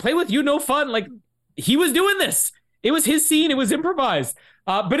 play with you, no fun. Like, he was doing this. It was his scene. It was improvised.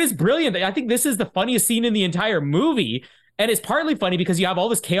 But it's brilliant. I think this is the funniest scene in the entire movie. And it's partly funny because you have all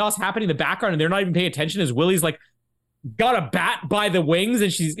this chaos happening in the background and they're not even paying attention as Willie's like, got a bat by the wings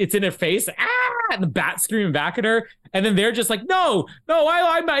and it's in her face. And the bat screaming back at her. And then they're just like, no,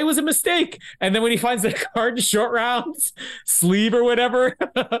 it was a mistake. And then when he finds the card in short rounds sleeve or whatever,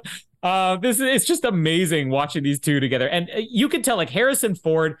 it's just amazing watching these two together. And you can tell like Harrison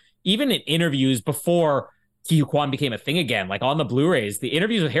Ford, even in interviews before Ke Huy Quan became a thing again, like on the Blu-rays, the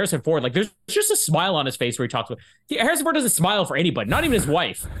interviews with Harrison Ford, like there's just a smile on his face where he talks about Harrison Ford doesn't smile for anybody, not even his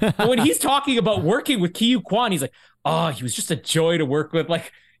wife. But when he's talking about working with Ke Huy Quan, he's like, oh, he was just a joy to work with.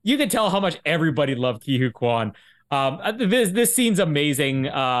 Like, you can tell how much everybody loved Ke Huy Quan. This scene's amazing.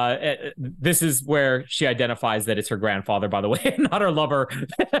 This is where she identifies that it's her grandfather, by the way, not her lover.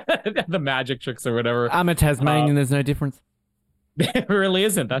 The magic tricks or whatever. I'm a Tasmanian. There's no difference. It really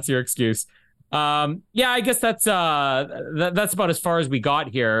isn't. That's your excuse. I guess that's about as far as we got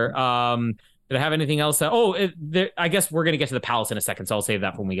here. Did I have anything else? I guess we're going to get to the palace in a second, so I'll save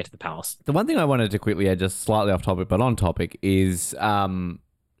that for when we get to the palace. The one thing I wanted to quickly add, just slightly off topic, but on topic, is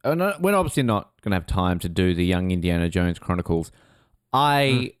we're obviously not going to have time to do the Young Indiana Jones Chronicles.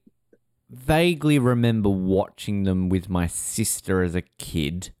 I vaguely remember watching them with my sister as a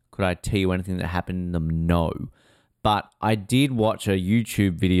kid. Could I tell you anything that happened in them? No. But I did watch a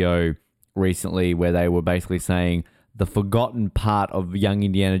YouTube video recently where they were basically saying the forgotten part of Young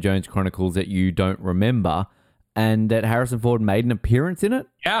Indiana Jones Chronicles that you don't remember, and that Harrison Ford made an appearance in it.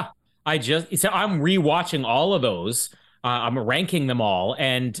 Yeah. I'm rewatching all of those. I'm ranking them all.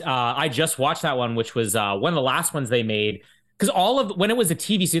 And I just watched that one, which was one of the last ones they made. Because when it was a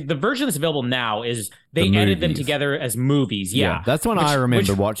TV series, the version that's available now is they edited them together as movies. Yeah. That's one I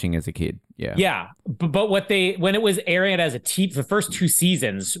remember watching as a kid. Yeah. Yeah. But when it was airing as the first 2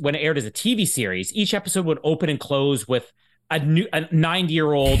 seasons, when it aired as a TV series, each episode would open and close with a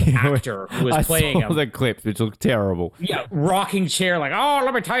 90-year-old actor who was playing him. The clips, which look terrible. Yeah. Rocking chair, like, oh,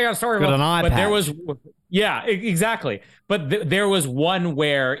 let me tell you a story. Got an eye but patch. there was, yeah, exactly. But there was one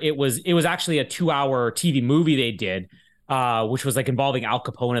where it was actually a 2-hour TV movie they did. Which was like involving Al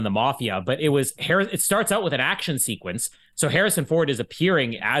Capone and the mafia, but it starts out with an action sequence. So Harrison Ford is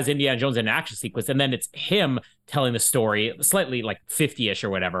appearing as Indiana Jones in an action sequence, and then it's him telling the story, slightly like 50-ish or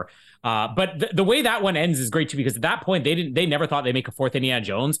whatever. But the way that one ends is great too, because at that point they never thought they'd make a 4th Indiana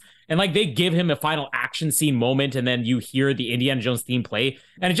Jones, and like they give him a final action scene moment, and then you hear the Indiana Jones theme play,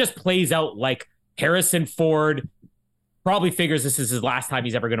 and it just plays out like Harrison Ford probably figures this is his last time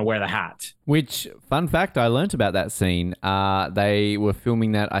he's ever going to wear the hat. Which, fun fact, I learnt about that scene. They were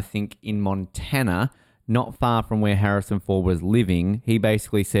filming that, I think, in Montana, not far from where Harrison Ford was living. He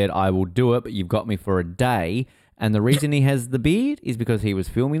basically said, I will do it, but you've got me for a day. And the reason he has the beard is because he was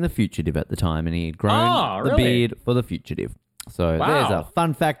filming The Fugitive at the time, and he had grown the beard for The Fugitive. So there's a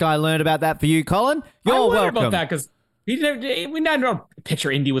fun fact I learned about that for you, Colin. You're welcome. About that because we never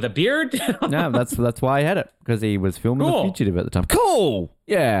picture Indy with a beard. No, that's why I had it, because he was filming The Fugitive at the time. Cool.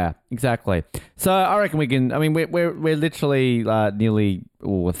 Yeah, exactly. So I reckon we can. I mean, we're literally nearly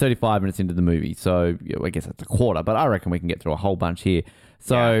 35 minutes into the movie, so I guess that's a quarter. But I reckon we can get through a whole bunch here.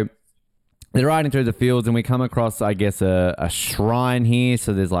 So they're riding through the fields, and we come across, I guess, a shrine here.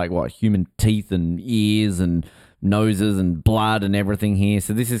 So there's like human teeth and ears and noses and blood and everything here.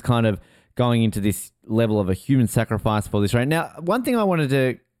 So this is kind of going into this level of a human sacrifice for this, right? Now, one thing I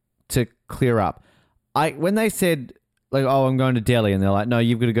wanted to clear up, when they said, like, oh, I'm going to Delhi, and they're like, no,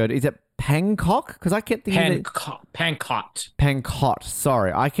 you've got to go to, is it Bangkok? Because I kept thinking Pankot.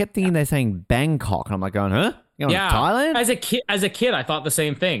 Sorry, I kept thinking they're saying Bangkok, and I'm like going, huh? You know, Thailand? As a kid, I thought the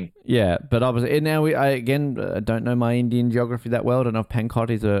same thing. Yeah, but obviously now I don't know my Indian geography that well. I don't know if Pankot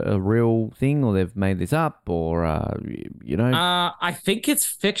is a real thing, or they've made this up, or I think it's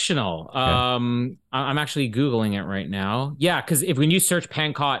fictional. Okay. I'm actually Googling it right now. Yeah, because when you search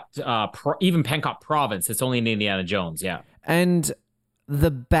Pankot, even Pankot Province, it's only in Indiana Jones. Yeah, and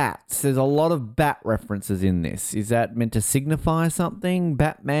the bats. There's a lot of bat references in this. Is that meant to signify something?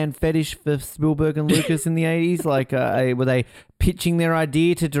 Batman fetish for Spielberg and Lucas in the 80s? Like, were they pitching their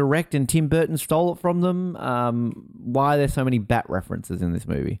idea to direct and Tim Burton stole it from them? Why are there so many bat references in this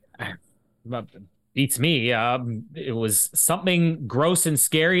movie? Beats me. It was something gross and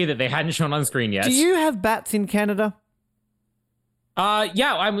scary that they hadn't shown on screen yet. Do you have bats in Canada?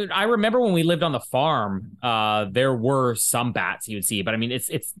 Yeah, I remember when we lived on the farm, there were some bats you would see, but I mean,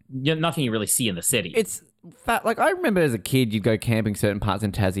 it's nothing you really see in the city. It's like, I remember as a kid, you'd go camping certain parts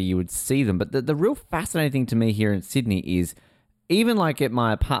in Tassie, you would see them. But the real fascinating thing to me here in Sydney is, even like at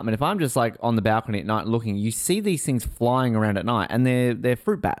my apartment, if I'm just like on the balcony at night looking, you see these things flying around at night, and they're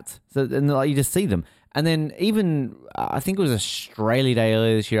fruit bats. So like, you just see them. And then even, I think it was Australia Day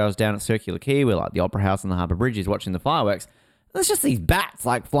earlier this year, I was down at Circular Quay, where like the Opera House and the Harbour Bridge is, watching the fireworks. There's just these bats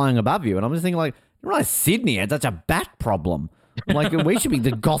like flying above you, and I'm just thinking, like, you realize Sydney had such a bat problem. Like, we should be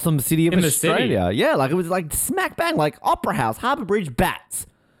the Gotham City of Australia. City. Yeah, like it was like smack bang, like Opera House, Harbour Bridge, bats.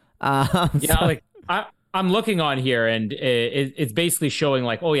 Like I'm looking on here, and it's basically showing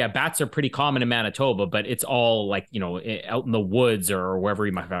like, oh yeah, bats are pretty common in Manitoba, but it's all like, out in the woods or wherever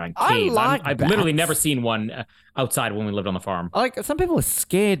you might find caves. I've literally never seen one outside when we lived on the farm. Like, some people are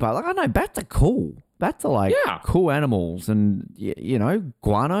scared by it. Like, I don't know, bats are cool. Bats are like cool animals, and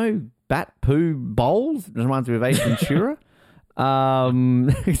guano, bat poo bowls. It reminds me of Ace Ventura.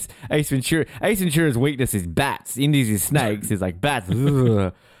 Ace Ventura's weakness is bats. Indy's is snakes. Is like bats.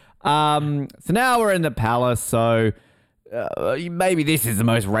 So now we're in the palace. So maybe this is the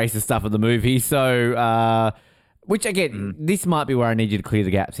most racist stuff of the movie. So, which again, this might be where I need you to clear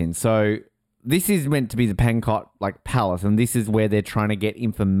the gaps in. So, this is meant to be the Pankot palace, and this is where they're trying to get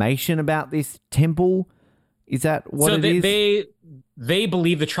information about this temple. Is that what it is? They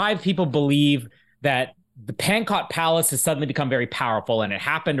believe, the tribe people believe, that the Pankot palace has suddenly become very powerful, and it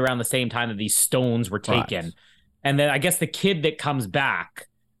happened around the same time that these stones were taken. Right. And then I guess the kid that comes back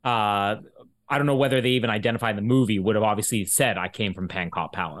I don't know whether they even identified the movie, would have obviously said, I came from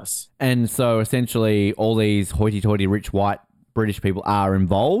Pankot Palace. And so essentially all these hoity-toity rich white British people are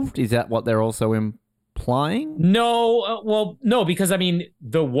involved. Is that what they're also implying? No, no, because I mean,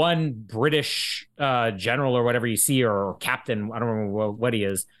 the one British general or whatever you see, or captain, I don't remember what he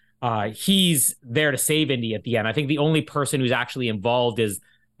is, he's there to save India at the end. I think the only person who's actually involved is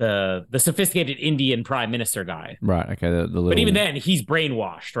the sophisticated Indian prime minister guy. Right. Okay. The little... But even then, he's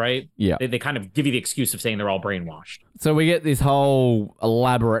brainwashed, right? Yeah. They kind of give you the excuse of saying they're all brainwashed. So we get this whole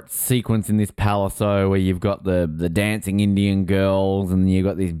elaborate sequence in this palaso where you've got the dancing Indian girls, and you've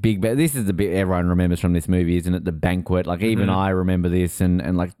got these big... This is the bit everyone remembers from this movie, isn't it? The banquet. Like, even I remember this,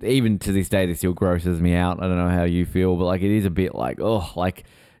 and like, even to this day, this still grosses me out. I don't know how you feel, but like, it is a bit like, oh, like,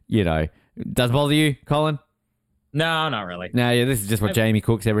 you know... Does it bother you, Colin? No, not really. No, yeah, this is just what Jamie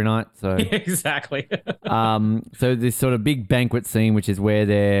cooks every night. So exactly. So this sort of big banquet scene, which is where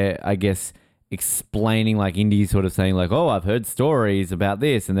they're, I guess, explaining, like, Indy's sort of saying, like, oh, I've heard stories about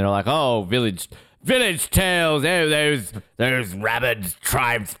this, and they're like, oh, village tales. Oh, those rabid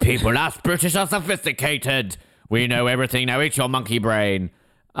tribes people. Us British are sophisticated. We know everything. Now eat your monkey brain.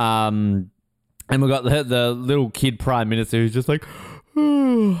 And we've got the little kid prime minister who's just like,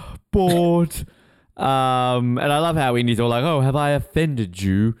 oh, bored. And I love how Indy's all like, oh, have I offended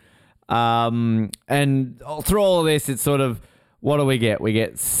you? And through all of this, it's sort of, what do we get? We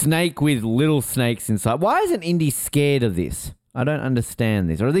get snake with little snakes inside. Why isn't Indy scared of this? I don't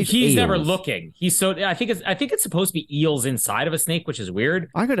understand this. Or are these He's eels? never looking. I think it's supposed to be eels inside of a snake, which is weird.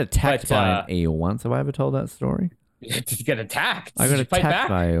 I got attacked by an eel once. Have I ever told that story? Did you get attacked? I got attacked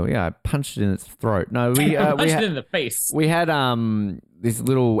by an eel. Yeah, I punched it in its throat. No, we punched it in the face. We had this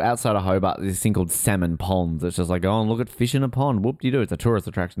little, outside of Hobart, this thing called Salmon Ponds. It's just like, go and look at fish in a pond. Whoop-de-doo. It's a tourist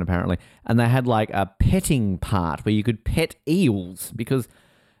attraction, apparently. And they had like a petting part where you could pet eels because,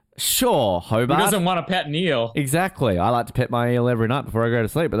 sure, Hobart. Who doesn't want to pet an eel? Exactly. I like to pet my eel every night before I go to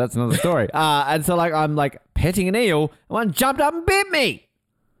sleep, but that's another story. And so like, I'm like petting an eel, and one jumped up and bit me.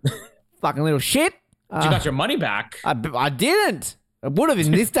 Fucking little shit. You got your money back. I didn't. I would have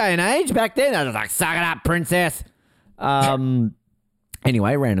in this day and age. Back then, I was like, suck it up, princess.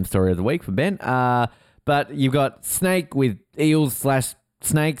 Anyway, random story of the week for Ben. But you've got snake with eels /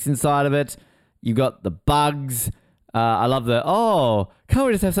 snakes inside of it. You've got the bugs. I love can't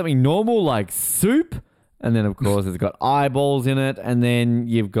we just have something normal like soup? And then, of course, it's got eyeballs in it. And then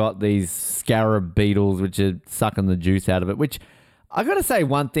you've got these scarab beetles, which are sucking the juice out of it, which I got to say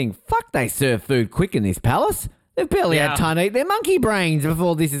one thing. Fuck, they serve food quick in this palace. They've barely had time to eat their monkey brains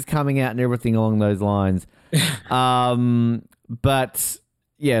before this is coming out and everything along those lines. But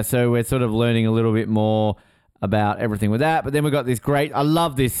yeah, so we're sort of learning a little bit more about everything with that. But then we've got this great, I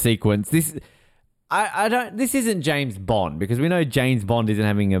love this sequence. This isn't James Bond, because we know James Bond isn't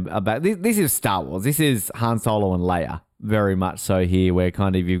having a back. This is Star Wars. This is Han Solo and Leia, very much so here, where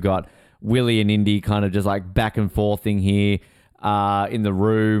kind of you've got Willie and Indy kind of just like back and forthing here in the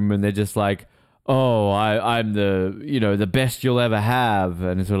room, and they're just like, oh, I'm the best you'll ever have.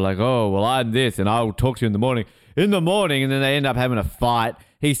 And it's sort of like, oh, well, I'm this, and I'll talk to you in the morning. And then they end up having a fight.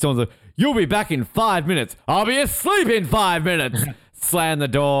 He storms like, you'll be back in 5 minutes. I'll be asleep in 5 minutes. Slam the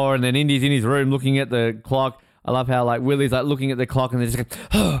door, and then Indy's in his room looking at the clock. I love how like Willie's like looking at the clock, and they're just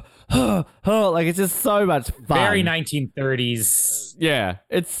like, like it's just so much fun. Very 1930s. Yeah,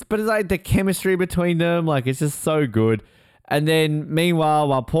 it's like the chemistry between them, like it's just so good. And then meanwhile,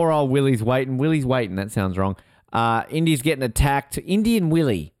 while poor old Willie's waiting, that sounds wrong. Indy's getting attacked. Indy and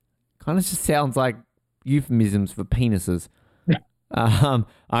Willie kind of just sounds like euphemisms for penises. I'm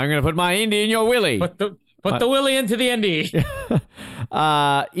going to put my Indy in your Willie. Put the Willie into the Indy.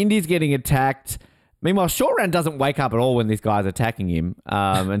 Indy's getting attacked. Meanwhile, Short Round doesn't wake up at all when this guy's attacking him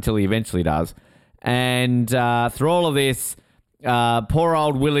until he eventually does. And through all of this, poor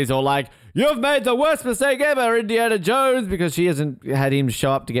old Willie's all like, you've made the worst mistake ever, Indiana Jones, because she hasn't had him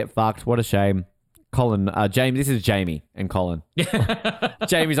show up to get fucked. What a shame. James, this is Jamie and Colin.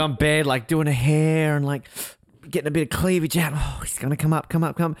 Jamie's on bed, like doing her hair and like getting a bit of cleavage out. Oh, he's going to come up.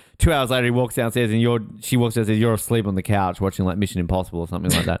 2 hours later, he walks downstairs and she walks downstairs, you're asleep on the couch watching like Mission Impossible or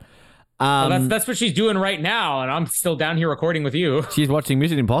something like that. Well, that's what she's doing right now, and I'm still down here recording with you. She's watching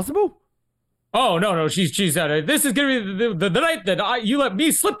Mission Impossible? Oh, no. She's this is going to be the night that you let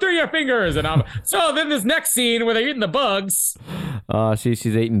me slip through your fingers. And so then this next scene where they're eating the bugs. Oh, she's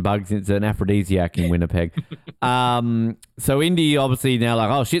eating bugs. It's an aphrodisiac in Winnipeg. So Indy obviously now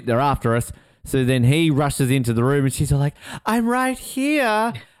like, oh shit, they're after us. So then he rushes into the room and she's like, I'm right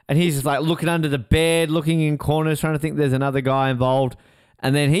here. And he's just like looking under the bed, looking in corners, trying to think there's another guy involved.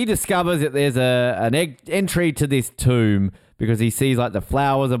 And then he discovers that there's an entry to this tomb because he sees like the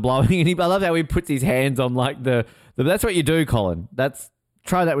flowers are blowing, and I love how he puts his hands on like the that's what you do, Colin.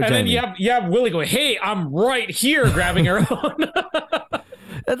 Try that with Jamie. And then you have Willie going, "Hey, I'm right here," grabbing her own.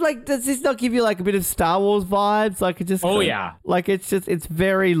 Like, does this not give you like a bit of Star Wars vibes? Like, it just like it's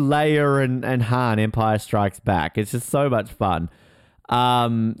very Leia and Han, Empire Strikes Back. It's just so much fun.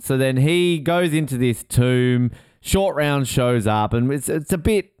 So then he goes into this tomb. Short Round shows up, and it's a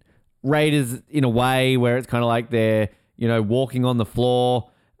bit Raiders in a way, where it's kind of like they're walking on the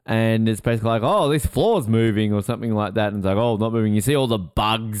floor, and it's basically like, oh, this floor's moving or something like that, and it's like, oh, not moving. You see all the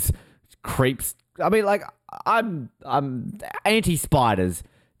bugs, creeps. I mean, like, I'm anti-spiders.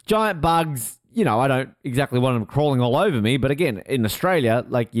 Giant bugs, I don't exactly want them crawling all over me. But again, in Australia,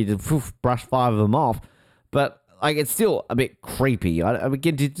 like, you just brush 5 of them off. But like, it's still a bit creepy.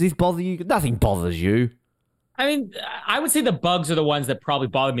 Again, did this bother you? Nothing bothers you. I mean, I would say the bugs are the ones that probably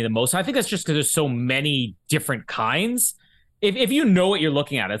bother me the most. I think that's just because there's so many different kinds. If you know what you're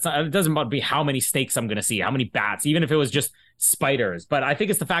looking at, it doesn't be how many snakes I'm going to see, how many bats, even if it was just spiders. But I think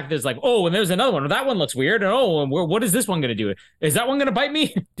it's the fact that there's like, oh, and there's another one. That one looks weird. And oh, and what is this one going to do? Is that one going to bite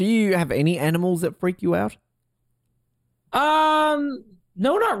me? Do you have any animals that freak you out?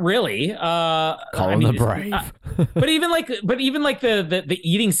 No, not really. Colin the Brave. but even like the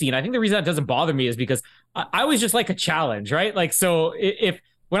eating scene, I think the reason that doesn't bother me is because I always just like a challenge, right? Like, so if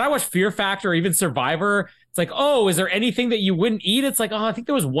when I watch Fear Factor or even Survivor, it's like, oh, is there anything that you wouldn't eat? It's like, oh, I think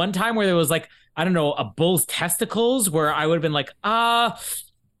there was one time where there was like, I don't know, a bull's testicles, where I would have been like,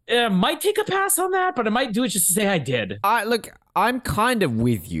 might take a pass on that, but I might do it just to say I did. Look, I'm kind of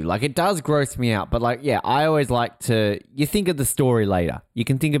with you. Like, it does gross me out, but like, yeah, I always like to. You think of the story later. You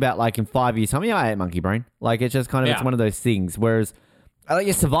can think about like in 5 years' time. Yeah, I ate monkey brain. Like, it's just kind of it's one of those things. Whereas, like,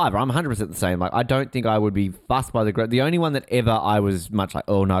 your Survivor, I'm 100% the same. Like, I don't think I would be fussed by the only one that ever I was much like,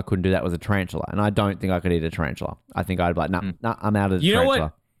 oh no, I couldn't do that was a tarantula, and I don't think I could eat a tarantula. I think I'd be like, nah, I'm out of the tarantula. You know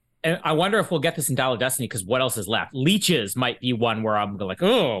what? And I wonder if we'll get this in Dial of Destiny, because what else is left? Leeches might be one where I'm like,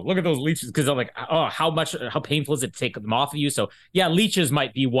 oh, look at those leeches, because I'm like, oh, how painful is it to take them off of you? So yeah, leeches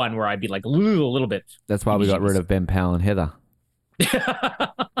might be one where I'd be like, ooh, a little bit. That's why we got rid of Ben Powell and Heather.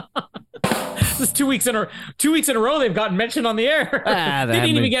 This 2 weeks in a row they've gotten mentioned on the air. They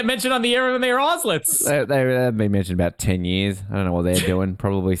didn't even get mentioned on the air when they were Oslets. They've been mentioned about 10 years. I don't know what they're doing.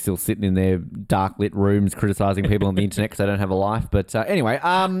 Probably still sitting in their dark lit rooms criticizing people on the internet because they don't have a life. But anyway,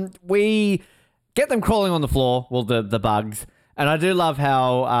 we get them crawling on the floor. Well, the bugs. And I do love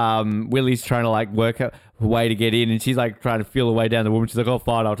how Willie's trying to like work out a way to get in, and she's like trying to feel her way down the woman. She's like, "Oh,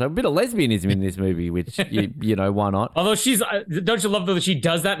 fine, I'll take a bit of lesbianism in this movie," which you know, why not? Although she's, don't you love that she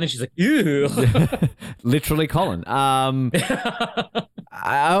does that, and then she's like, "Ew," literally, Colin. I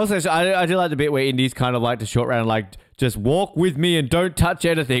do like the bit where Indy's kind of like to short round, like, just walk with me and don't touch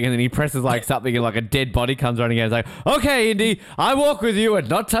anything, and then he presses like something, and like a dead body comes running in. It's like, "Okay, Indy, I walk with you and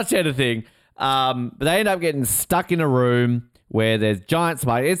not touch anything." But they end up getting stuck in a room where there's giant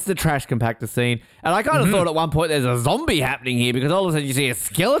spiders. It's the trash compactor scene. And I kind of thought at one point there's a zombie happening here, because all of a sudden you see a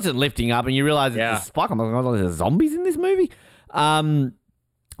skeleton lifting up and you realize it's a spike. I'm like, oh, there's zombies in this movie?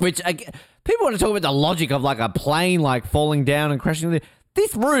 Which, people want to talk about the logic of like a plane like falling down and crashing.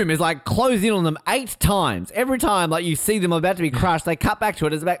 This room is like closed in on them 8 times. Every time like you see them about to be crushed, they cut back to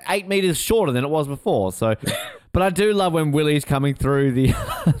it. It's about 8 meters shorter than it was before. So... But I do love when Willie's coming through the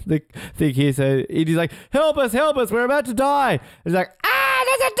thing here. So he's like, help us, we're about to die. He's like,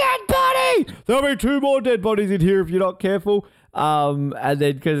 there's a dead body. There'll be 2 more dead bodies in here if you're not careful. And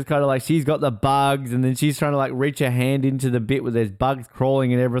then, because it's kind of like she's got the bugs, and then she's trying to like reach her hand into the bit where there's bugs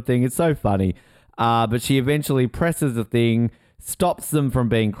crawling and everything. It's so funny. But she eventually presses the thing, stops them from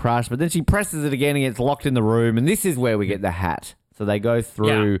being crushed, but then she presses it again and gets locked in the room. And this is where we get the hat. So they go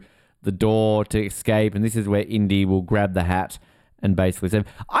through... Yeah. The door to escape, and this is where Indy will grab the hat and basically say,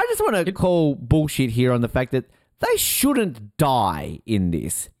 I just want to call bullshit here on the fact that they shouldn't die in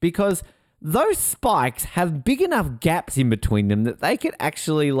this, because those spikes have big enough gaps in between them that they could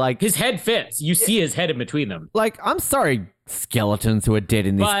actually like... His head fits. You see his head in between them. Like, I'm sorry, skeletons who are dead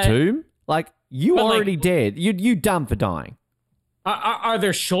in this tomb. Like, you already dead. You dumb for dying. Are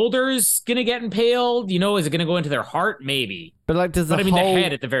their shoulders going to get impaled? You know, is it going to go into their heart? Maybe. But like, the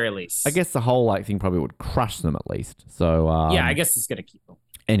head at the very least. I guess the whole like thing probably would crush them at least. So yeah, I guess it's going to keep them.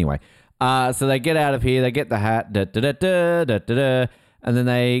 Anyway, so they get out of here. They get the hat, and then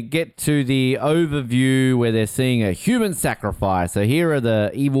they get to the overview where they're seeing a human sacrifice. So here are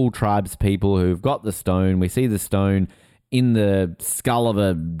the evil tribes people who've got the stone. We see the stone in the skull of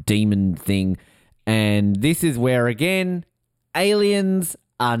a demon thing, and this is where again... aliens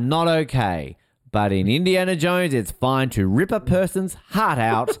are not okay, but in Indiana Jones, it's fine to rip a person's heart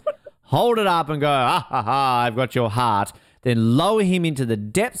out, hold it up and go, ha ha ha, I've got your heart. then lower him into the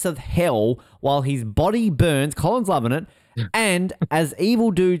depths of hell while his body burns. Colin's loving it. And as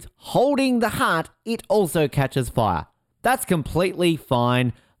evil dude's holding the heart, it also catches fire. That's completely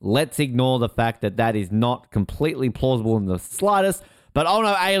fine. Let's ignore the fact that that is not completely plausible in the slightest. But oh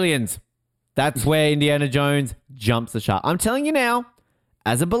no, aliens. That's where Indiana Jones jumps the shark. I'm telling you now,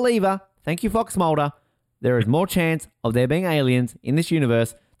 as a believer, thank you, Fox Mulder, there is more chance of there being aliens in this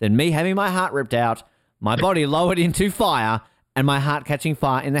universe than me having my heart ripped out, my body lowered into fire, and my heart catching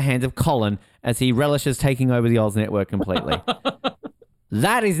fire in the hands of Colin as he relishes taking over the Oz network completely.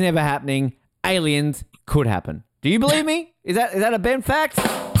 That is never happening. Aliens could happen. Do you believe me? Is that a Ben fact?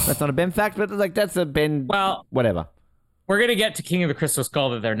 That's not a Ben fact, but like that's a Ben. Well, whatever. We're gonna get to King of the Crystal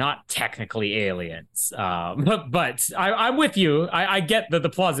Skull that they're not technically aliens, but I'm with you. I get the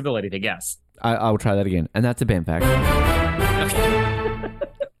plausibility thing. Yes, I will try that again, and that's a Ben fact.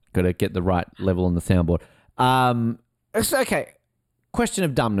 Got to get the right level on the soundboard. Okay. Question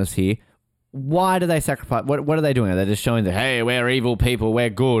of dumbness here. Why do they sacrifice? What are they doing? Are they just showing that, hey, we're evil people, we're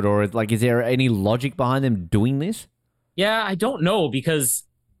good? Or like, is there any logic behind them doing this? Yeah, I don't know, because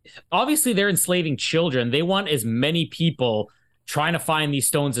obviously they're enslaving children. They want as many people trying to find these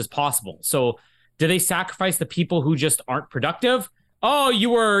stones as possible. So do they sacrifice the people who just aren't productive? Oh, you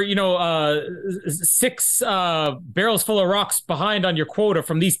were, 6 barrels full of rocks behind on your quota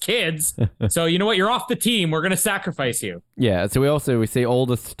from these kids. So you know what? You're off the team. We're going to sacrifice you. Yeah. So we see all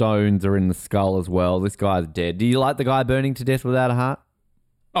the stones are in the skull as well. This guy's dead. Do you like the guy burning to death without a heart?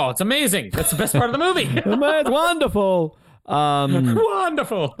 Oh, it's amazing. That's the best part of the movie. It's wonderful.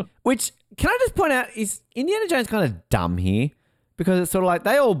 Wonderful. Which, can I just point out, is Indiana Jones kind of dumb here? Because it's sort of like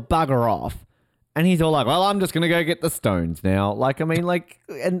they all bugger off. And he's all like, well, I'm just going to go get the stones now. Like, I mean, like,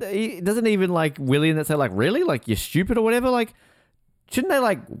 and he doesn't even like Willie and that say like, really? Like, you're stupid or whatever? Like, shouldn't they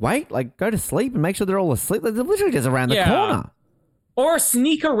like wait, like go to sleep and make sure they're all asleep? Like, they're literally just around the corner. Or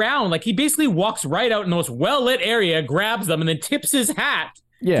sneak around. Like, he basically walks right out in the most well-lit area, grabs them, and then tips his hat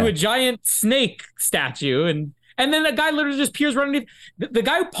to a giant snake statue. And then the guy literally just peers right underneath. The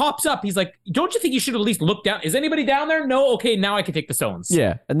guy who pops up, he's like, don't you think you should at least look down? Is anybody down there? No? Okay, now I can take the stones.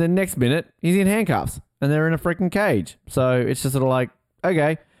 Yeah. And then next minute, he's in handcuffs and they're in a freaking cage. So it's just sort of like,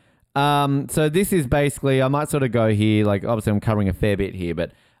 okay. So this is basically, I might sort of go here. Like, obviously, I'm covering a fair bit here,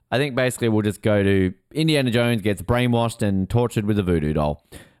 but I think basically we'll just go to Indiana Jones gets brainwashed and tortured with a voodoo doll.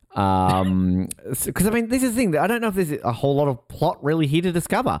 Because, I mean, this is the thing. I don't know if there's a whole lot of plot really here to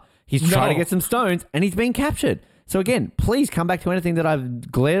discover. He's trying to get some stones and he's being captured. So again, please come back to anything that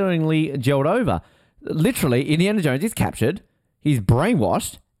I've glaringly gelled over. Literally, Indiana Jones is captured. He's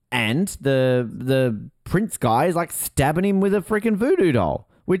brainwashed, and the prince guy is like stabbing him with a freaking voodoo doll.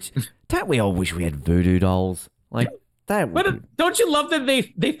 Which, don't we all wish we had voodoo dolls? Like that. But don't you love that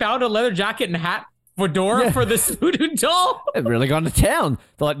they found a leather jacket and hat fedora for this voodoo doll? They've really gone to town.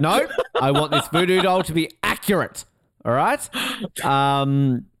 They're like, no, I want this voodoo doll to be accurate. All right.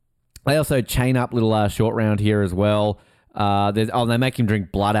 They also chain up little Short Round here as well. They make him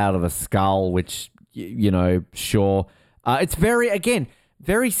drink blood out of a skull, which, sure. It's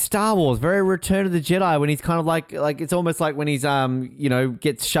very Star Wars, very Return of the Jedi, when he's kind of like it's almost like when he's,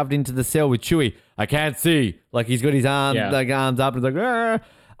 gets shoved into the cell with Chewie. I can't see. Like, he's got his arms up and it's like, argh.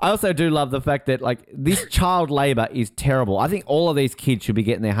 I also do love the fact that, like, this child labor is terrible. I think all of these kids should be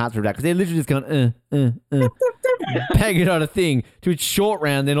getting their hearts ripped out because they're literally just going, banging on a thing to its Short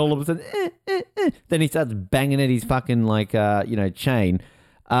Round. Then all of a sudden, then he starts banging at his fucking, chain.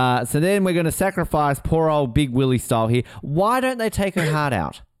 So then we're going to sacrifice poor old Big Willie style here. Why don't they take her heart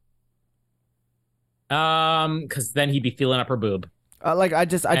out? Because then he'd be feeling up her boob. I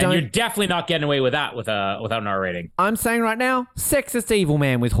don't. You're definitely not getting away with that without an R rating. I'm saying right now, sexist evil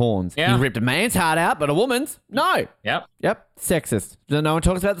man with horns. Yeah. He ripped a man's heart out, but a woman's no. Yep. Sexist. No one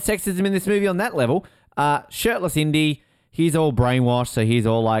talks about the sexism in this movie on that level. Shirtless Indy, he's all brainwashed, so he's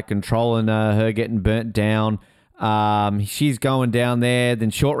all like controlling her getting burnt down. She's going down there. Then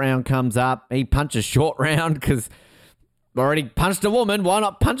Short Round comes up. He punches Short Round because already punched a woman. Why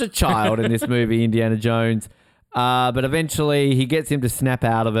not punch a child in this movie, Indiana Jones? But eventually he gets him to snap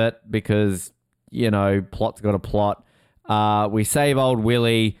out of it because, plot's got a plot. We save old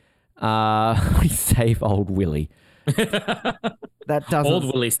Willie. That doesn't... Old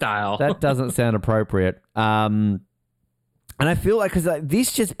Willie style. That doesn't sound appropriate. And I feel like, because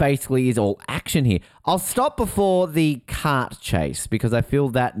this just basically is all action here. I'll stop before the cart chase because I feel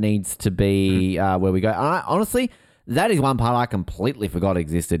that needs to be where we go. And honestly... that is one part I completely forgot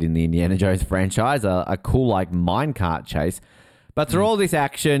existed in the Indiana Jones franchise, a cool, like, minecart chase. But through all this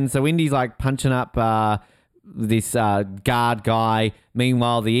action, so Indy's, like, punching up this guard guy.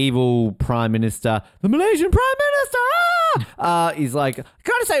 Meanwhile, the evil Prime Minister, the Malaysian Prime Minister, He's like, can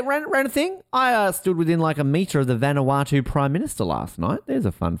I just say, random thing? I stood within like a metre of the Vanuatu Prime Minister last night. There's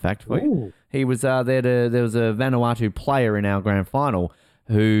a fun fact for you. Ooh. He was there was a Vanuatu player in our grand final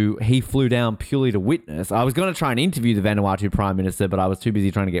who he flew down purely to witness. I was going to try and interview the Vanuatu Prime Minister, but I was too busy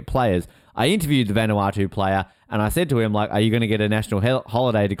trying to get players. I interviewed the Vanuatu player, and I said to him, like, are you going to get a national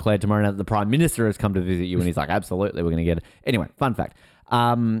holiday declared tomorrow now that the Prime Minister has come to visit you? And he's like, absolutely, we're going to get it. Anyway, fun fact.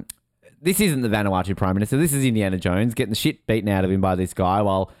 This isn't the Vanuatu Prime Minister. This is Indiana Jones getting the shit beaten out of him by this guy.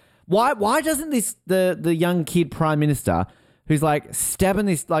 Why doesn't the young kid Prime Minister who's like stabbing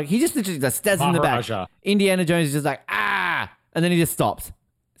this, like, he just literally just stabs in the back. Indiana Jones is just like, and then he just stops.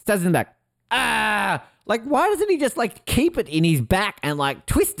 Stabs in the back. Like, why doesn't he just, like, keep it in his back and, like,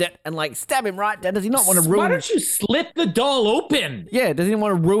 twist it and, like, stab him right down? Does he not want to ruin... Why don't you slip the doll open? Yeah, does he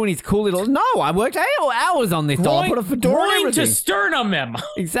want to ruin his cool little... No, I worked hours on this doll. I put a fedora and everything. To sternum him.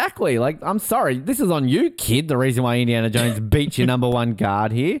 Exactly. Like, I'm sorry. This is on you, kid, the reason why Indiana Jones beat your number one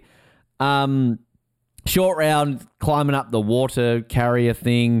guard here. Short round, climbing up the water carrier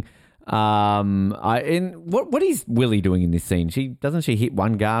thing. What is Willie doing in this scene? Doesn't she hit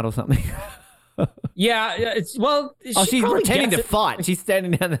one guard or something? Yeah, she's pretending to fight. She's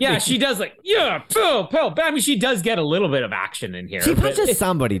standing down there. Yeah, she does pow. But I mean, she does get a little bit of action in here. She punches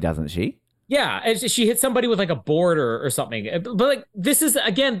somebody, doesn't she? Yeah, and she hits somebody with like a board or something. But like, this is,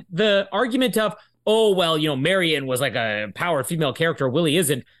 again, the argument of, oh, well, Marion was like a power female character. Willie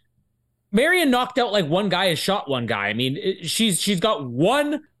isn't. Marion knocked out like one guy and shot one guy. I mean, she's got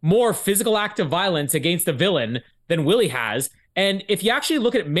one more physical act of violence against the villain than Willie has. And if you actually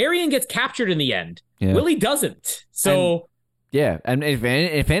look at it, Marion gets captured in the end. Yeah. Willie doesn't. So, and if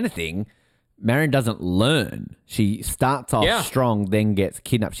anything, Marion doesn't learn. She starts off strong, then gets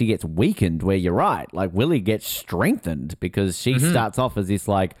kidnapped. She gets weakened, where you're right. Like, Willie gets strengthened because she starts off as this,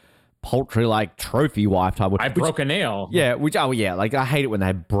 like, paltry, like, trophy wife type. I broke a nail. Yeah, like, I hate it when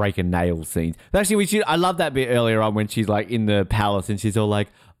they break a nail scenes. But actually, I love that bit earlier on when she's, like, in the palace and she's all like,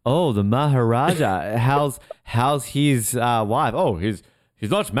 oh, the Maharaja, how's his wife? Oh, he's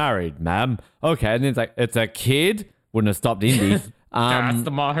not married, ma'am. Okay, and then it's like, it's a kid. Wouldn't have stopped Indy. That's the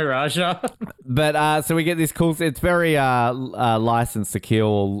Maharaja. But so we get this cool. It's very licensed to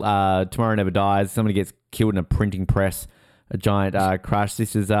kill. Tomorrow Never Dies. Somebody gets killed in a printing press. A giant crush.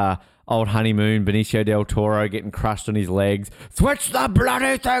 This is old honeymoon Benicio del Toro getting crushed on his legs. Switch the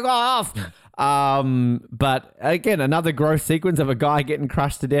bloody thing off. But again, another gross sequence of a guy getting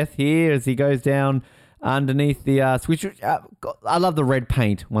crushed to death here as he goes down underneath the switch. I love the red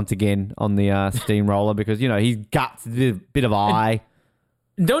paint once again on the steamroller because, his guts, a bit of eye.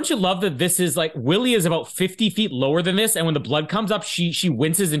 Don't you love that this is like, Willie is about 50 feet lower than this, and when the blood comes up, she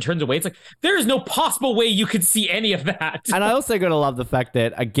winces and turns away. It's like, there is no possible way you could see any of that. And I also got to love the fact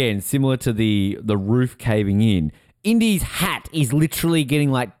that, again, similar to the roof caving in, Indy's hat is literally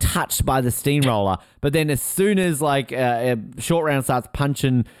getting, like, touched by the steamroller. But then as soon as, like, Short Round starts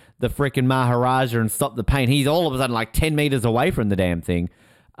punching the freaking Maharaja and stop the paint, he's all of a sudden, like, 10 meters away from the damn thing.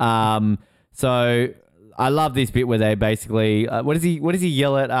 So I love this bit where they basically, what does he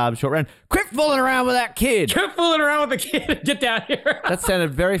yell at Short Round? Quit fooling around with that kid. Quit fooling around with the kid. Get down here. That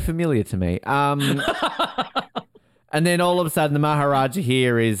sounded very familiar to me. And then all of a sudden the Maharaja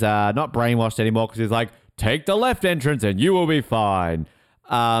here is not brainwashed anymore because he's like, take the left entrance and you will be fine.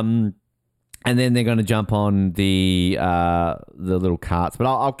 And then they're going to jump on the little carts. But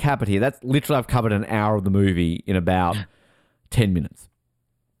I'll cap it here. That's literally, I've covered an hour of the movie in about 10 minutes.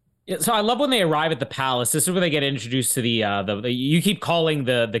 So I love when they arrive at the palace. This is where they get introduced to the you keep calling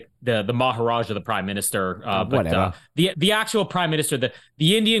the Maharaja the prime minister, whatever. The actual prime minister, the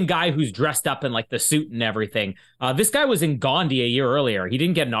Indian guy who's dressed up in like the suit and everything. This guy was in Gandhi a year earlier. He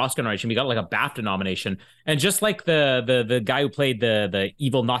didn't get an Oscar nomination. He got like a BAFTA nomination. And just like the guy who played the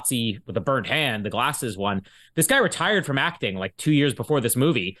evil Nazi with the burnt hand, the glasses one, this guy retired from acting like 2 years before this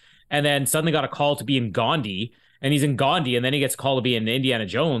movie, and then suddenly got a call to be in Gandhi. And he's in Gandhi, and then he gets called to be in Indiana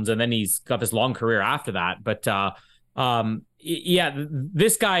Jones, and then he's got this long career after that. But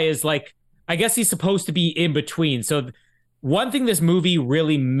this guy is like, I guess he's supposed to be in between. So one thing this movie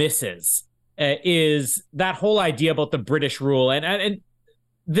really misses is that whole idea about the British rule. And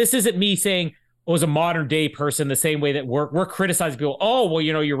this isn't me saying, oh, as a modern day person, the same way that we're criticizing people. Oh, well,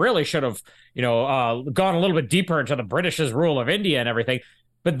 you really should have, gone a little bit deeper into the British's rule of India and everything.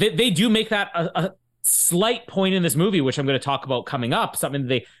 But they do make that a slight point in this movie, which I'm going to talk about coming up, something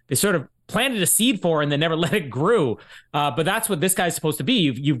they sort of planted a seed for and then never let it grow. But that's what this guy's supposed to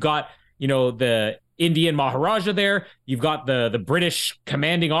be. You've got, the Indian Maharaja there. You've got the British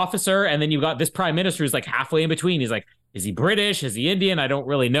commanding officer. And then you've got this prime minister who's like halfway in between. He's like, is he British? Is he Indian? I don't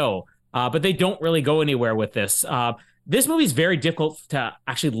really know. But they don't really go anywhere with this. this movie's very difficult to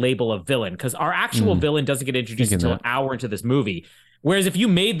actually label a villain because our actual villain doesn't get introduced until an hour into this movie. Whereas if you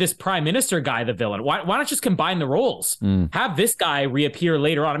made this prime minister guy the villain, why not just combine the roles? Have this guy reappear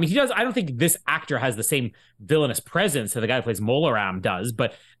later on. I mean, I don't think this actor has the same villainous presence that the guy who plays Molaram does,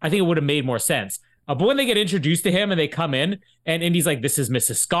 but I think it would have made more sense. But when they get introduced to him and they come in, and Indy's like, this is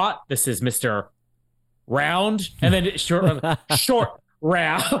Mrs. Scott, this is Mr. Round, and then short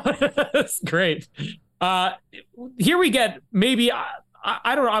round. That's great. Here we get maybe,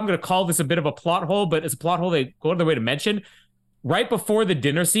 I don't know, I'm going to call this a bit of a plot hole, but it's a plot hole they go to their way to mention. Right before the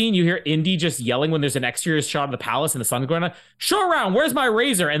dinner scene, you hear Indy just yelling when there's an exterior shot of the palace and the sun's going on, "Short Round, where's my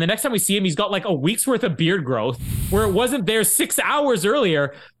razor?" And the next time we see him, he's got like a week's worth of beard growth where it wasn't there 6 hours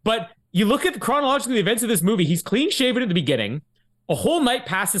earlier. But you look at chronologically the events of this movie, he's clean shaven at the beginning. A whole night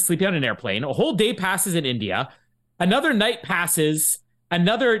passes sleeping on an airplane. A whole day passes in India. Another night passes.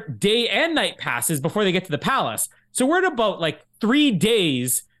 Another day and night passes before they get to the palace. So we're at about like 3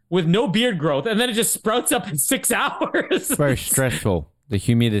 days with no beard growth, and then it just sprouts up in 6 hours. It's very stressful. The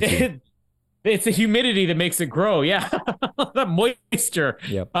humidity. It's the humidity that makes it grow. Yeah. The moisture.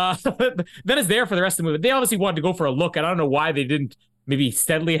 Yep. Then it's there for the rest of the movie. They obviously wanted to go for a look. And I don't know why they didn't maybe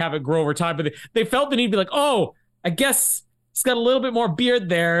steadily have it grow over time, but they felt the need to be like, oh, I guess he's got a little bit more beard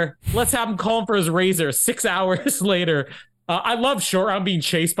there. Let's have him call him for his razor 6 hours later. I love Short Round being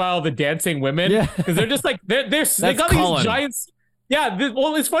chased by all the dancing women because they're just like, they got these giants. Yeah,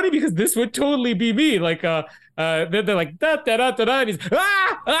 well, it's funny because this would totally be me. Like, they're like da da da da da, and he's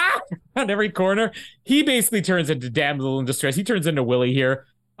on every corner. He basically turns into damsel in distress. He turns into Willie here.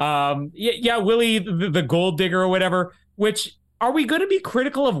 Willie, the gold digger or whatever. Which are we going to be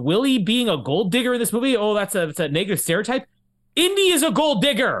critical of Willie being a gold digger in this movie? Oh, that's a negative stereotype. Indy is a gold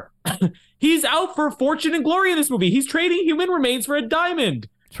digger. He's out for fortune and glory in this movie. He's trading human remains for a diamond.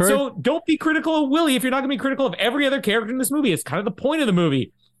 True. So don't be critical of Willie if you're not going to be critical of every other character in this movie. It's kind of the point of the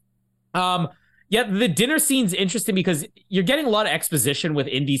movie. The dinner scene's interesting because you're getting a lot of exposition with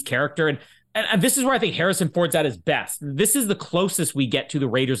Indy's character. And this is where I think Harrison Ford's at his best. This is the closest we get to the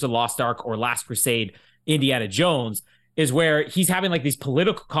Raiders of the Lost Ark or Last Crusade Indiana Jones, is where he's having like these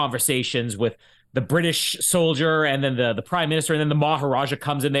political conversations with the British soldier and then the prime minister, and then the Maharaja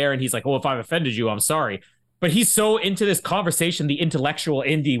comes in there and he's like, oh, if I've offended you, I'm sorry. But he's so into this conversation, the intellectual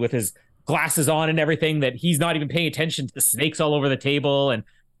Indy with his glasses on and everything, that he's not even paying attention to the snakes all over the table and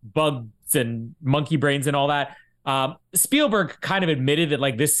bugs and monkey brains and all that. Spielberg kind of admitted that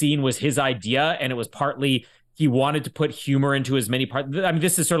like this scene was his idea, and it was partly he wanted to put humor into as many parts. I mean,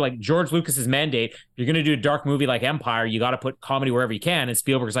 this is sort of like George Lucas's mandate. If you're going to do a dark movie like Empire, you got to put comedy wherever you can. And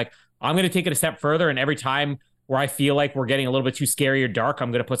Spielberg's like, I'm going to take it a step further. And every time where I feel like we're getting a little bit too scary or dark,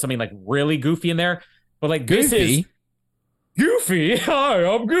 I'm going to put something like really goofy in there. But like Goofy? This is Goofy. Hi,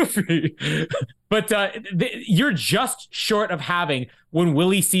 I'm Goofy. But you're just short of having when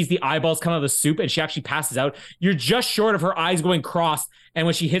Willie sees the eyeballs come out of the soup and she actually passes out. You're just short of her eyes going crossed. And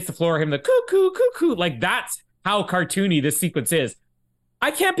when she hits the floor, him the cuckoo, cuckoo. Like that's how cartoony this sequence is.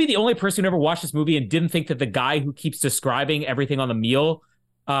 I can't be the only person who ever watched this movie and didn't think that the guy who keeps describing everything on the meal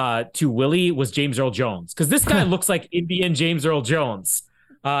to Willie was James Earl Jones. Because this guy looks like Indian James Earl Jones.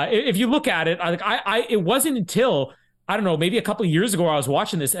 If you look at it, it wasn't until, I don't know, maybe a couple of years ago I was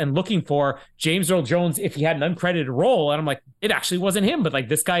watching this and looking for James Earl Jones if he had an uncredited role, and I'm like, it actually wasn't him, but like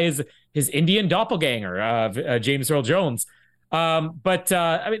this guy is his Indian doppelganger, James Earl Jones. I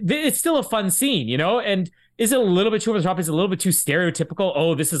mean, it's still a fun scene, you know, and is it a little bit too over the top? Is it a little bit too stereotypical?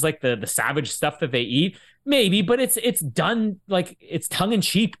 Oh, this is like the savage stuff that they eat, maybe, but it's done like it's tongue in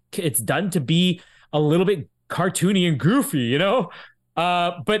cheek. It's done to be a little bit cartoony and goofy, you know.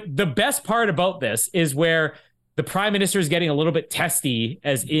 But the best part about this is where the prime minister is getting a little bit testy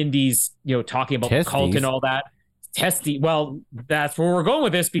as Indy's, you know, talking about the cult and all that. Testy. Well, that's where we're going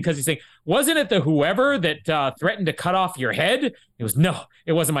with this, because he's saying, wasn't it the whoever that threatened to cut off your head? He goes, no,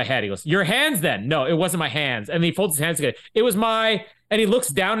 it wasn't my head. He goes, your hands then? No, it wasn't my hands. And he folds his hands together. It was my, and he looks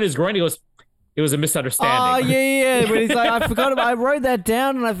down at his groin. He goes, it was a misunderstanding. Oh, yeah. When he's like, I wrote that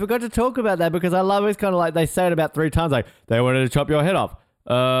down and I forgot to talk about that because I love it's kind of like they say it about 3 times. Like, they wanted to chop your head off.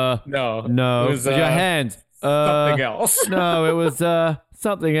 No. It was your hands. Something else. No, it was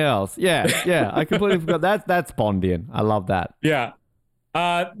something else. Yeah. I completely forgot. That's Bondian. I love that. Yeah.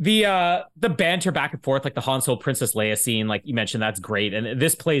 The banter back and forth, like the Han Solo Princess Leia scene, like you mentioned, that's great. And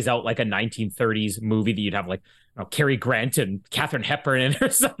this plays out like a 1930s movie that you'd have like, you know, Cary Grant and Katharine Hepburn in or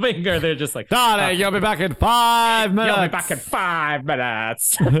something, or they're just like, darling, you'll be back in 5 minutes. You'll be back in 5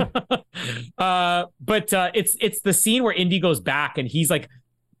 minutes. But it's the scene where Indy goes back and he's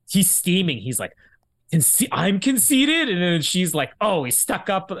steaming. He's like, I'm conceited. And then she's like, oh, he's stuck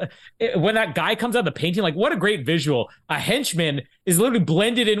up. When that guy comes out of the painting, like, what a great visual. A henchman is literally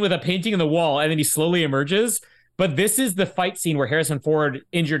blended in with a painting in the wall, and then he slowly emerges. But this is the fight scene where Harrison Ford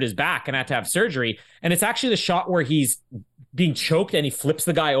injured his back and had to have surgery. And it's actually the shot where he's being choked and he flips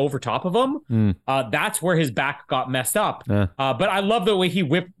the guy over top of him. That's where his back got messed up. But I love the way he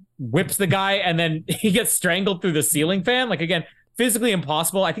whips the guy and then he gets strangled through the ceiling fan. Like, again, physically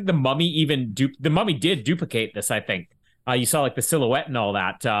impossible. I think the Mummy did duplicate this, I think. You saw like the silhouette and all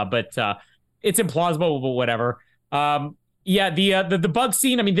that. But it's implausible, but whatever. The bug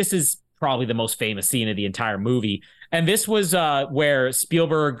scene, I mean, this is probably the most famous scene of the entire movie. And this was where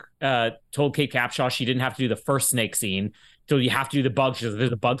Spielberg told Kate Capshaw she didn't have to do the first snake scene. So you have to do the bug. She says,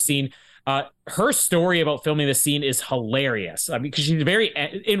 there's a bug scene. Her story about filming this scene is hilarious. I mean, because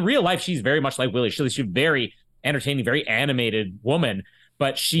in real life, she's very much like Willie. She's a very entertaining, very animated woman.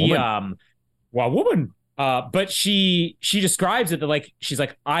 But but she describes it that, like, she's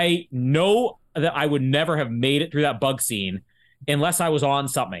like, I know that I would never have made it through that bug scene unless I was on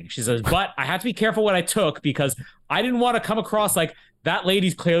something. She says, but I had to be careful what I took because I didn't want to come across like that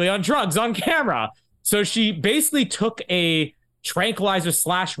lady's clearly on drugs on camera. So she basically took a tranquilizer /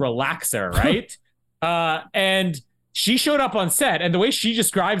 relaxer, right? And she showed up on set, and the way she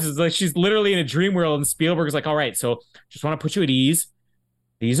describes is like she's literally in a dream world, and Spielberg is like, all right, so just want to put you at ease.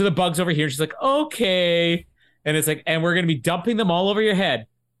 These are the bugs over here. And she's like, okay. And it's like, and we're going to be dumping them all over your head.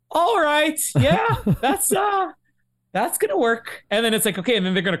 All right. Yeah, that's going to work. And then it's like, okay. And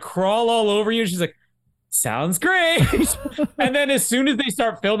then they're going to crawl all over you. And she's like, sounds great. And then as soon as they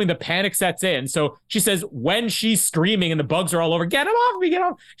start filming, the panic sets in. So she says when she's screaming and the bugs are all over, get him off me, get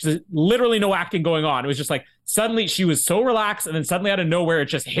off. She says literally no acting going on. It was just like suddenly she was so relaxed, and then suddenly out of nowhere it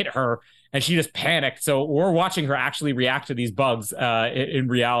just hit her and she just panicked. So we're watching her actually react to these bugs in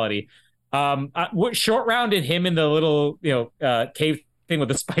reality. Short Round and him in the little cave thing with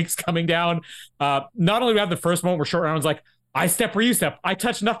the spikes coming down. Not only do we have the first moment where Short Round's like, I step where you step. I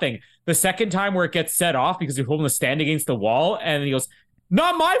touch nothing. The second time where it gets set off because you're holding the stand against the wall, and he goes,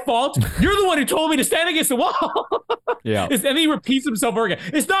 not my fault. You're the one who told me to stand against the wall. Yeah. And then he repeats himself over again.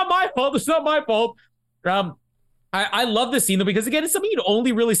 It's not my fault. It's not my fault. I love this scene though, because again, it's something you'd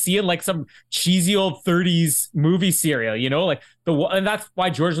only really see in like some cheesy old 30s movie serial, like and that's why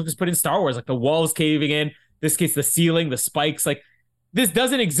George Lucas put in Star Wars, like the walls caving in, this case, the ceiling, the spikes, like this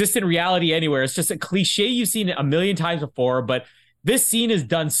doesn't exist in reality anywhere. It's just a cliche you've seen a million times before, but this scene is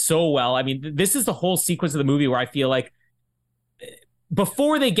done so well. I mean, this is the whole sequence of the movie where I feel like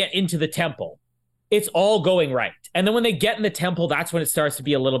before they get into the temple, it's all going right. And then when they get in the temple, that's when it starts to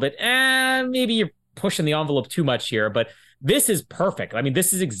be a little bit, maybe you're pushing the envelope too much here, but this is perfect. I mean,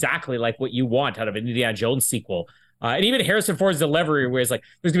 this is exactly like what you want out of an Indiana Jones sequel. And even Harrison Ford's delivery, where it's like,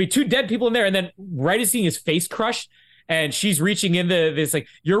 there's gonna be 2 dead people in there, and then right as seeing his face crushed, and she's reaching into this, like,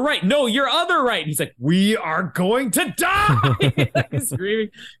 you're right. No, you're other right. And he's like, we are going to die. He's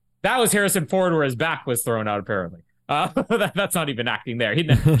screaming. That was Harrison Ford where his back was thrown out, apparently. That's not even acting there.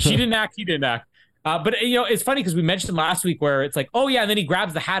 She didn't act. He didn't act. But, it's funny because we mentioned last week where it's like, oh, yeah. And then he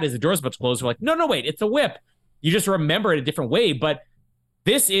grabs the hat as the door's about to close. We're like, no, wait. It's a whip. You just remember it a different way. But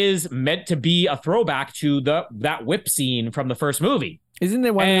this is meant to be a throwback to that whip scene from the first movie. Isn't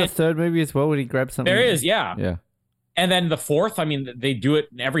there one in the third movie as well where he grabs something? There is, yeah. Yeah. And then the fourth, I mean, they do it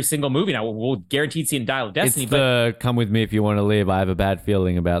in every single movie now. We'll guaranteed see in Dial of Destiny. It's the come with me if you want to live. I have a bad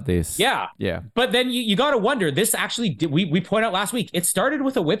feeling about this. Yeah. Yeah. But then you got to wonder, this actually, we point out last week, it started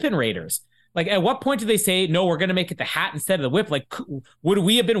with a whip in Raiders. Like, at what point did they say, no, we're going to make it the hat instead of the whip? Like, would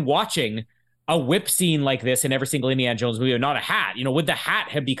we have been watching a whip scene like this in every single Indiana Jones movie, or not a hat? Would the hat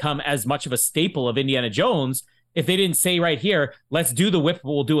have become as much of a staple of Indiana Jones if they didn't say right here, let's do the whip,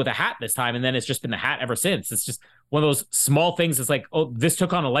 but we'll do it with a hat this time? And then it's just been the hat ever since. It's just one of those small things. It's like, oh, this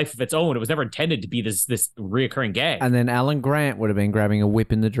took on a life of its own. It was never intended to be this reoccurring gag. And then Alan Grant would have been grabbing a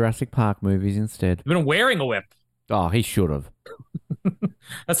whip in the Jurassic Park movies instead. He'd been wearing a whip. Oh, he should have.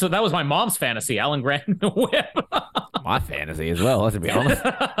 That was my mom's fantasy, Alan Grant in a whip. My fantasy as well, let's be honest.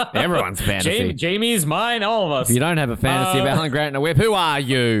 Everyone's fantasy. Jamie's, mine, all of us. If you don't have a fantasy of Alan Grant in a whip, who are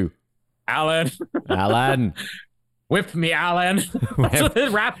you? Alan. Whip me, Alan. That's what the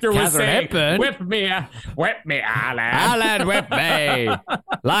raptor was saying. Hepburn. Whip me, Alan. Alan, whip me.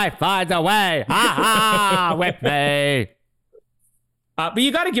 Life finds a way. Ha ha, whip me. But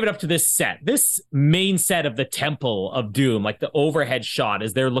you got to give it up to this set. This main set of the Temple of Doom, like the overhead shot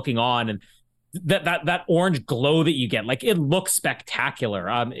as they're looking on, and that orange glow that you get, like, it looks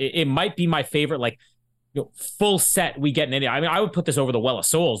spectacular. It might be my favorite, like, full set we get in India. I mean, I would put this over the Well of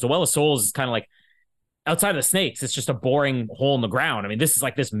Souls. The Well of Souls is kind of like, outside of the snakes, it's just a boring hole in the ground. I mean, this is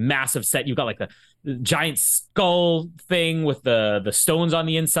like this massive set. You've got like the giant skull thing with the stones on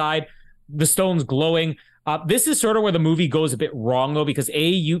the inside, the stones glowing. This is sort of where the movie goes a bit wrong, though, because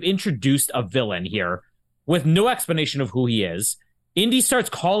you've introduced a villain here with no explanation of who he is. Indy starts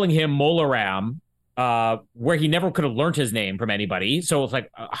calling him Molaram, where he never could have learned his name from anybody. So it's like,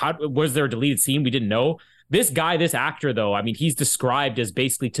 how was there a deleted scene? We didn't know. This guy, this actor, though, I mean, he's described as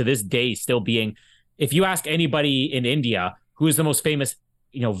basically to this day still being, if you ask anybody in India who is the most famous,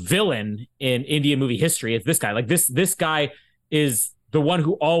 villain in Indian movie history, it's this guy. Like this guy is the one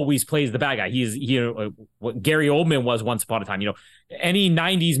who always plays the bad guy. He's what Gary Oldman was once upon a time. Any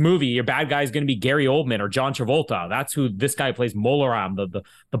 90s movie, your bad guy is going to be Gary Oldman or John Travolta. That's who this guy plays. Molaram,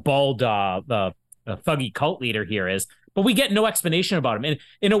 the bald, the thuggy cult leader here is. But we get no explanation about him. And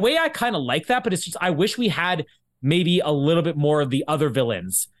in a way, I kind of like that. But it's just, I wish we had maybe a little bit more of the other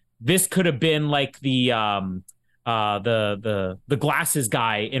villains. This could have been like the glasses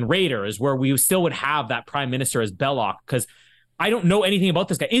guy in Raiders, where we still would have that prime minister as Belloc, because I don't know anything about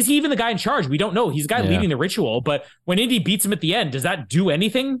this guy. Is he even the guy in charge? We don't know. He's the guy leading the ritual, but when Indy beats him at the end, does that do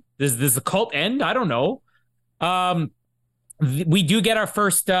anything? Does the cult end? I don't know. We do get our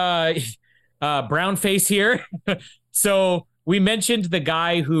first brown face here. So we mentioned the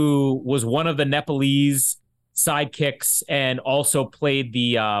guy who was one of the Nepalese sidekicks and also played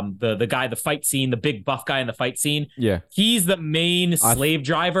the guy, the fight scene, the big buff guy in the fight scene. Yeah. He's the main slave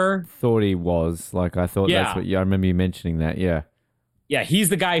driver. Thought he was. Like, I thought that's what, I remember you mentioning that. Yeah. Yeah, he's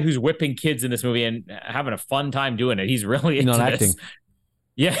the guy who's whipping kids in this movie and having a fun time doing it. He's really into not this. acting.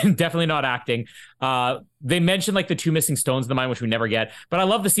 Yeah, definitely not acting. They mentioned like the 2 missing stones in the mine, which we never get. But I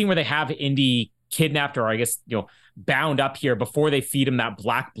love the scene where they have Indy kidnapped, or I guess, bound up here before they feed him that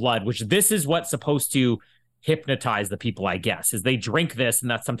black blood, which this is what's supposed to hypnotize the people, I guess, is they drink this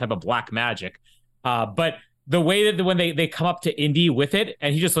and that's some type of black magic. But the way that when they come up to Indy with it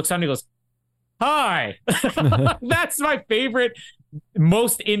and he just looks down and he goes, "Hi." That's my favorite,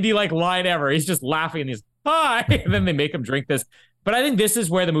 most Indy-like line ever. He's just laughing and he's, "Hi." And then they make him drink this. But I think this is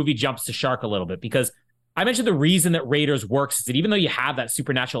where the movie jumps the shark a little bit, because I mentioned the reason that Raiders works is that even though you have that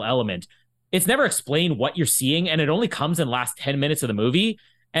supernatural element, it's never explained what you're seeing, and it only comes in the last 10 minutes of the movie.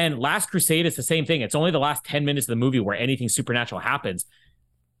 And Last Crusade is the same thing. It's only the last 10 minutes of the movie where anything supernatural happens.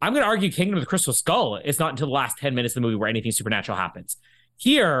 I'm going to argue Kingdom of the Crystal Skull, it's not until the last 10 minutes of the movie where anything supernatural happens.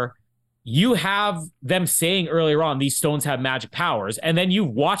 Here, you have them saying earlier on, these stones have magic powers, and then you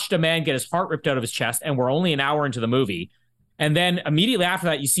watched a man get his heart ripped out of his chest, and we're only an hour into the movie. And then immediately after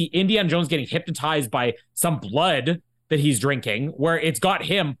that, you see Indiana Jones getting hypnotized by some blood that he's drinking, where it's got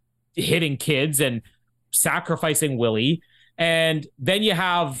him hitting kids and sacrificing Willie. And then you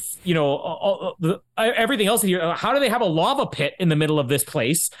have, everything else here. How do they have a lava pit in the middle of this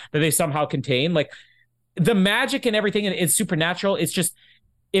place that they somehow contain? Like, the magic and everything, and it's supernatural. It's just,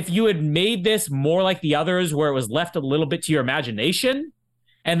 if you had made this more like the others, where it was left a little bit to your imagination,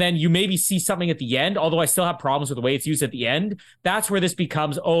 and then you maybe see something at the end, although I still have problems with the way it's used at the end, that's where this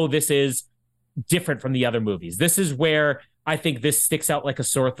becomes, this is different from the other movies. This is where I think this sticks out like a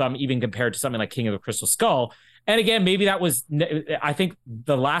sore thumb, even compared to something like King of the Crystal Skull. And again, maybe that was, I think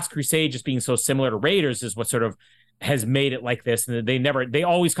the Last Crusade just being so similar to Raiders is what sort of has made it like this. And they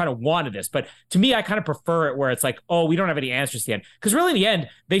always kind of wanted this. But to me, I kind of prefer it where it's like, we don't have any answers at the end. Because really in the end,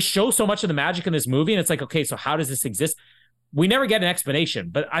 they show so much of the magic in this movie. And it's like, okay, so how does this exist? We never get an explanation.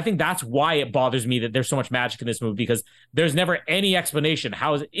 But I think that's why it bothers me that there's so much magic in this movie, because there's never any explanation.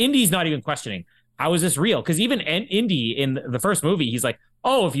 Indy's not even questioning, how is this real? Because even Indy in the first movie, he's like,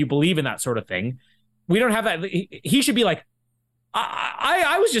 if you believe in that sort of thing. We don't have that. He should be like,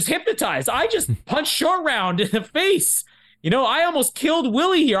 I was just hypnotized. I just punched Short Round in the face. I almost killed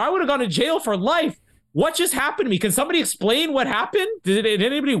Willie here. I would have gone to jail for life. What just happened to me? Can somebody explain what happened? Did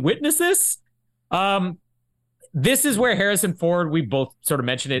anybody witness this? This is where Harrison Ford, we both sort of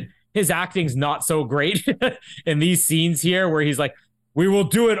mentioned it, his acting's not so great in these scenes here where he's like, "We will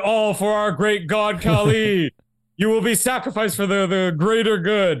do it all for our great God, Kali. You will be sacrificed for the greater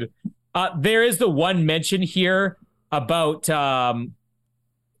good." There is the one mention here about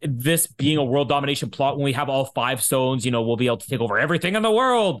this being a world domination plot. When we have all 5 stones, we'll be able to take over everything in the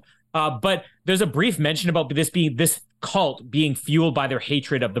world. But there's a brief mention about this cult being fueled by their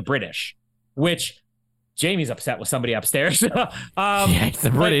hatred of the British, which Jamie's upset with somebody upstairs. It's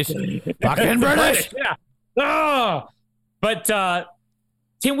the British. Fucking British. Yeah. But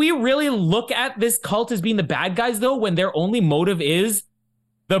can we really look at this cult as being the bad guys, though, when their only motive is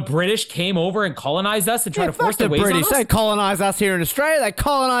the British came over and colonized us and tried to force their ways British. on us? They colonized us here in Australia. They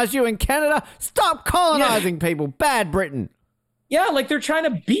colonized you in Canada. Stop colonizing people. Bad Britain. Yeah, like they're trying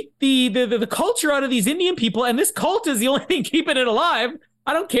to beat the culture out of these Indian people, and this cult is the only thing keeping it alive.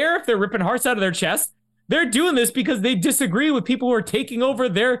 I don't care if they're ripping hearts out of their chest. They're doing this because they disagree with people who are taking over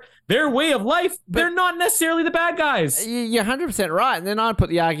their way of life. They're not necessarily the bad guys. You're 100% right. And then I'd put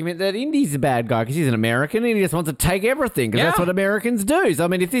the argument that Indy's a bad guy because he's an American and he just wants to take everything because that's what Americans do. So, I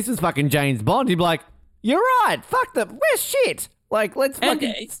mean, if this was fucking James Bond, he'd be like, you're right. Fuck them. We're shit. Like, let's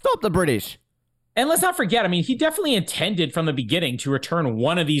fucking stop the British. And let's not forget, I mean, he definitely intended from the beginning to return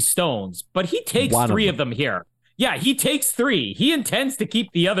one of these stones, but he takes three of them here. Yeah, he takes 3. He intends to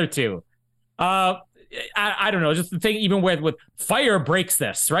keep the other 2. I don't know, just the thing, even with fire breaks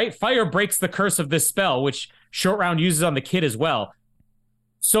this, right? Fire breaks the curse of this spell, which Short Round uses on the kid as well.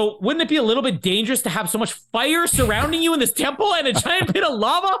 So wouldn't it be a little bit dangerous to have so much fire surrounding you in this temple and a giant pit of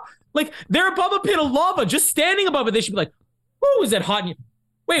lava? Like, they're above a pit of lava, just standing above it. They should be like, "Whoa, is that hot?"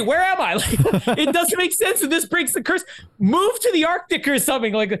 Wait, where am I? Like, it doesn't make sense. And this breaks the curse. Move to the Arctic or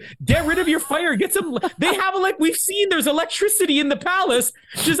something. Like, get rid of your fire. Get some. They have we've seen there's electricity in the palace.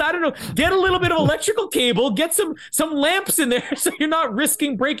 Just, I don't know. Get a little bit of electrical cable. Get some lamps in there so you're not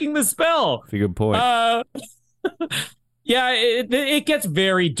risking breaking the spell. That's a good point. Yeah, it gets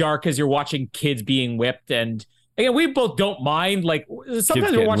very dark as you're watching kids being whipped, and again, we both don't mind. Like,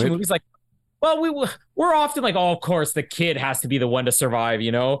 sometimes we're watching movies like, well, we're often like, oh, of course, the kid has to be the one to survive,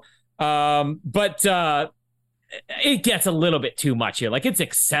 you know? But it gets a little bit too much here. Like, it's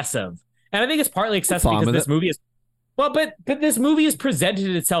excessive. And I think it's partly excessive because this movie is, well, but this movie has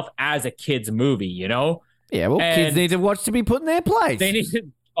presented itself as a kid's movie, you know? Yeah, well, kids need to watch to be put in their place.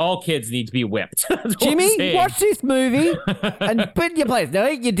 All kids need to be whipped. Jimmy, watch this movie and put in your place. Now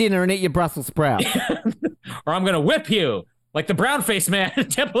eat your dinner and eat your Brussels sprouts. Or I'm going to whip you. Like the brown-faced man in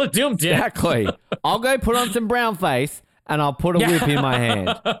Temple of Doom did. Exactly. I'll go put on some brown face and I'll put a whip in my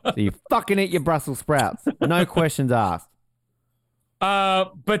hand. So you fucking eat your Brussels sprouts. No questions asked.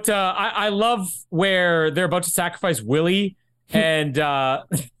 But I love where they're about to sacrifice Willie and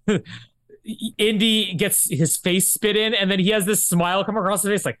Indy gets his face spit in and then he has this smile come across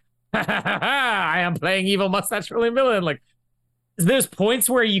his face like, I am playing evil mustache William villain. Like, there's points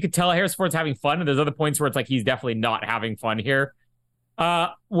where you could tell Harrison Ford's having fun, and there's other points where it's like he's definitely not having fun here.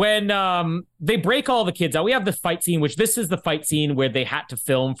 When they break all the kids out, we have the fight scene, which this is the fight scene where they had to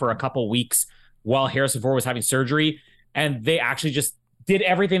film for a couple weeks while Harrison Ford was having surgery, and they actually just did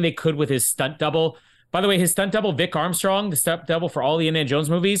everything they could with his stunt double. By the way, his stunt double, Vic Armstrong, the stunt double for all the Indiana Jones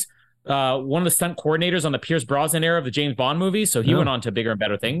movies, one of the stunt coordinators on the Pierce Brosnan era of the James Bond movies, so he went on to bigger and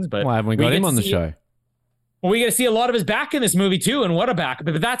better things. But why haven't we got him on the show? Well, we get to see a lot of his back in this movie, too, and what a back.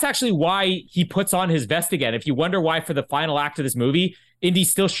 But that's actually why he puts on his vest again. If you wonder why for the final act of this movie,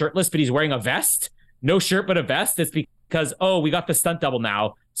 Indy's still shirtless, but he's wearing a vest. No shirt, but a vest. It's because, we got the stunt double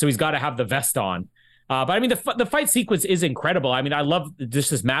now, so he's got to have the vest on. But, I mean, the fight sequence is incredible. I mean, I love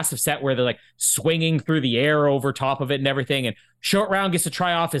just this massive set where they're, like, swinging through the air over top of it and everything. And Short Round gets to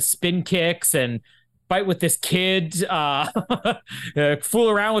try off his spin kicks and fight with this kid. Fool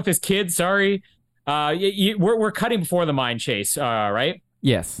around with this kid, sorry. We're cutting before the mine chase, right?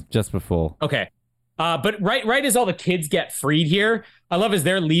 Yes, just before. Okay. But right as all the kids get freed here, I love as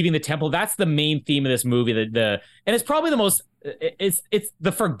they're leaving the temple. That's the main theme of this movie. And it's probably the most. It's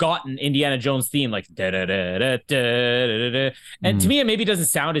the forgotten Indiana Jones theme, like da da da da da da. And to me, it maybe doesn't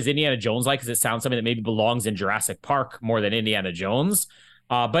sound as Indiana Jones like, because it sounds something that maybe belongs in Jurassic Park more than Indiana Jones.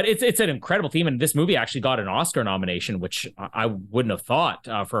 But it's an incredible theme, and this movie actually got an Oscar nomination, which I wouldn't have thought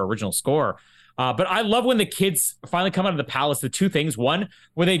for original score. But I love when the kids finally come out of the palace. The two things: one,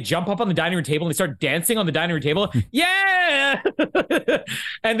 where they jump up on the dining room table and they start dancing on the dining room table, yeah.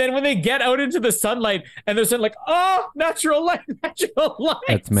 And then when they get out into the sunlight and they're like, "Oh, natural light, natural light."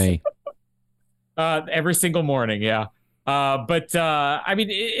 That's me. Every single morning, yeah. But I mean,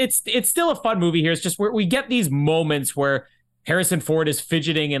 it's still a fun movie here. It's just where we get these moments where Harrison Ford is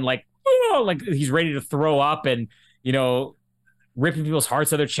fidgeting and like he's ready to throw up, and ripping people's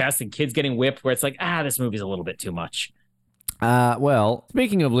hearts out of their chest and kids getting whipped, where it's like, this movie's a little bit too much. Well,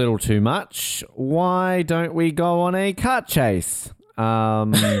 speaking of little too much, why don't we go on a kart chase? I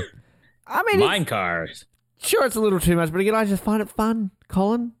mean, mine cars. Sure, it's a little too much, but again, I just find it fun,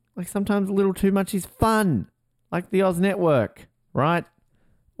 Colin. Like, sometimes a little too much is fun. Like the Oz Network, right?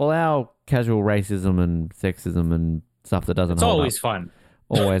 Well, our casual racism and sexism and stuff that doesn't hold always up. Fun.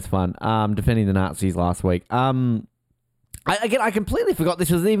 Always fun. Defending the Nazis last week. I completely forgot this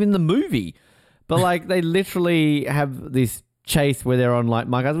was even the movie, but like they literally have this chase where they're on like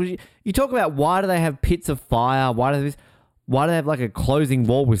my guys. You talk about why do they have pits of fire? Why do they have like a closing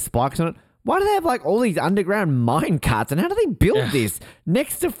wall with spikes on it? Why do they have like all these underground mine carts? And how do they build this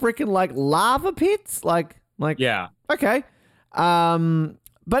next to freaking like lava pits? Like yeah. Okay.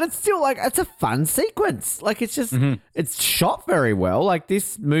 But it's still like, it's a fun sequence. Like, it's just, it's shot very well. Like,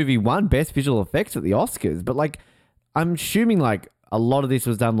 this movie won Best Visual Effects at the Oscars, but like, I'm assuming like a lot of this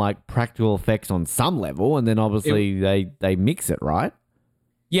was done like practical effects on some level, and then obviously they mix it, right?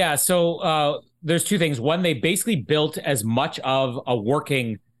 Yeah. So there's two things. One, they basically built as much of a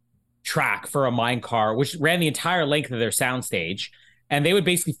working track for a mine car, which ran the entire length of their soundstage, and they would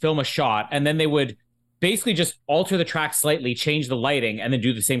basically film a shot, and then they would basically just alter the track slightly, change the lighting, and then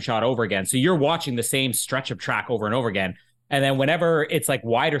do the same shot over again. So you're watching the same stretch of track over and over again. And then whenever it's like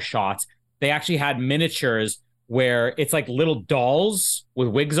wider shots, they actually had miniatures where it's like little dolls with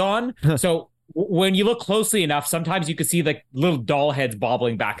wigs on. So when you look closely enough, sometimes you can see like little doll heads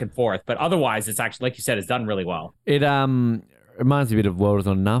bobbling back and forth. But otherwise, it's actually, like you said, it's done really well. It reminds me a bit of World Is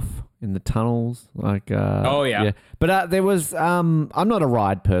Not Enough in the tunnels. Like, oh, yeah. But there was, I'm not a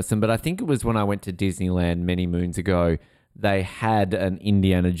ride person, but I think it was when I went to Disneyland many moons ago, they had an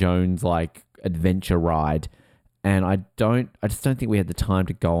Indiana Jones like adventure ride. And I just don't think we had the time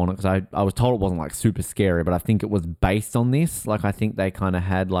to go on it, because I was told it wasn't like super scary, but I think it was based on this. Like, I think they kind of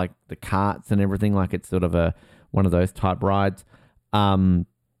had like the carts and everything, like it's sort of one of those type rides. But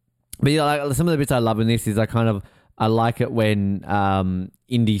yeah, like some of the bits I love in this is I like it when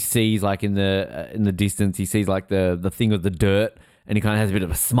Indy sees like in the distance, he sees like the thing of the dirt, and he kind of has a bit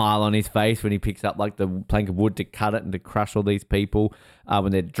of a smile on his face when he picks up like the plank of wood to cut it and to crush all these people.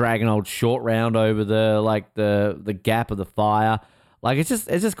 When they're dragging old Short Round over the gap of the fire, like it's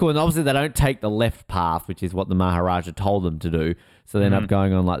just cool. And obviously they don't take the left path, which is what the Maharaja told them to do. So they end up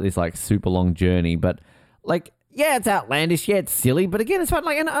going on like this like super long journey. But like, yeah, it's outlandish. Yeah, it's silly. But again, it's fun.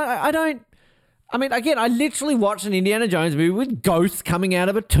 Like, and I literally watched an Indiana Jones movie with ghosts coming out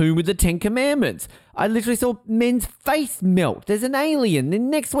of a tomb with the 10 Commandments. I literally saw men's face melt. There's an alien. Then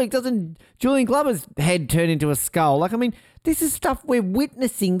next week, doesn't Julian Glover's head turn into a skull? Like, I mean, this is stuff we're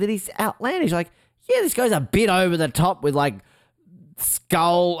witnessing that is outlandish. Like, yeah, this goes a bit over the top with like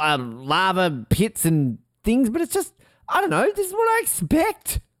skull, lava pits and things, but it's just, I don't know, this is what I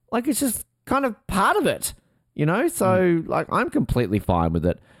expect. Like, it's just kind of part of it, you know? So, like, I'm completely fine with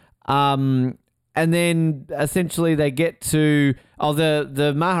it. And then essentially they get to,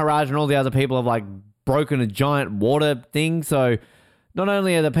 the Maharaj and all the other people have like broken a giant water thing. So not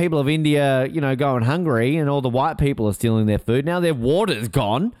only are the people of India, going hungry, and all the white people are stealing their food, now their water's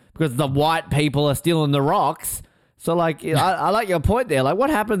gone because the white people are stealing the rocks. So like, I like your point there. Like, what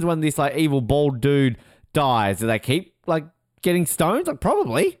happens when this like evil bald dude dies? Do they keep like getting stones? Like,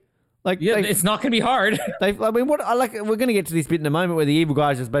 probably. Like, yeah, it's not going to be hard. We're going to get to this bit in a moment where the evil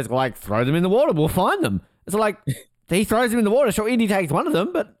guys just basically like throw them in the water. We'll find them. It's like he throws them in the water. Sure, Indy takes one of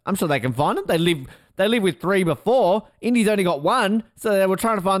them, but I'm sure they can find them. They live with 3 before. Indy's only got 1, so they were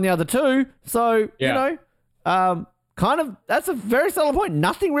trying to find the other 2. So kind of that's a very solid point.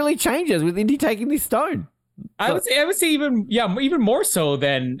 Nothing really changes with Indy taking this stone. I would say even more so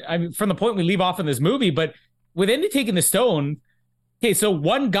than from the point we leave off in this movie. But with Indy taking the stone. Okay, so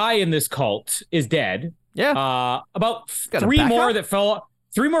one guy in this cult is dead. Yeah. About 3 more that fell.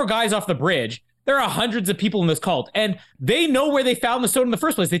 3 more guys off the bridge. There are hundreds of people in this cult, and they know where they found the stone in the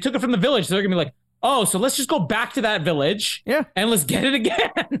first place. They took it from the village, so they're gonna be like, "Oh, so let's just go back to that village, and let's get it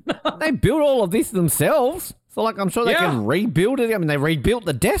again." They built all of this themselves, so like I'm sure they can rebuild it. I mean, they rebuilt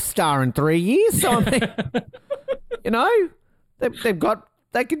the Death Star in 3 years, so I mean,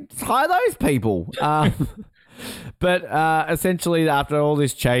 they could hire those people. But essentially, after all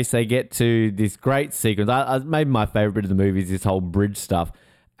this chase, they get to this great sequence. Maybe my favorite bit of the movie is this whole bridge stuff.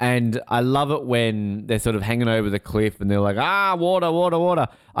 And I love it when they're sort of hanging over the cliff and they're like, water, water, water.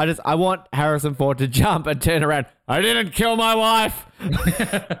 I want Harrison Ford to jump and turn around. I didn't kill my wife.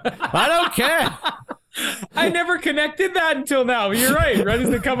 I don't care. I never connected that until now. But you're right. Right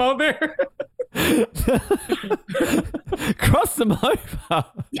as they come out there. Cross them over.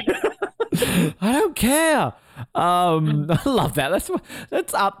 I don't care. I love that.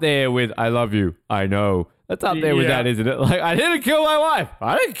 That's up there with I love you. I know. That's up there with that, isn't it? Like, I didn't kill my wife.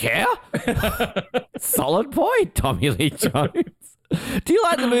 I don't care. Solid point, Tommy Lee Jones. Do you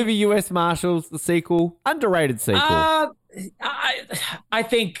like the movie U.S. Marshals, the sequel? Underrated sequel. I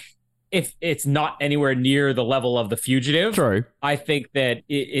think if it's not anywhere near the level of The Fugitive. True. I think that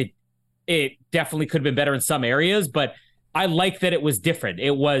it definitely could have been better in some areas, but I like that it was different.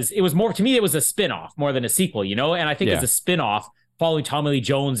 It was more, to me, it was a spin-off more than a sequel, And I think as a spin-off, following Tommy Lee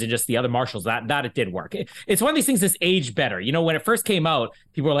Jones and just the other marshals, that it did work. It's one of these things that's aged better. When it first came out,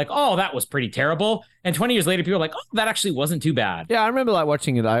 people were like, oh, that was pretty terrible. And 20 years later, people were like, oh, that actually wasn't too bad. Yeah, I remember like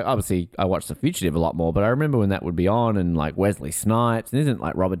watching it. I watched The Fugitive a lot more, but I remember when that would be on and like Wesley Snipes, and isn't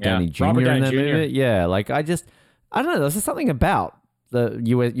like Robert Downey Jr. in that movie? Yeah, like I don't know. There's just something about the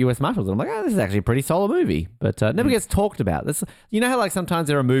US Marshals. I'm like, this is actually a pretty solid movie, but never gets talked about. This, you know how like sometimes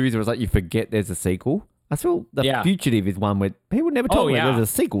there are movies where it's like you forget there's a sequel. I feel The Fugitive is one where people never talk about there's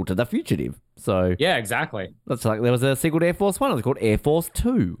a sequel to The Fugitive. So yeah, exactly. That's like there was a sequel to Air Force One. It was called Air Force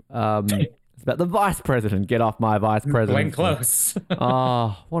 2. It's about the vice president. Get off my vice president. Glenn Close.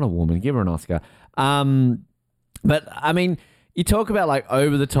 Oh, what a woman. Give her an Oscar. But I mean, you talk about like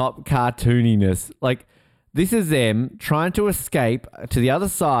over the top cartooniness. Like this is them trying to escape to the other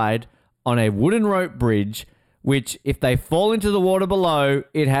side on a wooden rope bridge, which if they fall into the water below,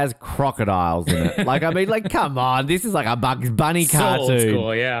 it has crocodiles in it. Like, I mean, like, come on. This is like a Bugs Bunny cartoon. So old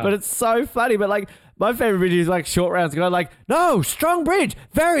school, yeah. But it's so funny. But like, my favorite video is like Short Rounds going like, no, strong bridge,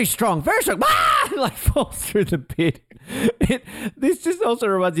 very strong, very strong. Ah! And like falls through the pit. This just also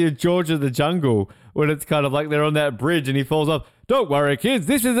reminds you of George of the Jungle when it's kind of like they're on that bridge and he falls off. Don't worry, kids.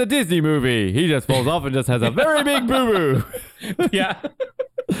 This is a Disney movie. He just falls off and just has a very big boo-boo. Yeah.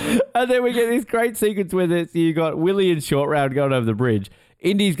 And then we get this great sequence where you got Willie and Short Round going over the bridge.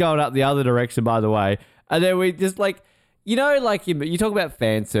 Indy's going up the other direction, by the way. And then we just like, you know, like you talk about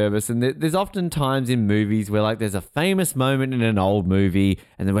fan service, and there's often times in movies where like there's a famous moment in an old movie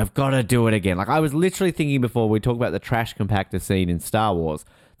and then we've got to do it again. Like I was literally thinking before we talk about the trash compactor scene in Star Wars,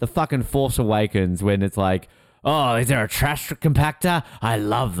 the fucking Force Awakens, when it's like, oh, is there a trash compactor? I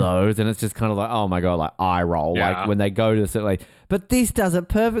love those. And it's just kind of like, oh my God, like eye roll. Yeah. Like when they go to the like, but this does it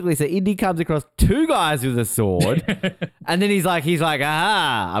perfectly. So Indy comes across two guys with a sword and then he's like,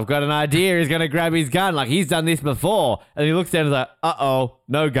 aha, I've got an idea. He's going to grab his gun. Like he's done this before. And he looks down and is like, uh-oh,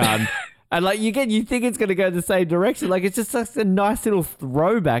 no gun. And like you think it's going to go the same direction. Like it's just such a nice little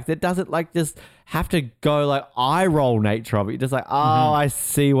throwback that doesn't like just have to go like eye roll nature of it. You're just like, I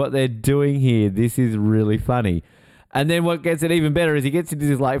see what they're doing here. This is really funny. And then what gets it even better is he gets into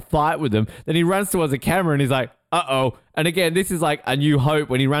this like fight with them. Then he runs towards the camera and he's like, uh-oh. And again, this is like A New Hope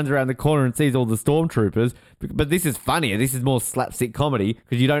when he runs around the corner and sees all the stormtroopers. But this is funnier. This is more slapstick comedy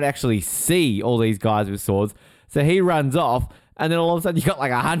because you don't actually see all these guys with swords. So he runs off. And then all of a sudden you got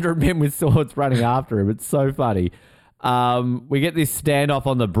like 100 men with swords running after him. It's so funny. We get this standoff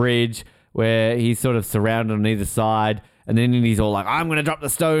on the bridge where he's sort of surrounded on either side. And then he's all like, I'm going to drop the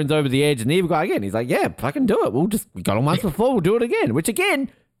stones over the edge. And the evil guy again, he's like, yeah, fucking do it. We got them once before. We'll do it again. Which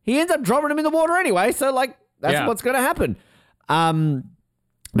again, he ends up dropping him in the water anyway. So like, that's what's going to happen.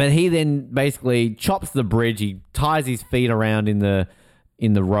 But he then basically chops the bridge. He ties his feet around in the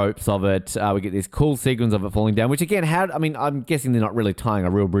ropes of it. We get this cool sequence of it falling down, which again, I'm guessing they're not really tying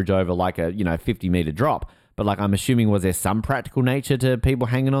a real bridge over like a, 50-meter drop. But like, I'm assuming, was there some practical nature to people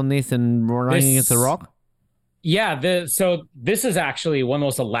hanging on this and running against the rock? Yeah, so this is actually one of the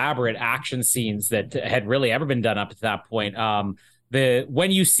most elaborate action scenes that had really ever been done up to that point.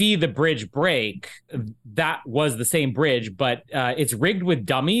 When you see the bridge break, that was the same bridge, but it's rigged with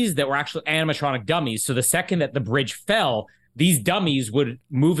dummies that were actually animatronic dummies. So the second that the bridge fell, these dummies would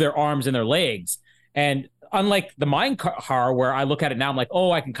move their arms and their legs. And unlike the mine car, where I look at it now, I'm like,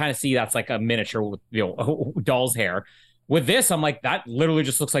 oh, I can kind of see that's like a miniature with doll's hair. With this, I'm like, that literally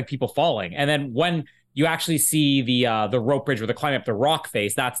just looks like people falling. And then when you actually see the rope bridge where they're climbing up the rock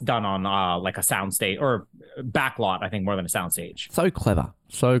face, that's done on like a soundstage or backlot, I think, more than a soundstage. So clever.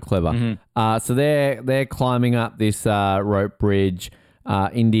 Mm-hmm. So they're climbing up this rope bridge.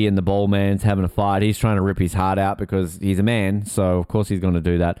 Indy and the ball man's having a fight. He's trying to rip his heart out because he's a man, so of course he's going to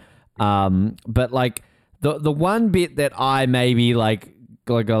do that. But like the one bit that I maybe like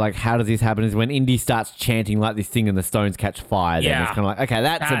how does this happen is when Indy starts chanting like this thing and the stones catch fire. Then it's kind of like, okay,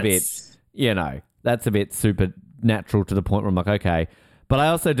 that's a bit, that's a bit supernatural to the point where I'm like, okay. But I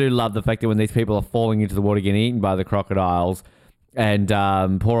also do love the fact that when these people are falling into the water getting eaten by the crocodiles, and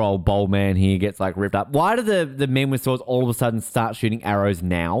poor old bowl man here gets like ripped up. Why do the men with swords all of a sudden start shooting arrows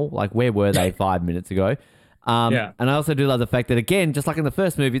now? Like, where were they 5 minutes ago? And I also do love the fact that, again, just like in the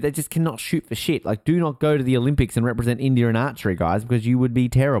first movie, they just cannot shoot for shit. Like, do not go to the Olympics and represent India in archery, guys, because you would be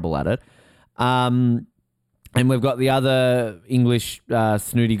terrible at it. And we've got the other English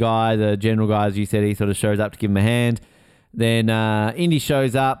snooty guy, the general guy, as you said, he sort of shows up to give him a hand. Then Indy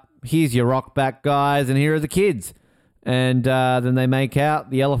shows up. Here's your rock back, guys, and here are the kids. And then they make out.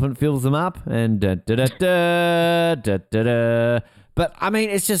 The elephant fills them up. And da-da-da-da-da-da-da. But, I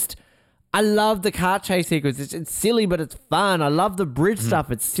mean, it's just... I love the car chase sequence. It's silly, but it's fun. I love the bridge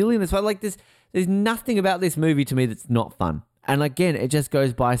stuff. It's silly in this way. Like, there's nothing about this movie to me that's not fun. And again, it just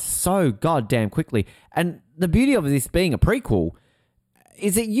goes by so goddamn quickly. And the beauty of this being a prequel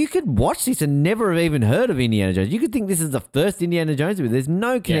is that you could watch this and never have even heard of Indiana Jones. You could think this is the first Indiana Jones movie. There's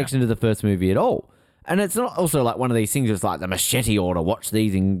no connection to the first movie at all. And it's not also like one of these things that's like the machete order, watch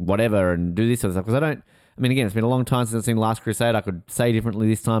these and whatever and do this sort of stuff. Because I mean, again, it's been a long time since I've seen Last Crusade. I could say differently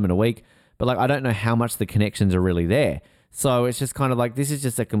this time in a week, but like I don't know how much the connections are really there. So it's just kind of like, this is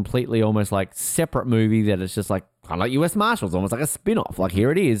just a completely almost like separate movie that it's just like kind of like US Marshals, almost like a spin-off. Like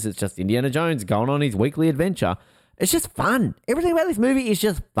here it is. It's just Indiana Jones going on his weekly adventure. It's just fun. Everything about this movie is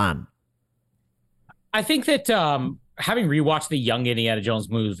just fun. I think that having rewatched the young Indiana Jones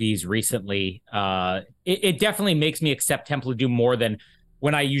movies recently, it definitely makes me accept Temple of Doom more than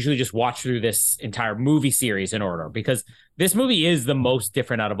when I usually just watch through this entire movie series in order, because this movie is the most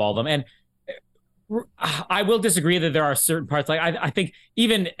different out of all of them. And I will disagree that there are certain parts, like I think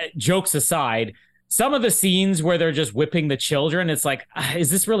even jokes aside, some of the scenes where they're just whipping the children, it's like,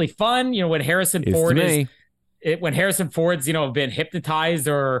 is this really fun? You know, when Harrison Ford's, you know, been hypnotized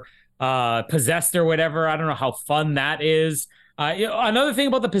or possessed or whatever. I don't know how fun that is. You know, another thing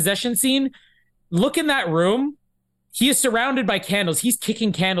about the possession scene, look in that room. He is surrounded by candles. He's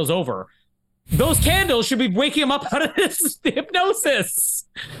kicking candles over. Those candles should be waking him up out of this hypnosis.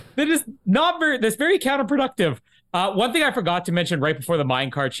 That is not very, that's very counterproductive. One thing I forgot to mention right before the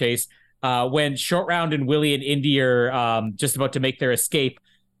minecart chase, when Short Round and Willie and Indy are just about to make their escape,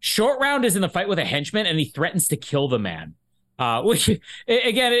 Short Round is in the fight with a henchman and he threatens to kill the man. Which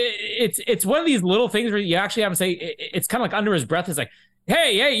again, it's one of these little things where you actually have to say, it's kind of like under his breath. It's like,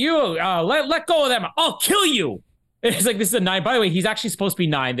 hey, you, let go of them. I'll kill you. It's like, this is a 9. By the way, he's actually supposed to be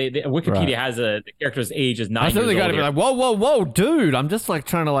 9. Wikipedia has the character's age as 9 years old. I got to be like, whoa, dude. I'm just like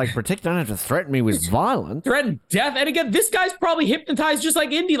trying to like protect. Don't have to threaten me with violence. Threaten death. And again, this guy's probably hypnotized just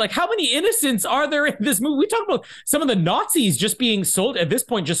like Indy. Like, how many innocents are there in this movie? We talk about some of the Nazis just being sold at this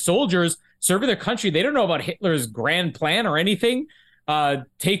point, just soldiers serving their country. They don't know about Hitler's grand plan or anything.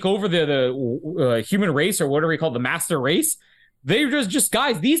 Take over the human race, or whatever we call the master race. They're just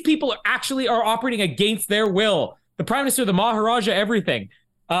guys. These people are operating against their will. The Prime Minister, the Maharaja, everything.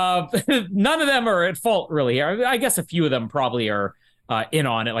 None of them are at fault, really. I guess a few of them probably are in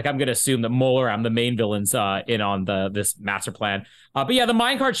on it. Like, I'm going to assume that Molar, the main villain's in on this master plan. But yeah, the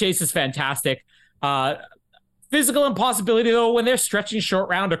minecart chase is fantastic. Physical impossibility, though, when they're stretching Short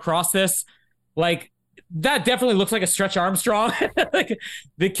Round across this, like, that definitely looks like a Stretch Armstrong. Like,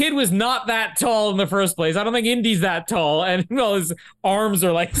 the kid was not that tall in the first place. I don't think Indy's that tall. And well, his arms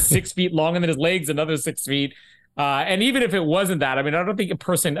are like 6 feet long, and then his legs another 6 feet. And even if it wasn't that, I mean, I don't think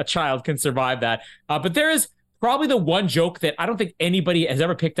a child can survive that. But there is probably the one joke that I don't think anybody has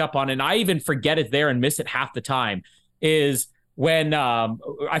ever picked up on, and I even forget it's there and miss it half the time, is when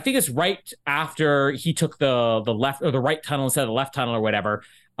I think it's right after he took the left or the right tunnel instead of the left tunnel or whatever.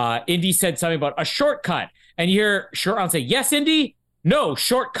 Indy said something about a shortcut, and you hear Short Round say, "Yes, Indy, no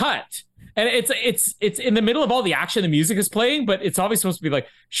shortcut." And it's in the middle of all the action, the music is playing, but it's obviously supposed to be like,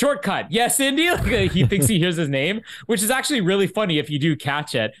 shortcut, yes, Indy. Like, he thinks he hears his name, which is actually really funny if you do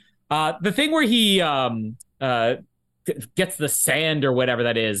catch it. The thing where he gets the sand or whatever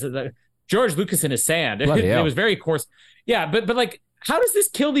that is, George Lucas in his sand. It was very coarse. Yeah, but like, how does this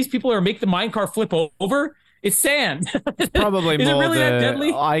kill these people or make the minecart flip over? It's sand. It's probably is more it really that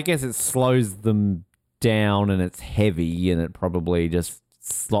deadly? I guess it slows them down and it's heavy, and it probably just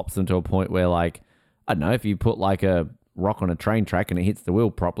slops them to a point where, like, I don't know, if you put like a rock on a train track and it hits the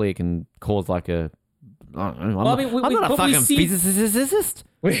wheel properly, it can cause like a, I don't know. I'm not a fucking physicist.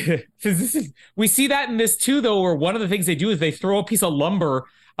 We see that in this too, though, where one of the things they do is they throw a piece of lumber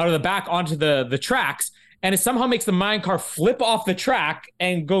out of the back onto the tracks, and it somehow makes the minecart flip off the track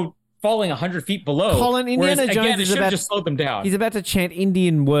and go falling 100 feet below. Colin, Indiana Jones is about just slowed them down. He's about to chant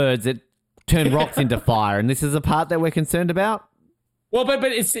Indian words that turn rocks into fire, and this is the part that we're concerned about. Well, but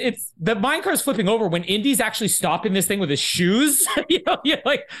it's the minecart's flipping over when Indy's actually stopping this thing with his shoes. You're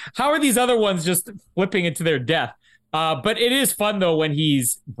like, how are these other ones just flipping into their death? But it is fun, though, when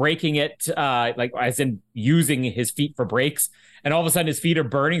he's breaking it, like, as in using his feet for brakes, and all of a sudden his feet are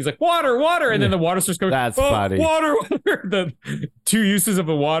burning. He's like, water, and then the water starts going, that's funny. Water. The two uses of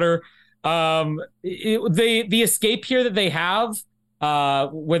the water. The escape here that they have,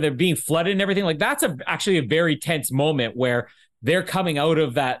 where they're being flooded and everything, like, that's actually a very tense moment where they're coming out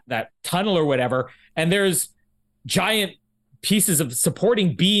of that tunnel or whatever, and there's giant pieces of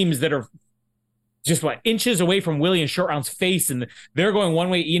supporting beams that are just inches away from Willie and Short Round's face, and they're going one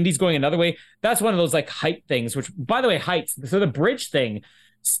way, Indy's going another way. That's one of those like height things, which, by the way, heights. So the bridge thing,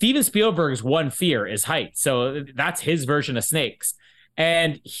 Steven Spielberg's one fear is heights. So that's his version of snakes.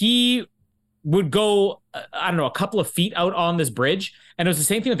 And he would go, I don't know, a couple of feet out on this bridge. And it was the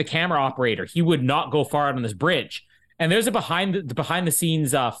same thing with the camera operator. He would not go far out on this bridge. And there's a behind the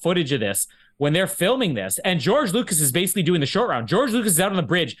scenes footage of this when they're filming this. And George Lucas is basically doing the Short Round. George Lucas is out on the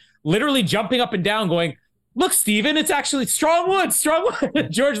bridge, literally jumping up and down going, look, Steven, it's actually strong wood.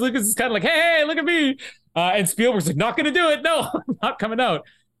 George Lucas is kind of like, hey, look at me. And Spielberg's like, not going to do it. No, I'm not coming out.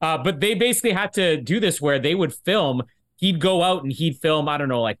 But they basically had to do this where they would film. He'd go out and he'd film, I don't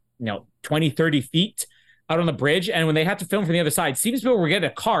know, like, 20, 30 feet out on the bridge. And when they had to film from the other side, Steven Spielberg would get a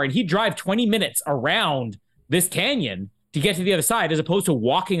car and he'd drive 20 minutes around this canyon to get to the other side, as opposed to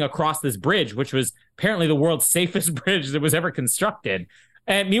walking across this bridge, which was apparently the world's safest bridge that was ever constructed.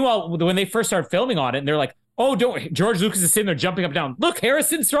 And meanwhile, when they first started filming on it, and they're like, oh, don't, George Lucas is sitting there jumping up and down. Look,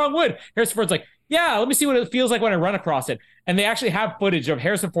 Harrison Strongwood. Harrison Ford's like, yeah, let me see what it feels like when I run across it. And they actually have footage of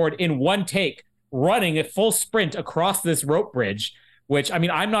Harrison Ford in one take running at full sprint across this rope bridge, which, I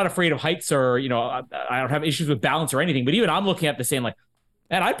mean, I'm not afraid of heights or, I don't have issues with balance or anything, but even I'm looking at this saying like,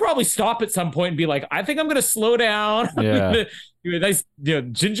 and I'd probably stop at some point and be like, I think I'm going to slow down. Yeah. Do a nice,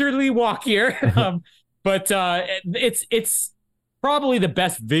 gingerly walk here. But it's probably the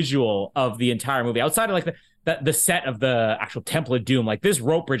best visual of the entire movie outside of like the set of the actual Temple of Doom. Like this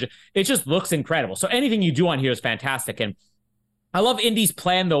rope bridge, it just looks incredible. So anything you do on here is fantastic. And I love Indy's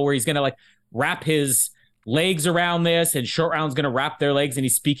plan though, where he's going to like wrap his legs around this and Short Round's going to wrap their legs and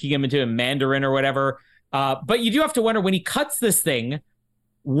he's speaking them into a Mandarin or whatever. But you do have to wonder when he cuts this thing,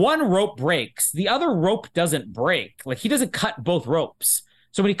 one rope breaks, the other rope doesn't break. Like he doesn't cut both ropes.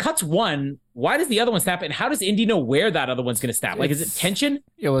 So when he cuts one, why does the other one snap? And how does Indy know where that other one's going to snap? Like, is it tension?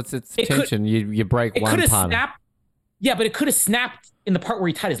 Yeah, well, it's tension. You break one part. Yeah, but it could have snapped in the part where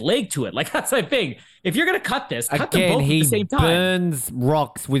he tied his leg to it. Like, that's the thing. If you're going to cut this, cut them both at the same time. He burns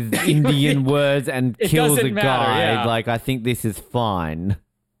rocks with Indian words and kills a guy. Yeah. Like, I think this is fine.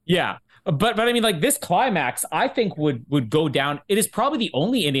 Yeah. But I mean, like, this climax, I think would go down. It is probably the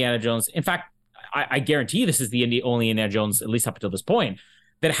only Indiana Jones. In fact, I guarantee this is the only Indiana Jones, at least up until this point,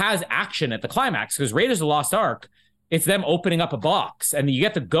 that has action at the climax. Because Raiders of the Lost Ark, it's them opening up a box and you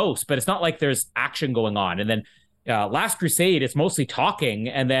get the ghost, but it's not like there's action going on. And then Last Crusade, it's mostly talking,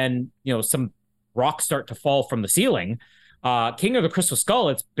 and then some rocks start to fall from the ceiling. King of the Crystal Skull,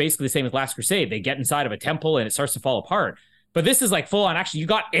 it's basically the same as Last Crusade. They get inside of a temple and it starts to fall apart. But this is like full on action. You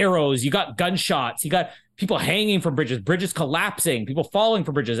got arrows, you got gunshots, you got people hanging from bridges collapsing, people falling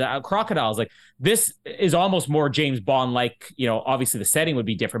from bridges, crocodiles. Like this is almost more James Bond like. Obviously the setting would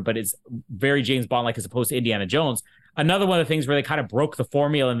be different, but it's very James Bond like as opposed to Indiana Jones. Another one of the things where they kind of broke the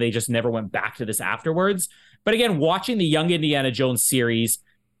formula and they just never went back to this afterwards. But again, watching the Young Indiana Jones series,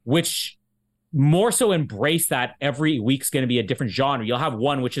 which more so embrace that every week's going to be a different genre. You'll have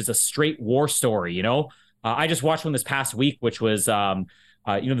one which is a straight war story. I just watched one this past week, which was, the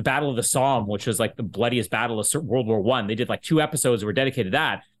Battle of the Somme, which was like the bloodiest battle of World War I. They did like 2 episodes that were dedicated to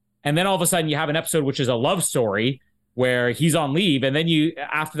that. And then all of a sudden you have an episode, which is a love story where he's on leave. And then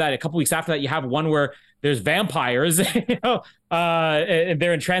after that, a couple weeks after that, you have one where there's vampires, and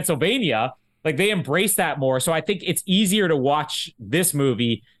they're in Transylvania. Like they embrace that more. So I think it's easier to watch this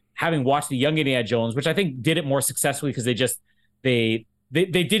movie having watched the Young Indiana Jones, which I think did it more successfully because they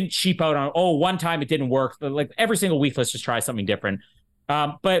didn't cheap out on, one time it didn't work. Like every single week, let's just try something different.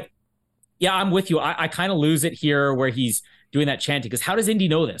 But yeah, I'm with you. I kind of lose it here where he's doing that chanting, because how does Indy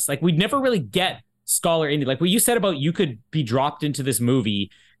know this? Like we'd never really get Scholar Indy. Like what you said about you could be dropped into this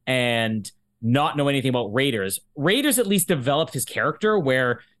movie and not know anything about Raiders. Raiders at least developed his character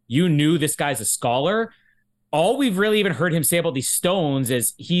where you knew this guy's a scholar. All we've really even heard him say about these stones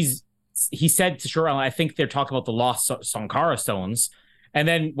is he said to Short Round, I think they're talking about the lost Sankara stones. And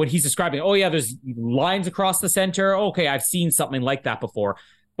then when he's describing, there's lines across the center. Okay, I've seen something like that before.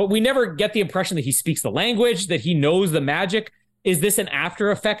 But we never get the impression that he speaks the language, that he knows the magic. Is this an after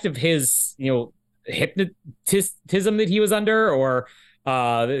effect of his, hypnotism that he was under, or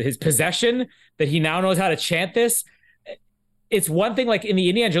his possession, that he now knows how to chant this? It's one thing, like in the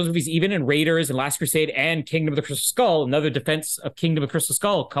Indiana Jones movies, even in Raiders and Last Crusade and Kingdom of the Crystal Skull, another defense of Kingdom of the Crystal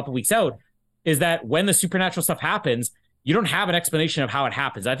Skull a couple weeks out, is that when the supernatural stuff happens, you don't have an explanation of how it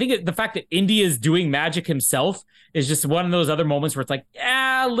happens. I think the fact that Indy is doing magic himself is just one of those other moments where it's like,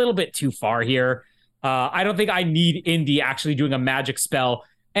 a little bit too far here. I don't think I need Indy actually doing a magic spell.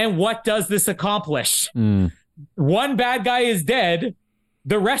 And what does this accomplish? One bad guy is dead.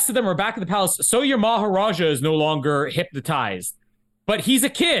 The rest of them are back at the palace. So your Maharaja is no longer hypnotized, but he's a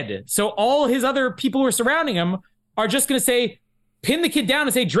kid. So all his other people who are surrounding him are just going to say, pin the kid down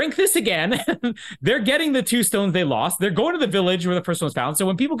and say, drink this again. They're getting the 2 stones they lost. They're going to the village where the first one was found. So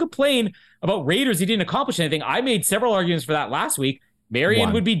when people complain about Raiders, he didn't accomplish anything. I made several arguments for that last week.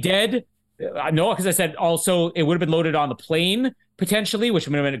 Marion would be dead. No, because I said also it would have been loaded on the plane potentially, which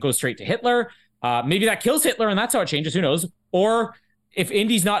would have meant it goes straight to Hitler. Maybe that kills Hitler and that's how it changes. Who knows? Or if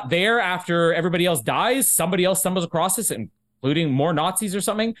Indy's not there after everybody else dies, somebody else stumbles across this, including more Nazis or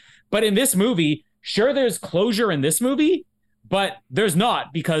something. But in this movie, sure, there's closure in this movie, but there's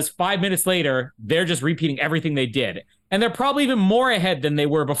not, because 5 minutes later, they're just repeating everything they did. And they're probably even more ahead than they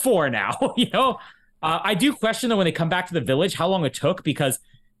were before now, you know? I do question, though, when they come back to the village, how long it took, because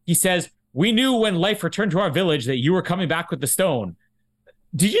he says, we knew when life returned to our village that you were coming back with the stone.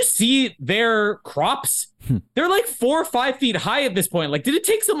 Did you see their crops? They're like 4 or 5 feet high at this point. Like, did it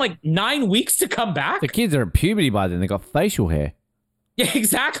take them like 9 weeks to come back? The kids are at puberty by then. They got facial hair. Yeah,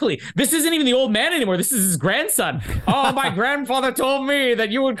 exactly. This isn't even the old man anymore. This is his grandson. Oh, my grandfather told me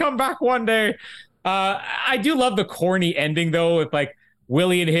that you would come back one day. I do love the corny ending, though, with like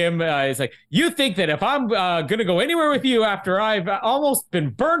Willie and him. It's like, you think that if I'm going to go anywhere with you after I've almost been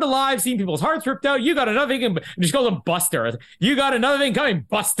burned alive, seen people's hearts ripped out, you got another thing, and just calls him Buster. You got another thing coming,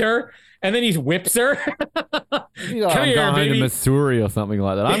 Buster. And then he whips her. Come here, I'm going baby. to Missouri or something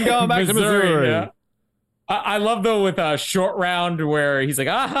like that. I'm going back to Missouri. Yeah. I love, though, with a short round where he's like,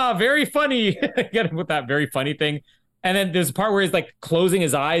 aha, very funny. Get him with that very funny thing. And then there's a part where he's like closing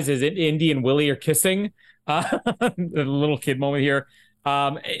his eyes as Indy and Willie are kissing. The little kid moment here.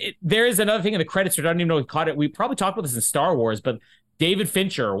 There is another thing in the credits, which I don't even know if we caught it. We probably talked about this in Star Wars, but David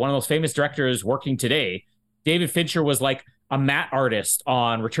Fincher, one of those famous directors working today, David Fincher was like a matte artist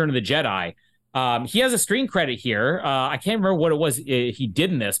on Return of the Jedi. He has a screen credit here. I can't remember what it was he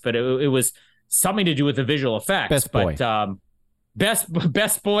did in this, but it was something to do with the visual effects. Best boy. But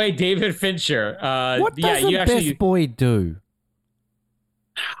best boy David Fincher. What does a best boy do?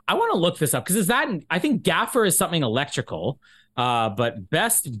 I want to look this up, because I think gaffer is something electrical. But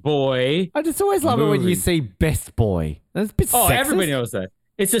best boy. I just always love it when you see best boy. That's a bit sexist. Everybody knows that.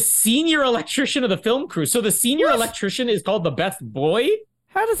 It's a senior electrician of the film crew. So the senior electrician is called the best boy.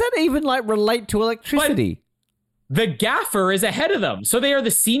 How does that even like relate to electricity? But the gaffer is ahead of them. So they are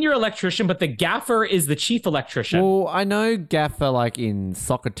the senior electrician, but the gaffer is the chief electrician. Well, I know gaffer, like in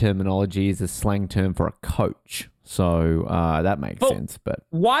soccer terminology, is a slang term for a coach. So that makes sense. But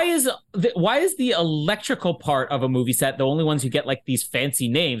why is the electrical part of a movie set the only ones who get like these fancy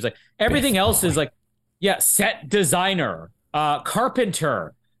names? Like everything else is like, set designer,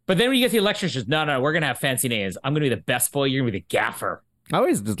 carpenter. But then when you get the electricians, no, we're gonna have fancy names. I'm gonna be the best boy. You're gonna be the gaffer. I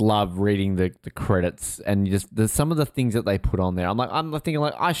always just love reading the credits and there's some of the things that they put on there. I'm thinking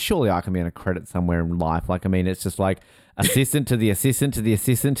like, I can be in a credit somewhere in life. Like, I mean, it's just like assistant to the assistant to the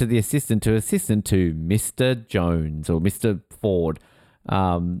assistant to the assistant to assistant to Mr. Jones or Mr. Ford.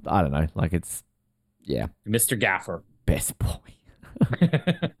 I don't know. Like it's, yeah. Mr. Gaffer. Best boy.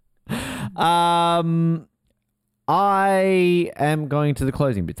 I am going to the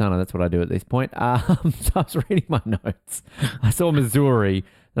closing bits, aren't I? That's what I do at this point. So I was reading my notes. I saw Missouri,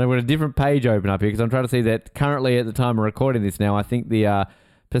 and I've got a different page open up here because I'm trying to see that currently at the time of recording this now, I think the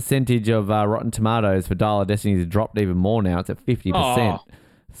percentage of Rotten Tomatoes for Dial of Destiny has dropped even more now. It's at 50%. Aww.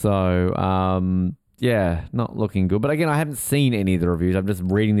 So, yeah, not looking good. But again, I haven't seen any of the reviews. I'm just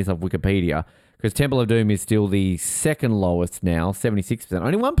reading this off Wikipedia because Temple of Doom is still the second lowest now, 76%.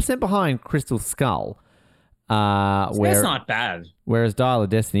 Only 1% behind Crystal Skull. That's not bad. Whereas Dial of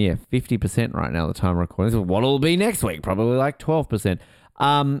Destiny, 50% right now at the time of recording. So what will be next week? Probably like 12%.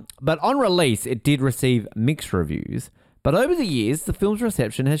 But on release, it did receive mixed reviews. But over the years, the film's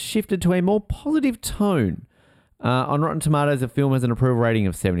reception has shifted to a more positive tone. On Rotten Tomatoes, the film has an approval rating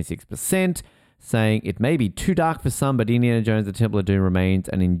of 76%, saying it may be too dark for some, but Indiana Jones and the Temple of Doom remains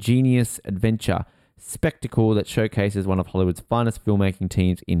an ingenious adventure spectacle that showcases one of Hollywood's finest filmmaking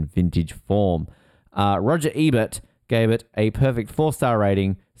teams in vintage form. Roger Ebert gave it a perfect 4-star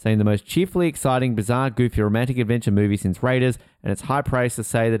rating, saying the most cheerfully exciting, bizarre, goofy, romantic adventure movie since Raiders, and it's high praise to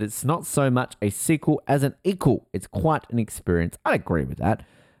say that it's not so much a sequel as an equal. It's quite an experience. I'd agree with that.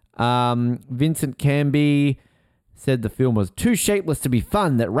 Vincent Canby said the film was too shapeless to be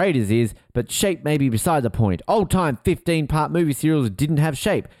fun that Raiders is, but shape may be beside the point. Old-time 15-part movie serials didn't have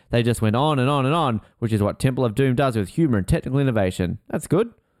shape. They just went on and on and on, which is what Temple of Doom does with humor and technical innovation. That's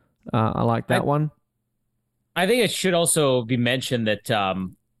good. I like that one. I think it should also be mentioned that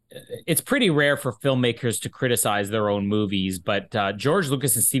it's pretty rare for filmmakers to criticize their own movies, but George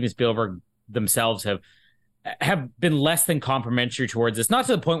Lucas and Steven Spielberg themselves have been less than complimentary towards this. Not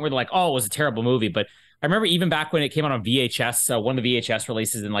to the point where they're like, oh, it was a terrible movie, but I remember even back when it came out on VHS, one of the VHS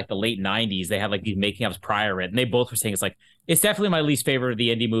releases in like the late 90s, they had like these making-ofs prior it, and they both were saying it's definitely my least favorite of the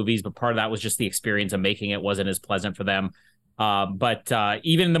indie movies, but part of that was just the experience of making it wasn't as pleasant for them. But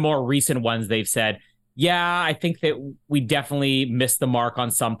even in the more recent ones, they've said, yeah, I think that we definitely missed the mark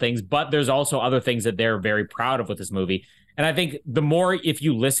on some things, but there's also other things that they're very proud of with this movie. And I think the more, if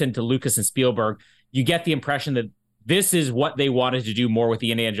you listen to Lucas and Spielberg, you get the impression that this is what they wanted to do more with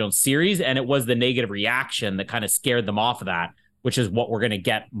the Indiana Jones series, and it was the negative reaction that kind of scared them off of that. which is what we're going to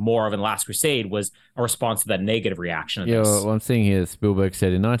get more of in Last Crusade, was a response to that negative reaction of Yeah, this. well, I'm seeing here Spielberg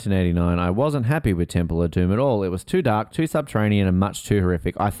said in 1989, I wasn't happy with Temple of Doom at all. It was too dark, too subterranean, and much too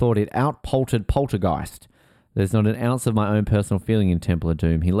horrific. I thought it out-poltered Poltergeist. There's not an ounce of my own personal feeling in Temple of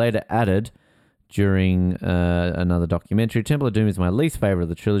Doom. He later added during another documentary, Temple of Doom is my least favorite of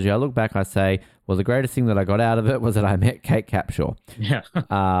the trilogy. I look back, I say, well, the greatest thing that I got out of it was that I met Kate Capshaw. Yeah.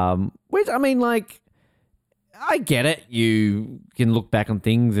 Which, I mean, like, I get it. You can look back on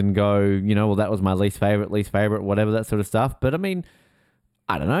things and go, you know, well, that was my least favorite, whatever, that sort of stuff. But, I mean,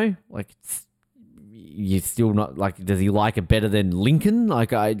 I don't know. Like, you're still not, like, does he like it better than Lincoln? I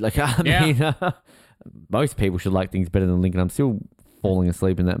mean, most people should like things better than Lincoln. I'm still falling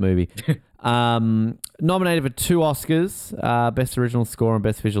asleep in that movie. Nominated for 2 Oscars, Best Original Score and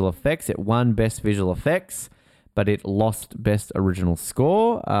Best Visual Effects. It won Best Visual Effects, but it lost Best Original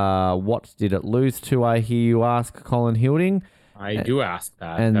Score. What did it lose to, I hear you ask, Colin Hilding? I do ask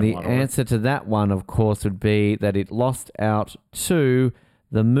that. And the answer to that one, of course, would be that it lost out to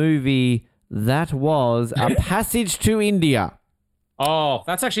the movie that was A Passage to India. Oh,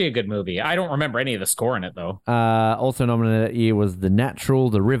 that's actually a good movie. I don't remember any of the score in it, though. Also nominated that year was The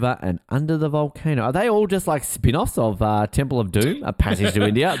Natural, The River, and Under the Volcano. Are they all just like spin-offs of Temple of Doom, A Passage to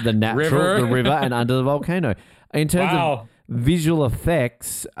India, The Natural, The River, and Under the Volcano? In terms of visual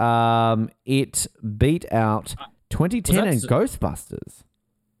effects, it beat out 2010 and Ghostbusters.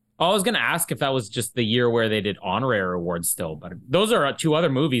 I was going to ask if that was just the year where they did honorary awards still, but those are 2 other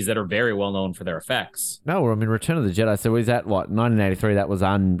movies that are very well known for their effects. No, I mean, Return of the Jedi. So is that what, 1983? That was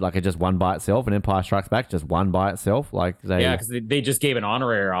it just won by itself, and Empire Strikes Back just won by itself. Yeah, because they just gave an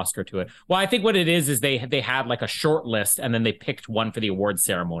honorary Oscar to it. Well, I think what it is they had like a short list, and then they picked one for the awards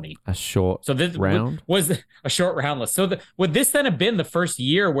ceremony. A short round was a short round list. So would this then have been the first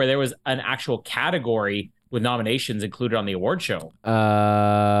year where there was an actual category with nominations included on the award show?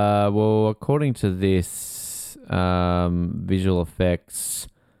 Well, according to this, visual effects,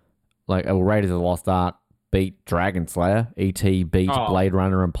 Raiders of the Lost Ark beat Dragon Slayer, E.T. beat Blade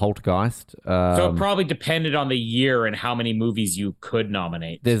Runner and Poltergeist. So it probably depended on the year and how many movies you could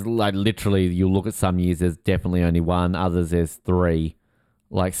nominate. There's literally, you look at some years, there's definitely only 1. Others, there's 3.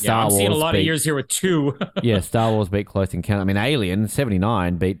 Star Wars. I'm seeing a lot of years here with 2. Yeah, Star Wars beat Close Encounter. I mean, Alien,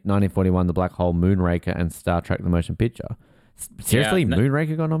 79, beat 1941, The Black Hole, Moonraker, and Star Trek, The Motion Picture. Seriously,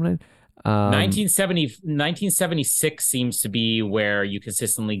 Moonraker got nominated? 1976 seems to be where you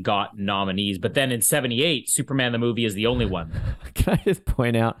consistently got nominees, but then in 78, Superman the movie is the only one. Can I just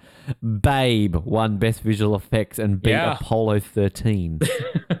point out, Babe won Best Visual Effects and beat Apollo 13.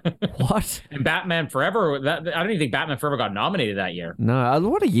 What? And Batman Forever, I don't even think Batman Forever got nominated that year. No,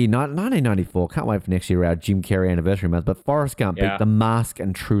 what a year, 1994. Can't wait for next year, our Jim Carrey anniversary month. But Forrest Gump beat The Mask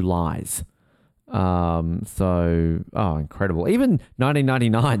and True Lies. Incredible. Even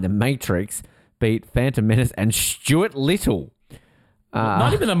 1999, The Matrix beat Phantom Menace and Stuart Little.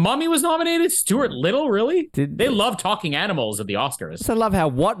 Not even The Mummy was nominated? Stuart Little, really? They love talking animals at the Oscars. I love how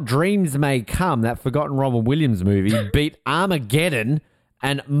What Dreams May Come, that forgotten Robin Williams movie, beat Armageddon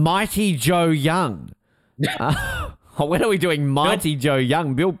and Mighty Joe Young. When are we doing Mighty Joe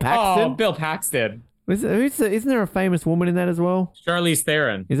Young? Bill Paxton? Oh, Bill Paxton. Isn't there a famous woman in that as well? Charlize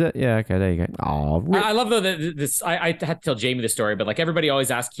Theron. Is it? Yeah, okay, there you go. Oh, I love though that this. I had to tell Jamie the story, but everybody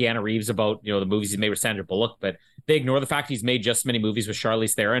always asks Keanu Reeves about the movies he's made with Sandra Bullock, but they ignore the fact he's made just as many movies with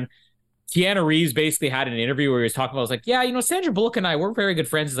Charlize Theron. Keanu Reeves basically had an interview where he was talking about, I was like, yeah, Sandra Bullock and I, we're very good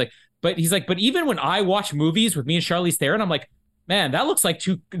friends. But even when I watch movies with me and Charlize Theron, I'm like, man, that looks like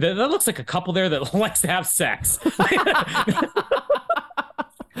a couple there that likes to have sex.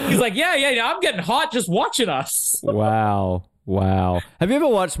 He's like, yeah, I'm getting hot just watching us. Wow. Have you ever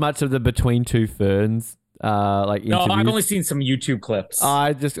watched much of the Between Two Ferns? Interviews? No, I've only seen some YouTube clips.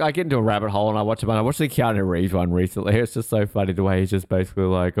 I get into a rabbit hole and I watch them. I watched the Keanu Reeves one recently. It's just so funny the way he's just basically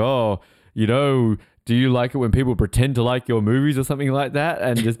like, do you like it when people pretend to like your movies or something like that?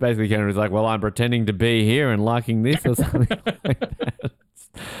 And just basically Keanu Reeves like, well, I'm pretending to be here and liking this or something like that.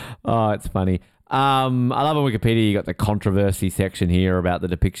 It's funny. I love on Wikipedia, you got the controversy section here about the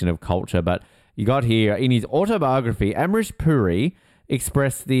depiction of culture, but you got here, in his autobiography, Amrish Puri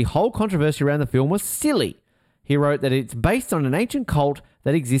expressed the whole controversy around the film was silly. He wrote that it's based on an ancient cult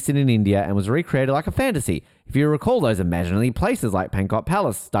that existed in India and was recreated like a fantasy. If you recall those imaginary places like Pankot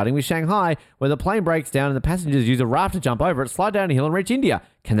Palace, starting with Shanghai, where the plane breaks down and the passengers use a raft to jump over it, slide down a hill and reach India.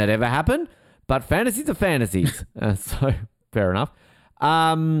 Can that ever happen? But fantasies are fantasies. So, fair enough.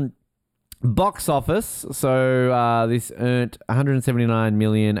 Box office. So this earned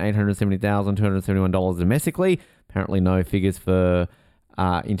 $179,870,271 domestically. Apparently no figures for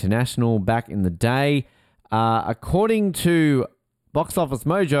international back in the day. According to Box Office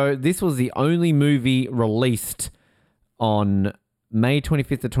Mojo, this was the only movie released on May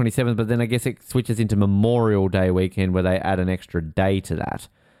 25th to 27th, but then I guess it switches into Memorial Day weekend where they add an extra day to that.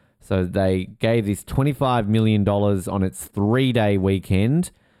 So they gave this $25 million on its 3-day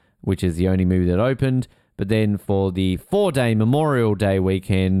weekend, which is the only movie that opened. But then for the 4-day Memorial Day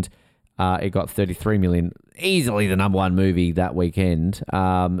weekend, it got $33 million. Easily the number one movie that weekend.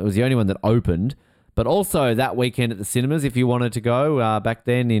 It was the only one that opened. But also that weekend at the cinemas, if you wanted to go, back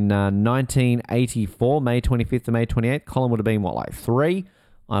then in 1984, May 25th to May 28th, Colin would have been, like 3?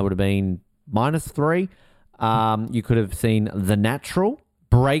 I would have been -3. You could have seen The Natural,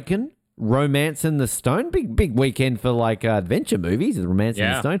 Breakin', Romancing the Stone. Big weekend for, like, adventure movies, Romancing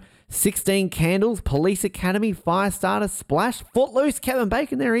the Stone. 16 Candles, Police Academy, Firestarter, Splash, Footloose, Kevin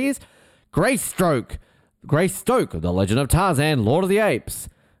Bacon, there he is. Grace Stoke, The Legend of Tarzan, Lord of the Apes.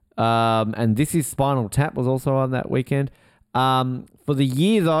 And This Is Spinal Tap was also on that weekend. For the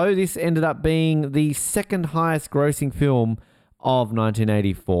year, though, this ended up being the second highest grossing film of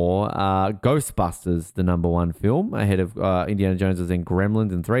 1984. Ghostbusters, the number one film, ahead of Indiana Jones was in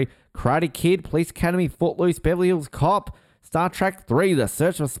Gremlins and 3. Karate Kid, Police Academy, Footloose, Beverly Hills Cop, Star Trek 3, The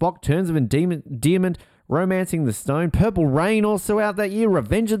Search for Spock, Terms of Endearment, Romancing the Stone, Purple Rain also out that year,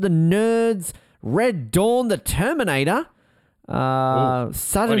 Revenge of the Nerds, Red Dawn, The Terminator,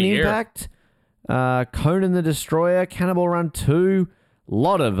 Sudden Impact, Conan the Destroyer, Cannibal Run 2,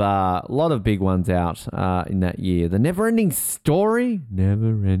 lot of big ones out in that year. The Neverending Story,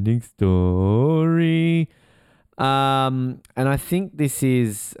 and I think this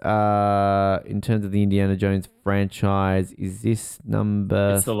is in terms of the Indiana Jones franchise. Is this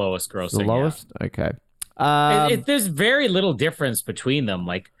number? It's the lowest grossing. The lowest. Yeah. Okay. There's very little difference between them.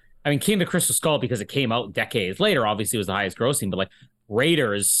 Like, I mean, King of the Crystal Skull, because it came out decades later, obviously was the highest grossing, but like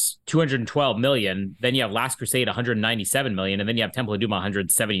Raiders, 212 million. Then you have Last Crusade, 197 million. And then you have Temple of Doom,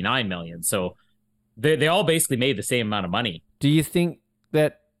 179 million. So they all basically made the same amount of money. Do you think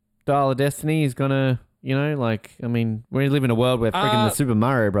that Dial of Destiny is going to, I mean, we live in a world where freaking the Super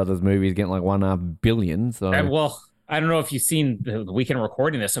Mario Brothers movie is getting like $1.5 billion. So, well, I don't know if you've seen the weekend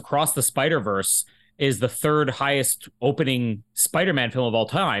recording this. Across the Spider-Verse is the third highest opening Spider-Man film of all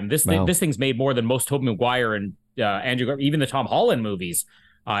time. This thing's made more than most Tobey Maguire and Andrew, even the Tom Holland movies.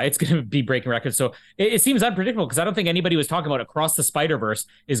 It's going to be breaking records. So it seems unpredictable because I don't think anybody was talking about Across the Spider-Verse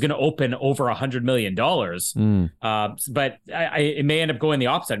is going to open over $100 million. But it may end up going the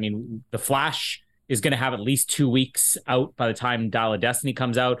opposite. I mean, The Flash is going to have at least 2 weeks out by the time Dial of Destiny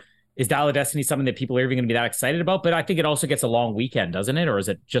comes out. Is Dial of Destiny something that people are even going to be that excited about? But I think it also gets a long weekend, doesn't it? Or is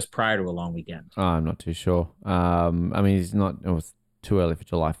it just prior to a long weekend? Oh, I'm not too sure. I mean, it was too early for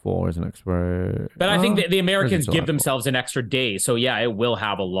July 4, isn't it? But I think the Americans give themselves an extra day. So, yeah, it will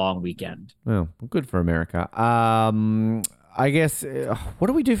have a long weekend. Well, good for America. I guess, what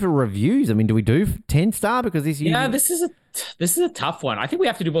do we do for reviews? I mean, do we do 10-star? Because this is a tough one. I think we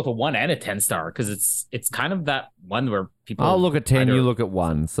have to do both a 1 and a 10-star because it's kind of that one where people. I'll look at 10, you look at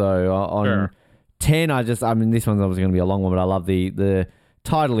 1. So on 10, this one's obviously going to be a long one, but I love the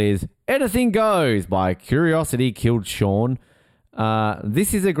title is Anything Goes by Curiosity Killed Sean.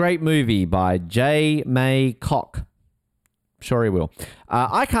 This is a great movie by J. May Koch. Sure he will.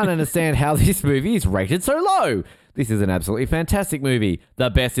 I can't understand how this movie is rated so low. This is an absolutely fantastic movie. The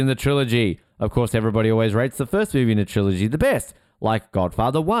best in the trilogy. Of course, everybody always rates the first movie in a trilogy the best, like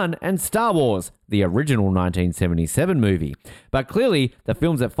Godfather 1 and Star Wars, the original 1977 movie. But clearly, the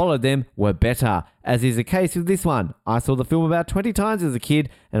films that followed them were better, as is the case with this one. I saw the film about 20 times as a kid,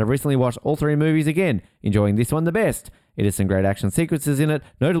 and have recently watched all 3 movies again, enjoying this one the best. It has some great action sequences in it,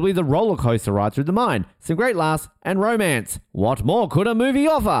 notably the roller coaster ride through the mind, some great laughs, and romance. What more could a movie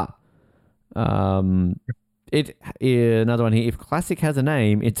offer? Another one here. If classic has a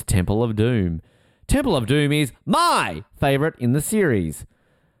name, it's Temple of Doom. Temple of Doom is my favorite in the series.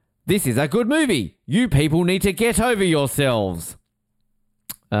 This is a good movie. You people need to get over yourselves.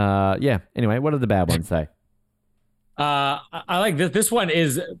 Anyway, what did the bad ones say? I like this. This one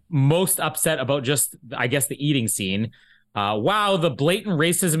is most upset about just, I guess, the eating scene. Wow, the blatant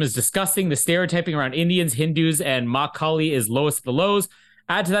racism is disgusting. The stereotyping around Indians, Hindus, and Macaulay is lowest of the lows.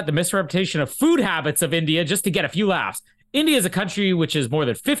 Add to that the misrepresentation of food habits of India just to get a few laughs. India is a country which is more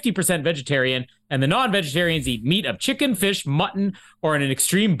than 50% vegetarian, and the non-vegetarians eat meat of chicken, fish, mutton, or in an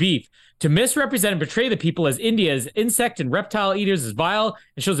extreme beef. To misrepresent and portray the people as India as insect and reptile eaters is vile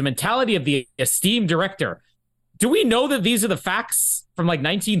and shows the mentality of the esteemed director. Do we know that these are the facts from like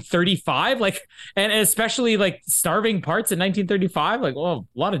 1935? Like, and especially like starving parts in 1935? Like, a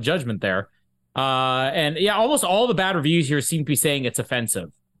lot of judgment there. And yeah, almost all the bad reviews here seem to be saying it's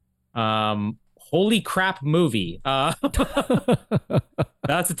offensive. holy crap movie. That's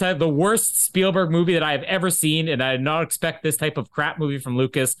the worst Spielberg movie that I have ever seen, and I did not expect this type of crap movie from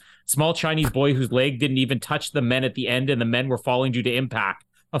Lucas. Small Chinese boy whose leg didn't even touch the men at the end, and the men were falling due to impact.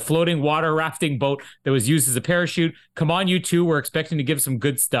 A floating water rafting boat that was used as a parachute. Come on, you two, we're expecting to give some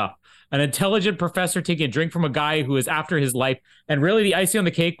good stuff. An intelligent professor taking a drink from a guy who is after his life, and really the icing on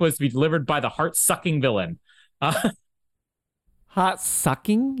the cake was to be delivered by the heart-sucking villain. Heart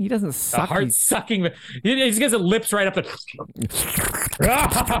sucking? He doesn't suck. Heart sucking. He just gets his lips right up the.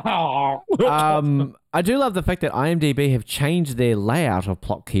 I do love the fact that IMDb have changed their layout of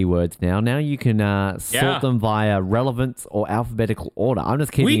plot keywords now. Now you can sort them via relevance or alphabetical order. I'm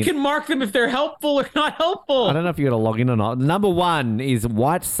just kidding. We can mark them if they're helpful or not helpful. I don't know if you got to log in or not. Number 1 is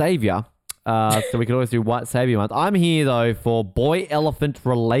White Savior. So we could always do White Savior month. I'm here though for Boy Elephant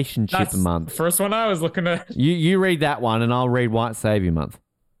Relationship month. First one I was looking at. You read that one and I'll read White Savior month.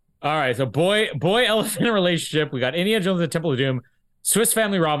 All right, so boy elephant relationship. We got Indiana Jones and the Temple of Doom, Swiss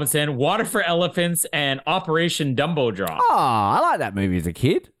Family Robinson, Water for Elephants, and Operation Dumbo Drop. Oh, I like that movie as a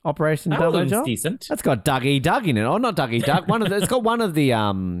kid. Operation Dumbo Drop. Decent. That's got Doug E. Doug in it. Oh, not Doug E. Doug. It's got one of the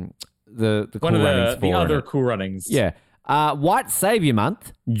cool runnings. The other cool runnings. Yeah. White Savior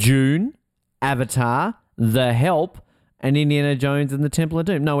month, June, Avatar, The Help, and Indiana Jones and the Temple of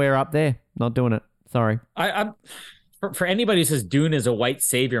Doom. Nowhere up there. Not doing it. Sorry. I'm for anybody who says Dune is a white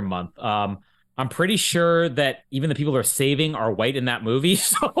savior month. I'm pretty sure that even the people they're saving are white in that movie,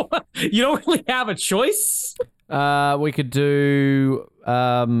 so you don't really have a choice. We could do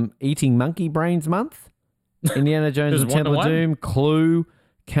Eating Monkey Brains month, Indiana Jones and the Temple of Doom, Clue,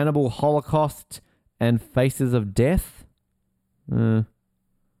 Cannibal Holocaust, and Faces of Death.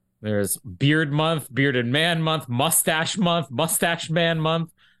 There's Beard Month, Bearded Man Month, Mustache Month, Mustache Man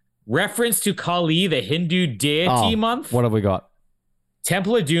Month, reference to Kali, the Hindu deity month. What have we got?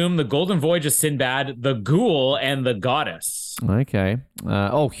 Temple of Doom, The Golden Voyage of Sinbad, The Ghoul, and The Goddess. Okay.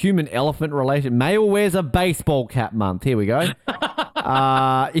 Human elephant relation. Male wears a baseball cap month. Here we go.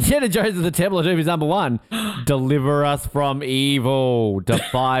 Indiana Jones and the Temple of Doom is number 1. Deliver Us from Evil, The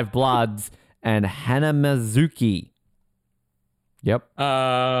Five Bloods, and Hanamazuki. Yep.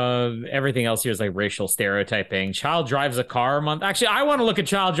 Everything else here is like racial stereotyping. Child Drives a Car month. Actually, I want to look at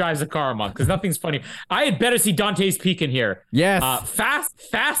Child Drives a Car month because nothing's funny. I had better see Dante's Peak in here. Yes.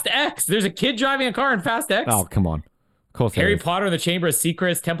 Fast X. There's a kid driving a car in Fast X. Oh, come on. Of course. Harry Potter and the Chamber of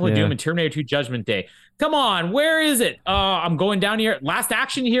Secrets, Temple of Doom, and Terminator 2 Judgment Day. Come on, where is it? I'm going down here. Last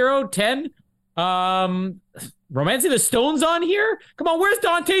Action Hero 10. Romancing the Stones on here. Come on, where's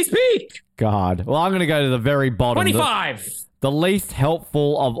Dante's Peak? God. Well, I'm going to go to the very bottom. 25. The least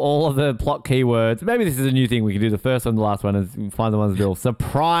helpful of all of the plot keywords. Maybe this is a new thing. We can do the first one, the last one, and find the ones that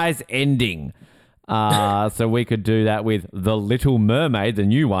surprise ending. So we could do that with The Little Mermaid, the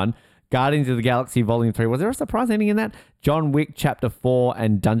new one. Guardians of the Galaxy Volume 3. Was there a surprise ending in that? John Wick Chapter 4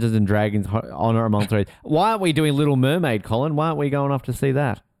 and Dungeons and Dragons Honor Among Thieves. Why aren't we doing Little Mermaid, Colin? Why aren't we going off to see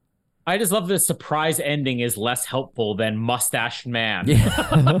that? I just love the surprise ending is less helpful than Mustache Man.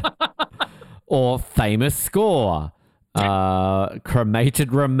 Yeah. Or Famous Score.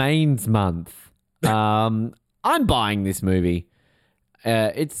 Cremated Remains month. I'm buying this movie.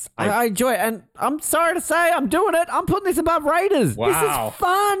 I enjoy it, and I'm sorry to say I'm doing it. I'm putting this above Raiders. Wow. This is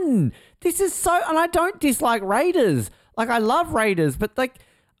fun. This is so, and I don't dislike Raiders. Like, I love Raiders, but like,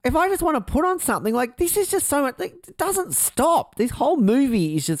 if I just want to put on something, like, this is just so much, like, it doesn't stop. This whole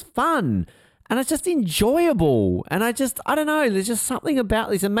movie is just fun. And it's just enjoyable. And I don't know, there's just something about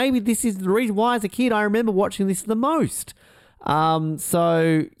this. And maybe this is the reason why as a kid I remember watching this the most.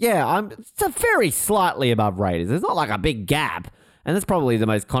 So, yeah, it's a very slightly above Raiders. There's not like a big gap. And that's probably the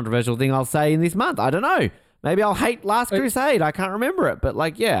most controversial thing I'll say in this month. I don't know. Maybe I'll hate Last Crusade. I can't remember it. But,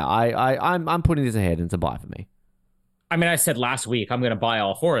 like, yeah, I'm putting this ahead and it's a buy for me. I mean, I said last week I'm going to buy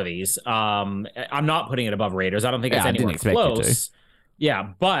all 4 of these. I'm not putting it above Raiders. I don't think it's anywhere close. Yeah,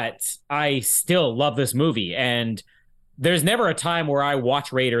 but I still love this movie, and there's never a time where I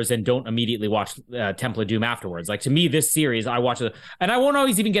watch Raiders and don't immediately watch Temple of Doom afterwards. Like, to me, this series, I watch it, and I won't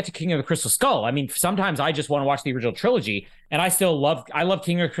always even get to King of the Crystal Skull. I mean, sometimes I just want to watch the original trilogy, and I love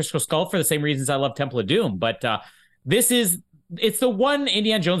King of the Crystal Skull for the same reasons I love Temple of Doom. But it's the one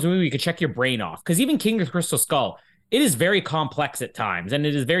Indiana Jones movie you could check your brain off, because even King of the Crystal Skull, it is very complex at times, and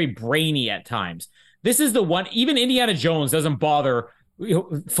it is very brainy at times. This is the one, even Indiana Jones doesn't bother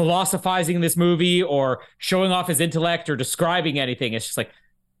philosophizing this movie or showing off his intellect or describing anything. It's just like,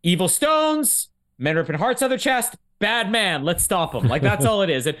 evil stones, men ripping hearts out of their chest, bad man, let's stop him. Like, that's all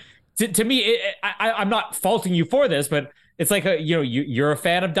it is. And to me, I'm not faulting you for this, but it's like, you're a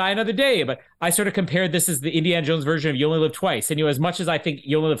fan of Die Another Day, but I sort of compared this as the Indiana Jones version of You Only Live Twice. And, as much as I think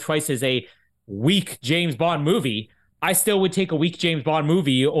You Only Live Twice is a weak James Bond movie, I still would take a weak James Bond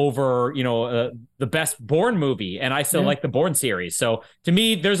movie over, the best Bourne movie. And I still like the Bourne series. So to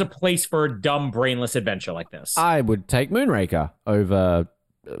me, there's a place for a dumb, brainless adventure like this. I would take Moonraker over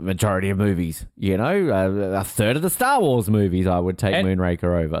majority of movies. A third of the Star Wars movies, I would take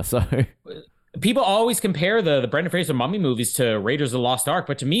Moonraker over. So people always compare the Brendan Fraser Mummy movies to Raiders of the Lost Ark,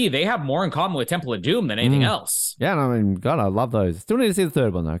 but to me, they have more in common with Temple of Doom than anything else. Yeah, I mean, God, I love those. Still need to see the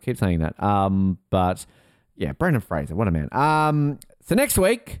third one though. I keep saying that. But yeah, Brendan Fraser, what a man. So next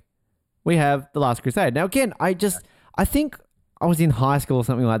week we have The Last Crusade. Now again, I think I was in high school or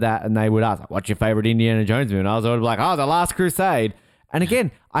something like that, and they would ask, "What's your favorite Indiana Jones movie?" And I was always like, "Oh, The Last Crusade." And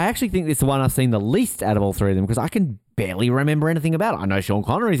again, I actually think this is the one I've seen the least out of all three of them because I can barely remember anything about it. I know Sean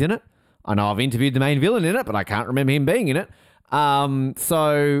Connery's in it. I know I've interviewed the main villain in it, but I can't remember him being in it.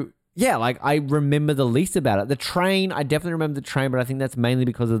 So yeah, like I remember the least about it. The train, I definitely remember the train, but I think that's mainly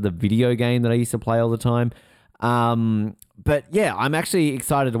because of the video game that I used to play all the time. But yeah, I'm actually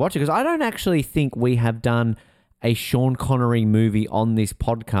excited to watch it because I don't actually think we have done a Sean Connery movie on this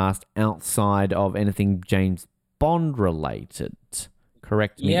podcast outside of anything James Bond related.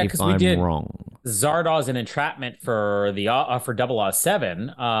 Correct me if I'm wrong. Zardoz and Entrapment for for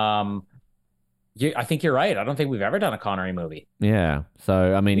 007. I think you're right. I don't think we've ever done a Connery movie. Yeah.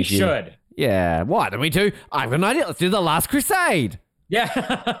 So, I mean, we should. Yeah. Why don't we do? I've got an idea. Let's do The Last Crusade.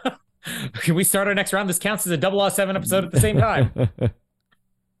 Yeah. Can we start our next round? This counts as a 007 episode at the same time.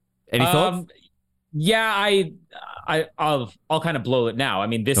 Any thoughts? Yeah, I'll kind of blow it now. I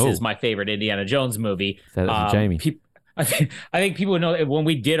mean, this is my favorite Indiana Jones movie. Say that to Jamie. I think people would know that when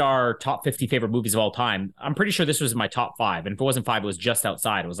we did our top 50 favorite movies of all time, I'm pretty sure this was my top 5. And if it wasn't 5, it was just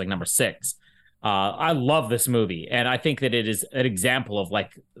outside. It was like number 6. I love this movie. And I think that it is an example of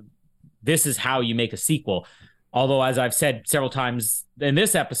like, this is how you make a sequel. Although, as I've said several times in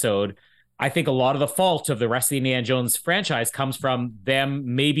this episode, I think a lot of the fault of the rest of the Indiana Jones franchise comes from them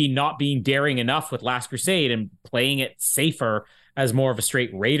maybe not being daring enough with Last Crusade and playing it safer as more of a straight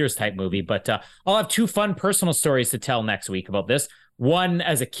Raiders type movie. But I'll have 2 fun personal stories to tell next week about this. One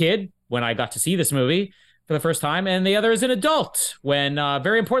as a kid when I got to see this movie for the first time, and the other as an adult when a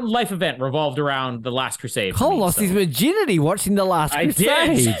very important life event revolved around the Last Crusade. Cole lost his virginity watching the Last Crusade.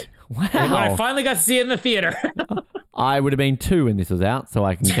 I did. Wow. And when I finally got to see it in the theater. I would have been 2 when this was out, so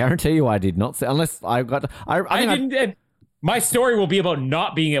I can guarantee you I did not see, unless I got. I didn't. My story will be about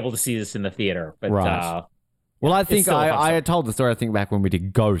not being able to see this in the theater, but right. Well, I think I had told the story, I think, back when we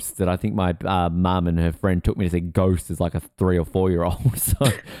did Ghost, that I think my mum and her friend took me to see Ghost as like a 3 or 4-year-old.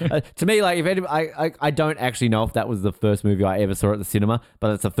 So to me, like, if anybody, I don't actually know if that was the first movie I ever saw at the cinema,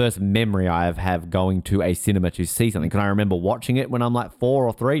 but it's the first memory I have going to a cinema to see something. Can I remember watching it when I'm like 4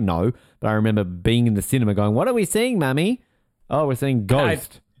 or 3? No. But I remember being in the cinema going, "What are we seeing, Mummy?" "Oh, we're seeing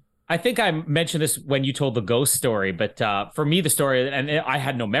Ghost." I think I mentioned this when you told the Ghost story, but for me, the story, and I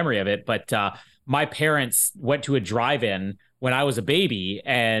had no memory of it, but my parents went to a drive-in when I was a baby,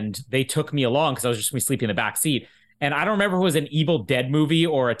 and they took me along because I was just going to be sleeping in the back seat. And I don't remember if it was an Evil Dead movie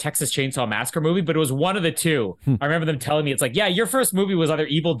or a Texas Chainsaw Massacre movie, but it was one of the two. I remember them telling me, it's like, yeah, your first movie was either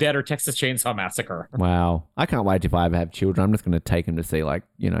Evil Dead or Texas Chainsaw Massacre. Wow. I can't wait if I ever have children. I'm just going to take them to see, like,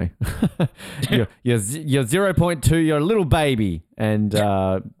 you're 0.2, you're a little baby. And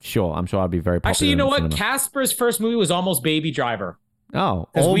sure, I'm sure I'd be very popular. Actually, you know what? Casper's first movie was almost Baby Driver. Oh,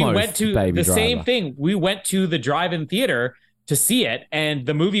 almost we went to Baby the Driver. Same thing. We went to the drive-in theater to see it, and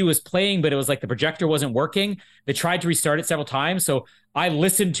the movie was playing, but it was like the projector wasn't working. They tried to restart it several times, so I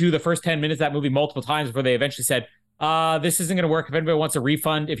listened to the first 10 minutes of that movie multiple times before they eventually said, this isn't going to work. If anybody wants a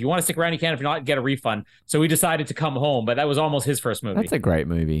refund, if you want to stick around, you can. If not, get a refund. So we decided to come home, but that was almost his first movie. That's a great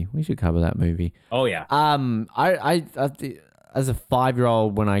movie. We should cover that movie. Oh, yeah. I as a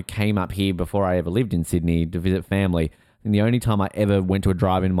 5-year-old, when I came up here before I ever lived in Sydney to visit family, and the only time I ever went to a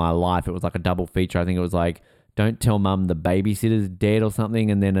drive-in in my life, it was like a double feature. I think it was like, Don't Tell Mum the Babysitter's Dead or something,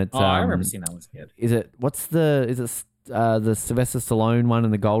 and then it's... I remember seeing that one as a kid. Is it the Sylvester Stallone one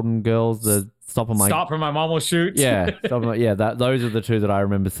and the Golden Girls, the Stop or My Mom Will Shoot? Yeah, those are the two that I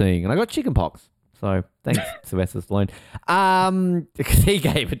remember seeing. And I got chickenpox. So thanks, Sylvester Stallone. Because he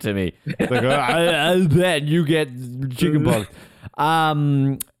gave it to me. Like, I bet you get chickenpox.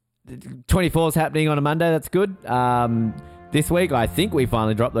 24 is happening on a Monday. That's good. This week, I think we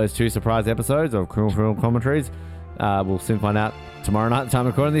finally dropped those 2 surprise episodes of Criminal Film Commentaries. We'll soon find out tomorrow night, the time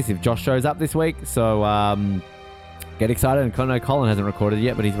of recording this, if Josh shows up this week. So get excited. And I know Colin hasn't recorded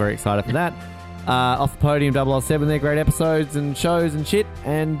yet, but he's very excited for that. Off the Podium 007, they're great episodes and shows and shit.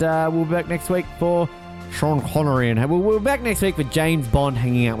 And we'll be back next week for Sean Connery. And we'll be back next week for James Bond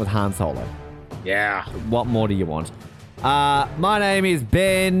hanging out with Han Solo. Yeah. What more do you want? My name is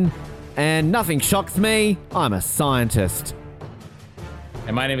Ben. And nothing shocks me. I'm a scientist.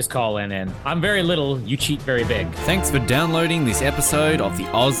 And my name is Colin, and I'm very little, you cheat very big. Thanks for downloading this episode of the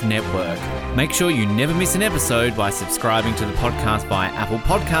Oz Network. Make sure you never miss an episode by subscribing to the podcast via Apple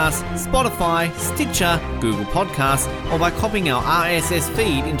Podcasts, Spotify, Stitcher, Google Podcasts, or by copying our RSS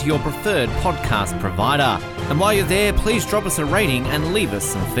feed into your preferred podcast provider. And while you're there, please drop us a rating and leave us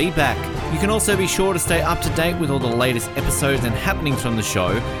some feedback. You can also be sure to stay up to date with all the latest episodes and happenings from the show,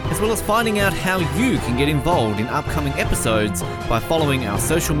 as well as finding out how you can get involved in upcoming episodes by following our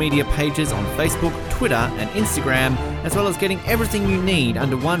social media pages on Facebook, Twitter, and Instagram, as well as getting everything you need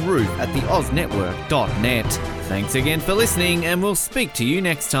under one roof at theoznetwork.net. Thanks again for listening, and we'll speak to you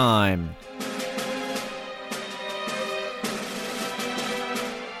next time.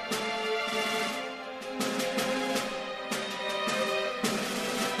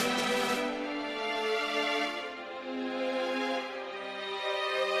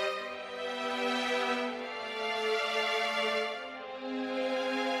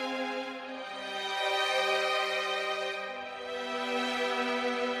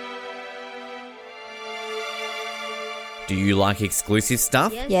 Do you like exclusive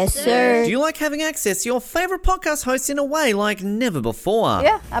stuff? Yes, sir. Do you like having access to your favourite podcast hosts in a way like never before?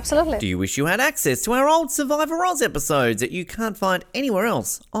 Yeah, absolutely. Do you wish you had access to our old Survivor Oz episodes that you can't find anywhere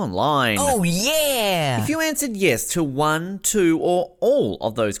else online? Oh, yeah! If you answered yes to one, two, or all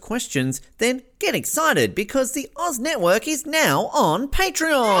of those questions, then get excited because the Oz Network is now on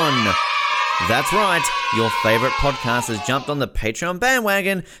Patreon. That's right, your favourite podcast has jumped on the Patreon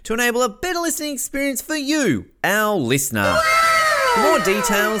bandwagon to enable a better listening experience for you, our listener. For more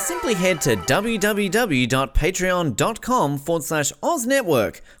details, simply head to www.patreon.com/Oz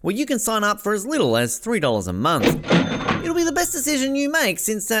Network, where you can sign up for as little as $3 a month. It'll be the best decision you make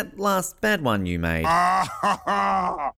since that last bad one you made.